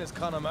as fine as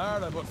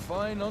Connemara, but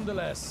fine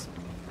nonetheless.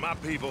 My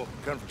people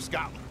come from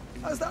Scotland.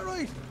 Is that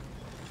right?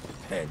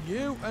 And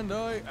you and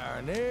I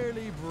are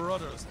nearly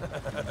brothers.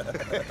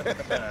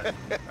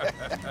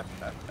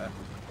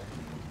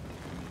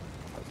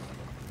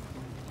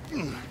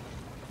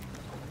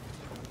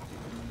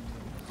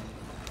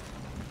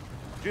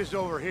 Just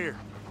over here.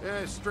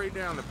 Yeah, straight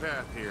down the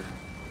path here.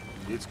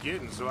 It's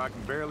getting so I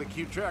can barely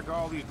keep track of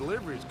all these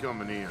deliveries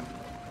coming in.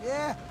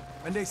 Yeah,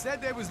 When they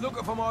said they was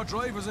looking for more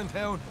drivers in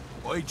town,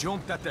 I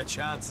jumped at the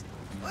chance.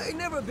 I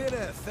never been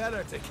a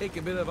feller to kick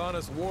a bit of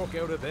honest work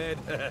out of bed.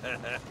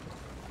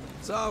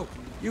 So,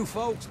 you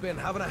folks been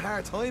having a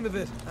hard time of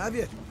it, have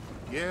you?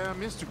 Yeah,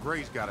 Mr.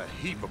 Gray's got a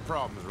heap of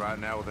problems right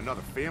now with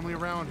another family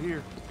around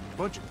here.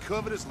 Bunch of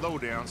covetous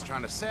lowdowns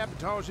trying to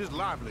sabotage his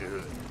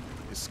livelihood.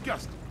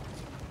 Disgusting.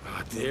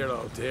 Oh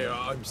dear,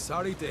 I'm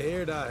sorry to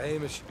hear that,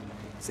 Hamish.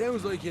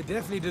 Sounds like you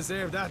definitely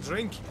deserve that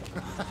drink.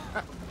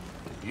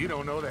 You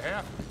don't know the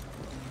half.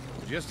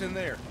 Just in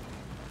there.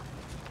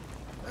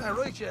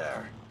 Right you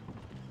are.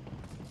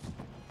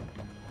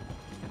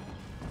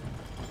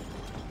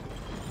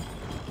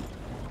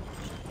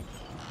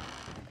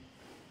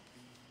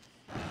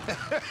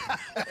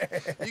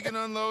 You can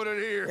unload it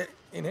here.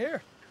 In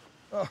here?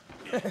 Oh,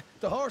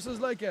 the horse is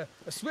like a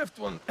swift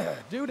one,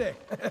 do they?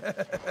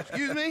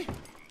 Excuse me?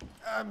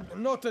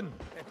 Nothing.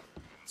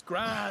 It's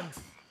grand.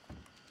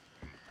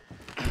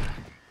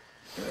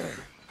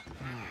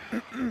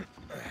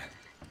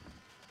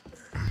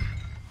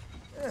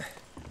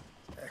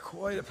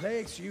 Quite a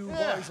place you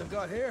boys have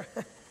got here.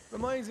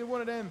 Reminds me of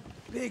one of them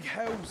big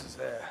houses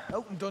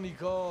out in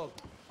Donegal.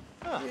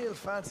 Real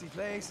fancy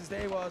places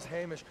they was,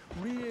 Hamish.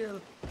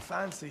 Real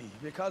fancy.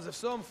 Because if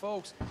some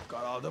folks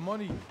got all the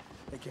money,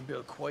 they can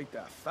build quite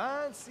the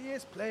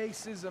fanciest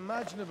places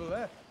imaginable,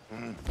 eh?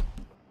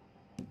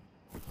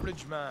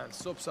 Bridge man,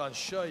 sups on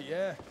shite,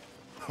 yeah?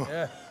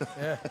 Yeah.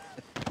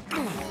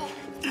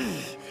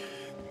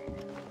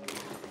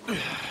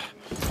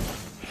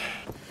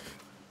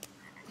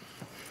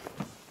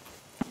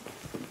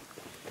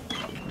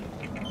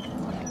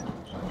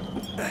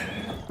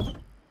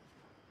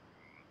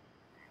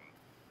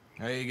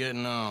 How you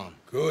getting on?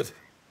 Good.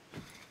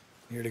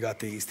 Nearly got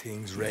these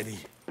things ready.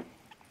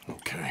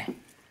 Okay.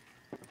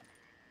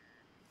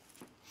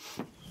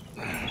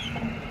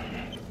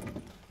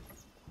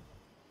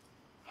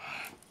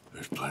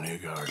 There's plenty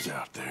of guards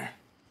out there.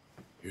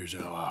 Here's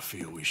how I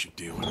feel we should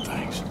deal with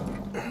things.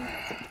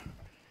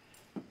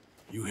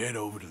 You head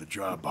over to the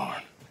dry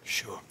barn.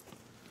 Sure.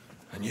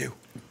 And you?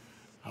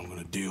 I'm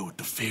gonna deal with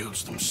the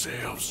fields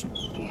themselves.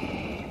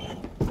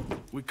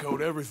 We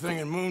coat everything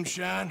in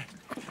moonshine,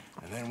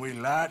 and then we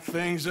light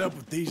things up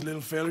with these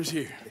little fellers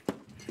here.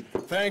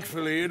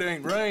 Thankfully, it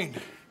ain't rained,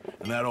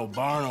 and that old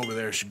barn over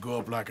there should go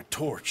up like a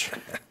torch.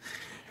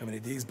 How many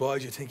of these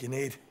boys you think you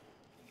need?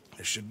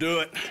 This should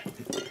do it.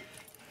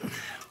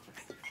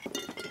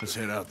 Let's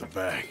head out the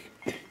back.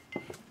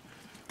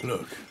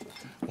 Look,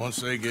 once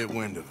they get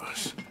wind of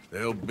us,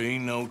 there'll be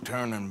no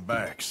turning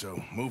back,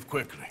 so move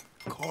quickly.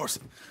 Of course.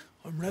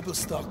 I'm rebel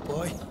stock,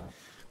 boy.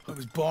 I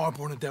was born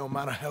burning down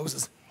manor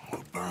houses.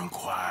 We'll burn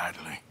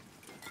quietly.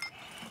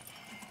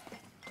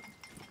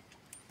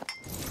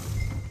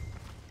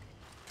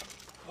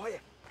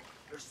 Quiet.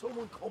 There's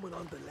someone coming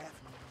on the left.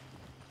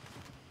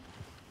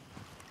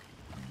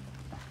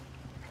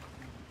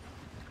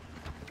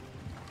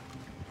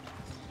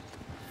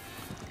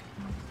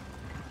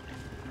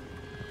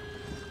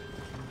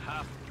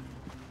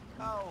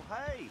 Oh,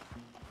 hey.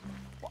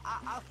 Well,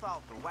 I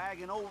thought the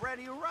wagon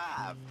already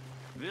arrived.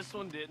 This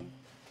one didn't.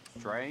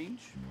 Strange.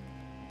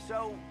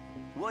 So,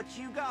 what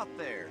you got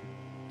there?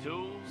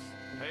 Tools,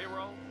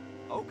 payroll.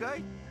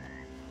 Okay.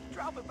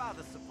 Drop it by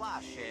the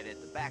supply shed at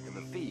the back of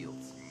the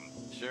fields.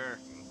 Sure.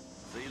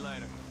 See you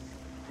later.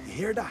 You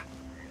hear that?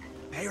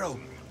 Payroll.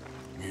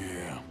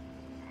 Yeah.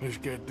 Let's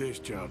get this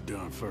job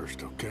done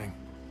first, okay?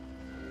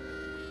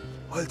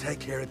 I'll take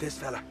care of this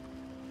fella.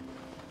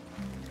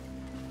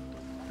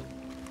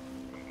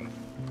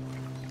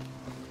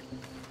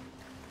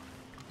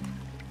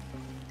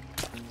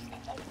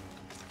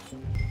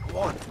 Go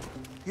on.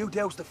 You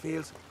douse the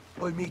fields.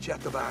 I'll meet you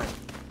at the barn.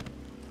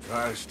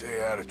 Try to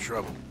stay out of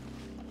trouble.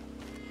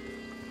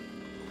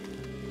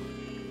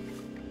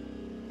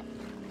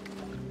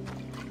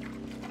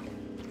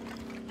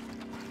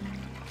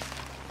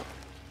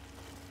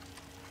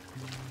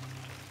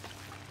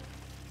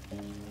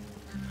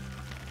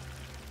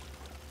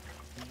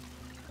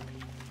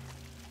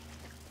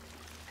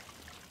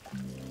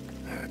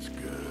 That's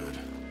good.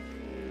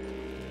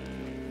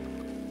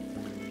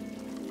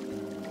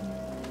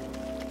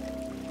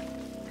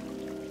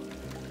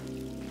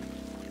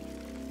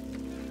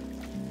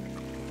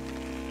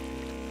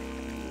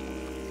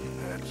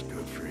 That's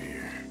good for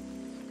here.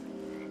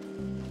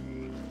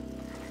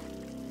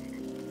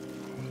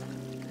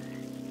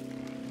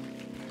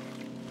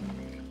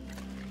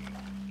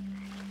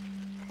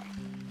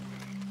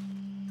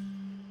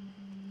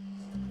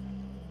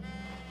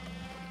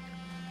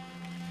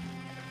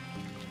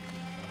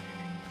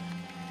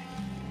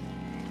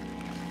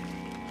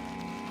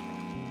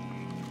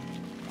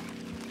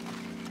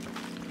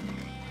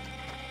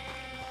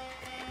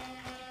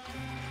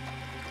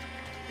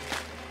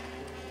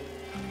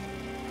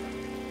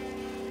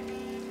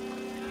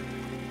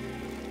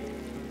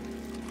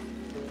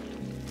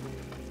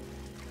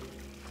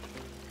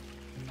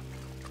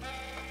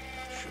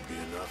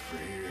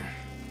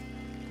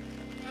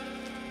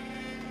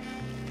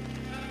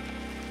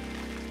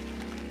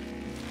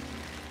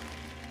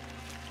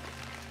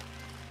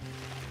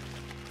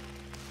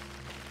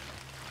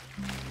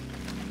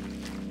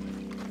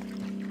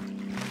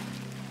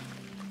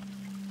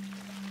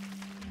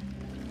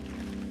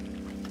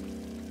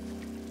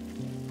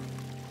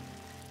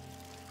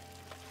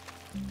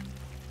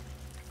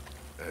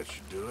 That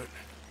should do it.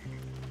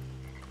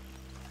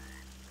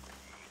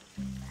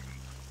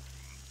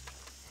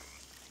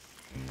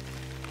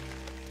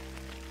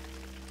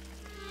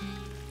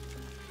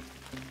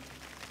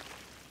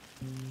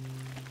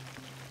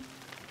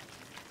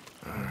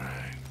 All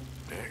right,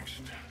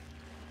 next.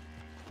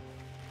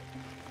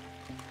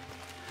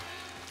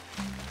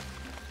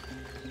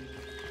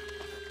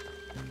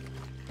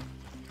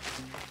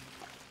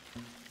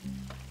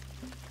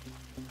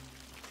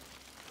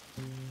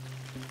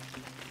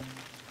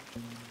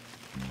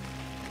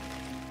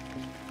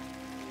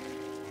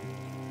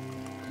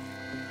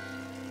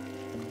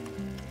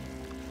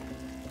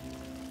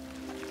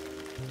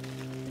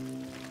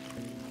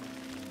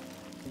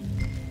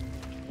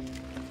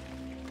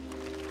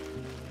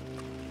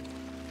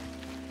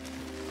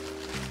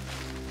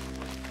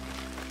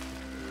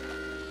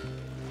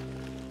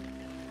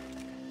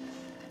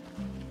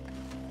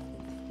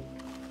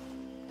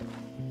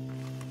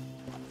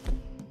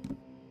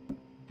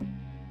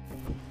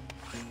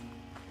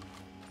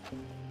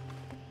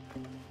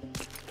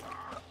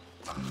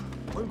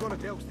 I'm gonna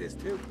douse this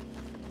too.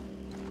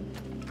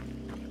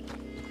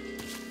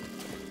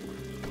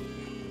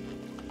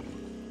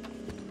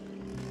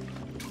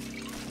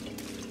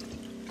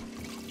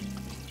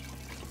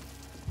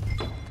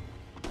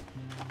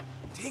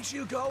 Think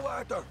she'll go,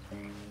 Arthur?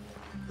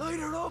 Light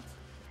her up.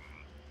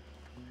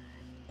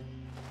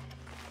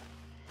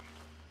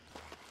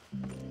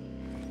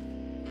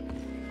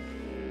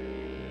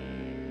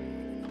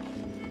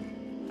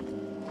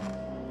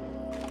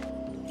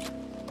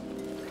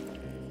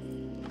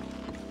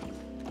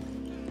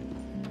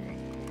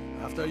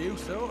 After you,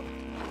 sir.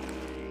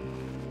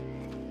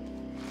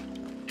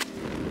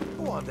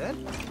 Go on,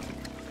 then.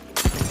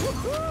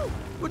 Woohoo!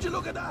 Would you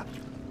look at that?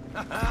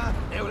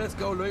 Now let's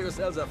go light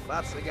yourselves a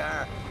fat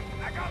cigar.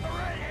 I got the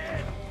right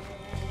head!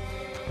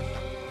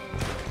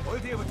 I'll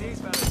deal with these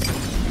fellas.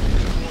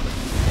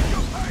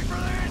 You pay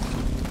for this!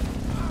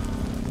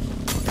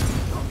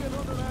 Look at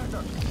under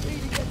Arthur.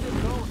 Need to get this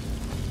going.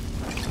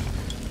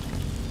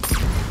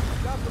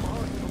 Grab them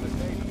horses from the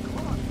station. Come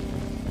on.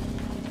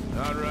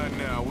 Not right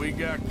now. We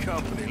got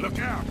company. Look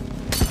out!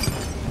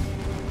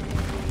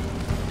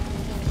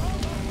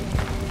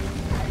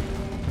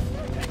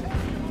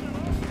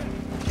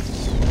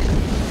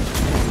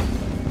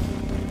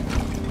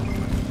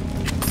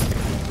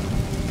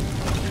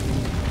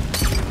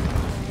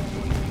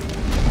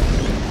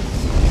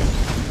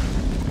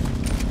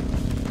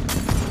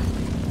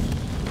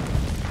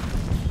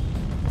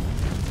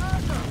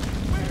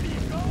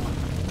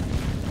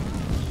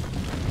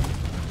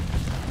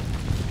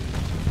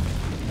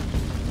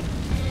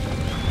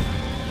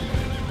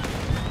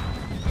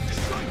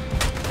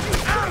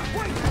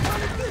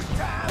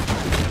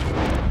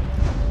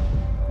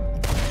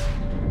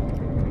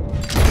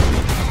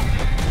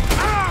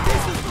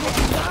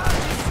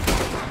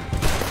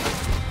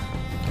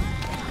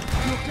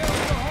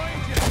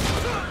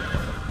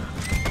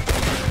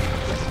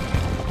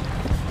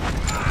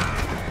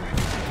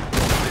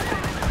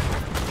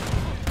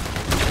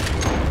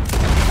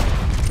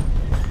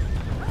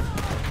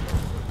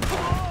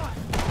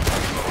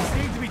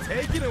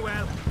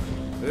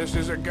 This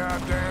is a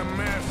goddamn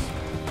mess.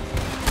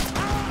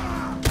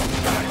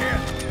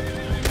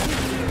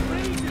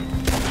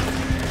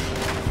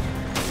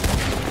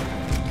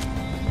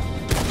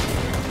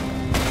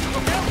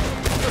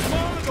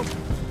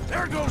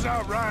 There goes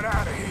out right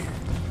out of here.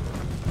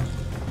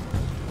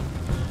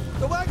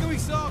 The wagon we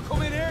saw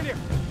come in earlier.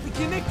 We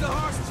can nick the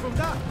horses from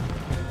that.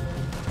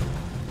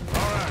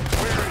 All right,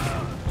 where is he?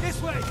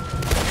 This way.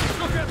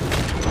 Look at them.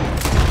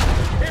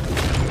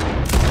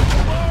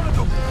 More of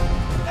them.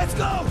 Let's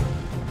go.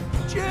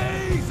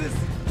 Jesus!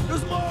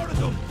 There's more of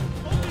them!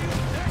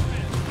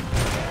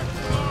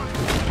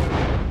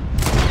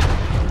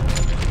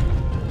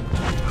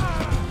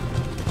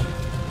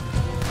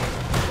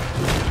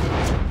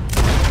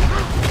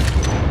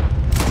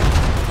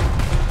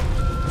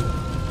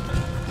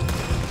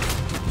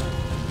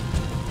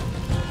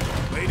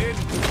 They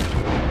didn't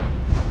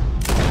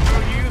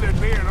tell you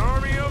there'd be an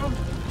army of them?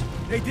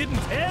 They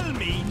didn't tell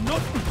me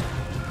nothing!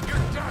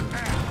 You're done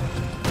now!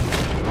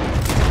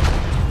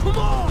 Come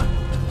on!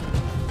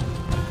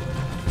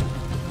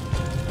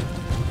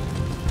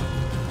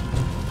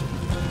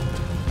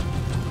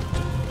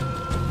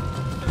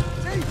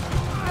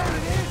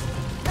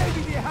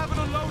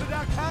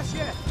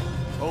 Yet.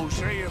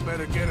 O'Shea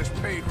better get us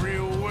paid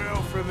real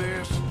well for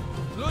this.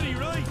 Bloody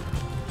right.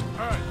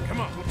 All right, come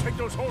on, we'll take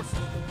those horses.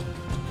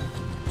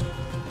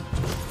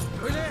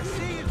 Well, let's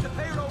see if the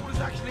payroll is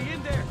actually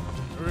in there.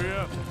 Hurry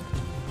up.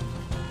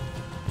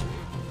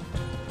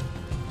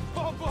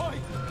 Oh boy,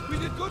 we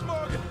did good,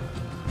 Morgan.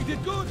 We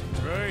did good.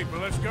 Great, but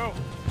let's go.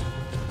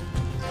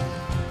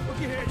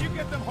 Looky here, you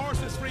get them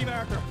horses free,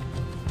 Arthur.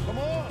 Come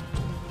on.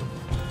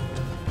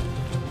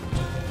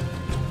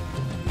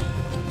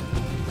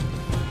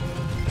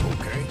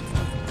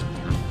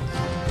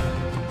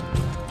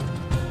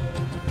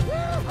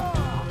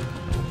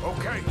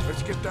 Okay,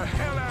 let's get the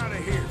hell out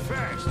of here,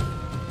 fast.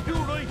 You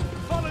right,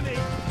 follow me.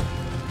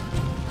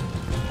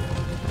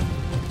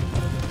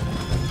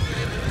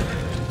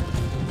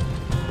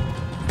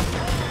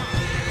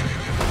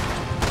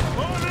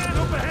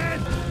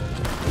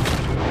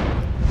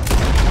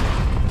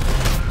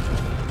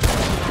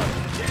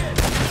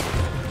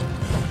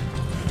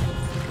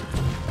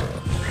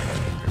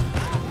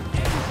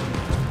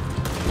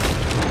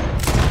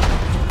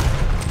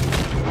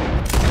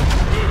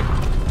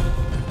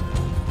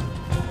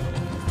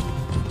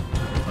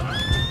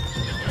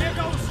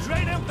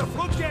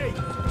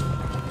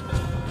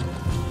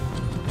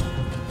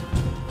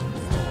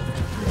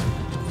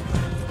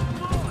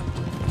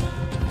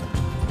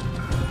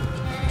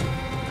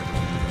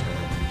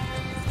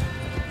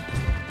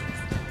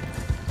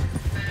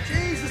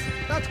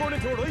 turn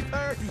into a right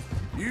party.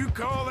 You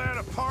call that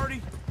a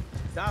party?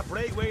 That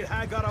Braithwaite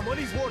had got our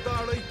money's worth,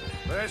 all right.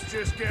 Let's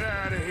just get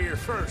out of here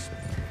first.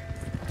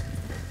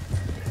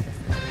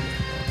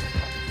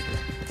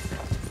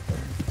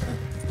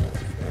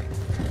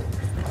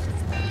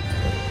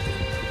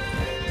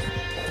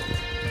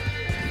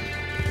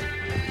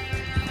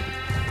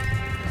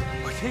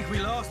 I think we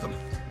lost him.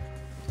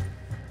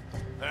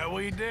 That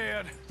we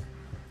did.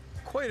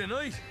 Quite a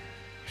night.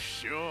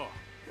 Sure.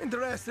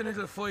 Interesting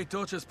little fight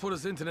Dutch has put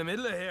us into the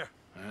middle of here.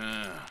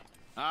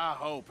 I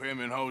hope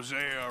him and Jose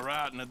are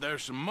right and that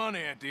there's some money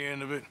at the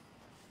end of it.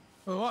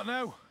 Well, what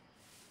now?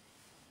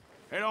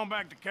 Head on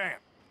back to camp.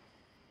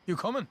 You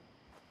coming?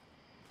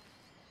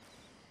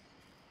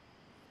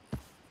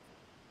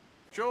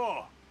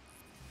 Sure.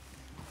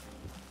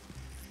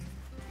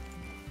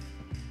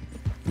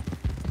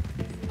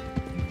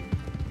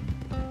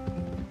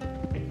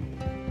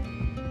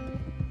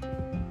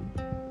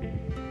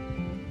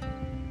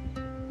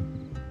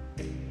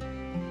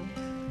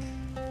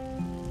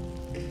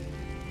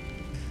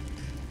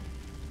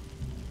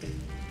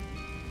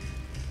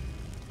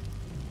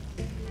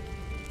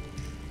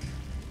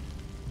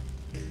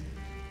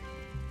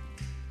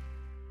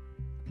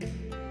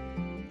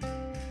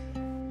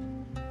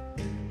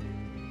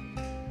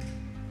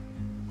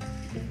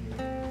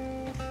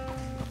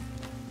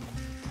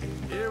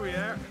 Here we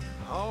are.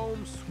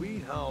 Home,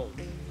 sweet home.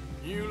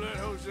 You let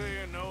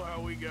Hosea know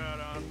how we got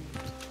on.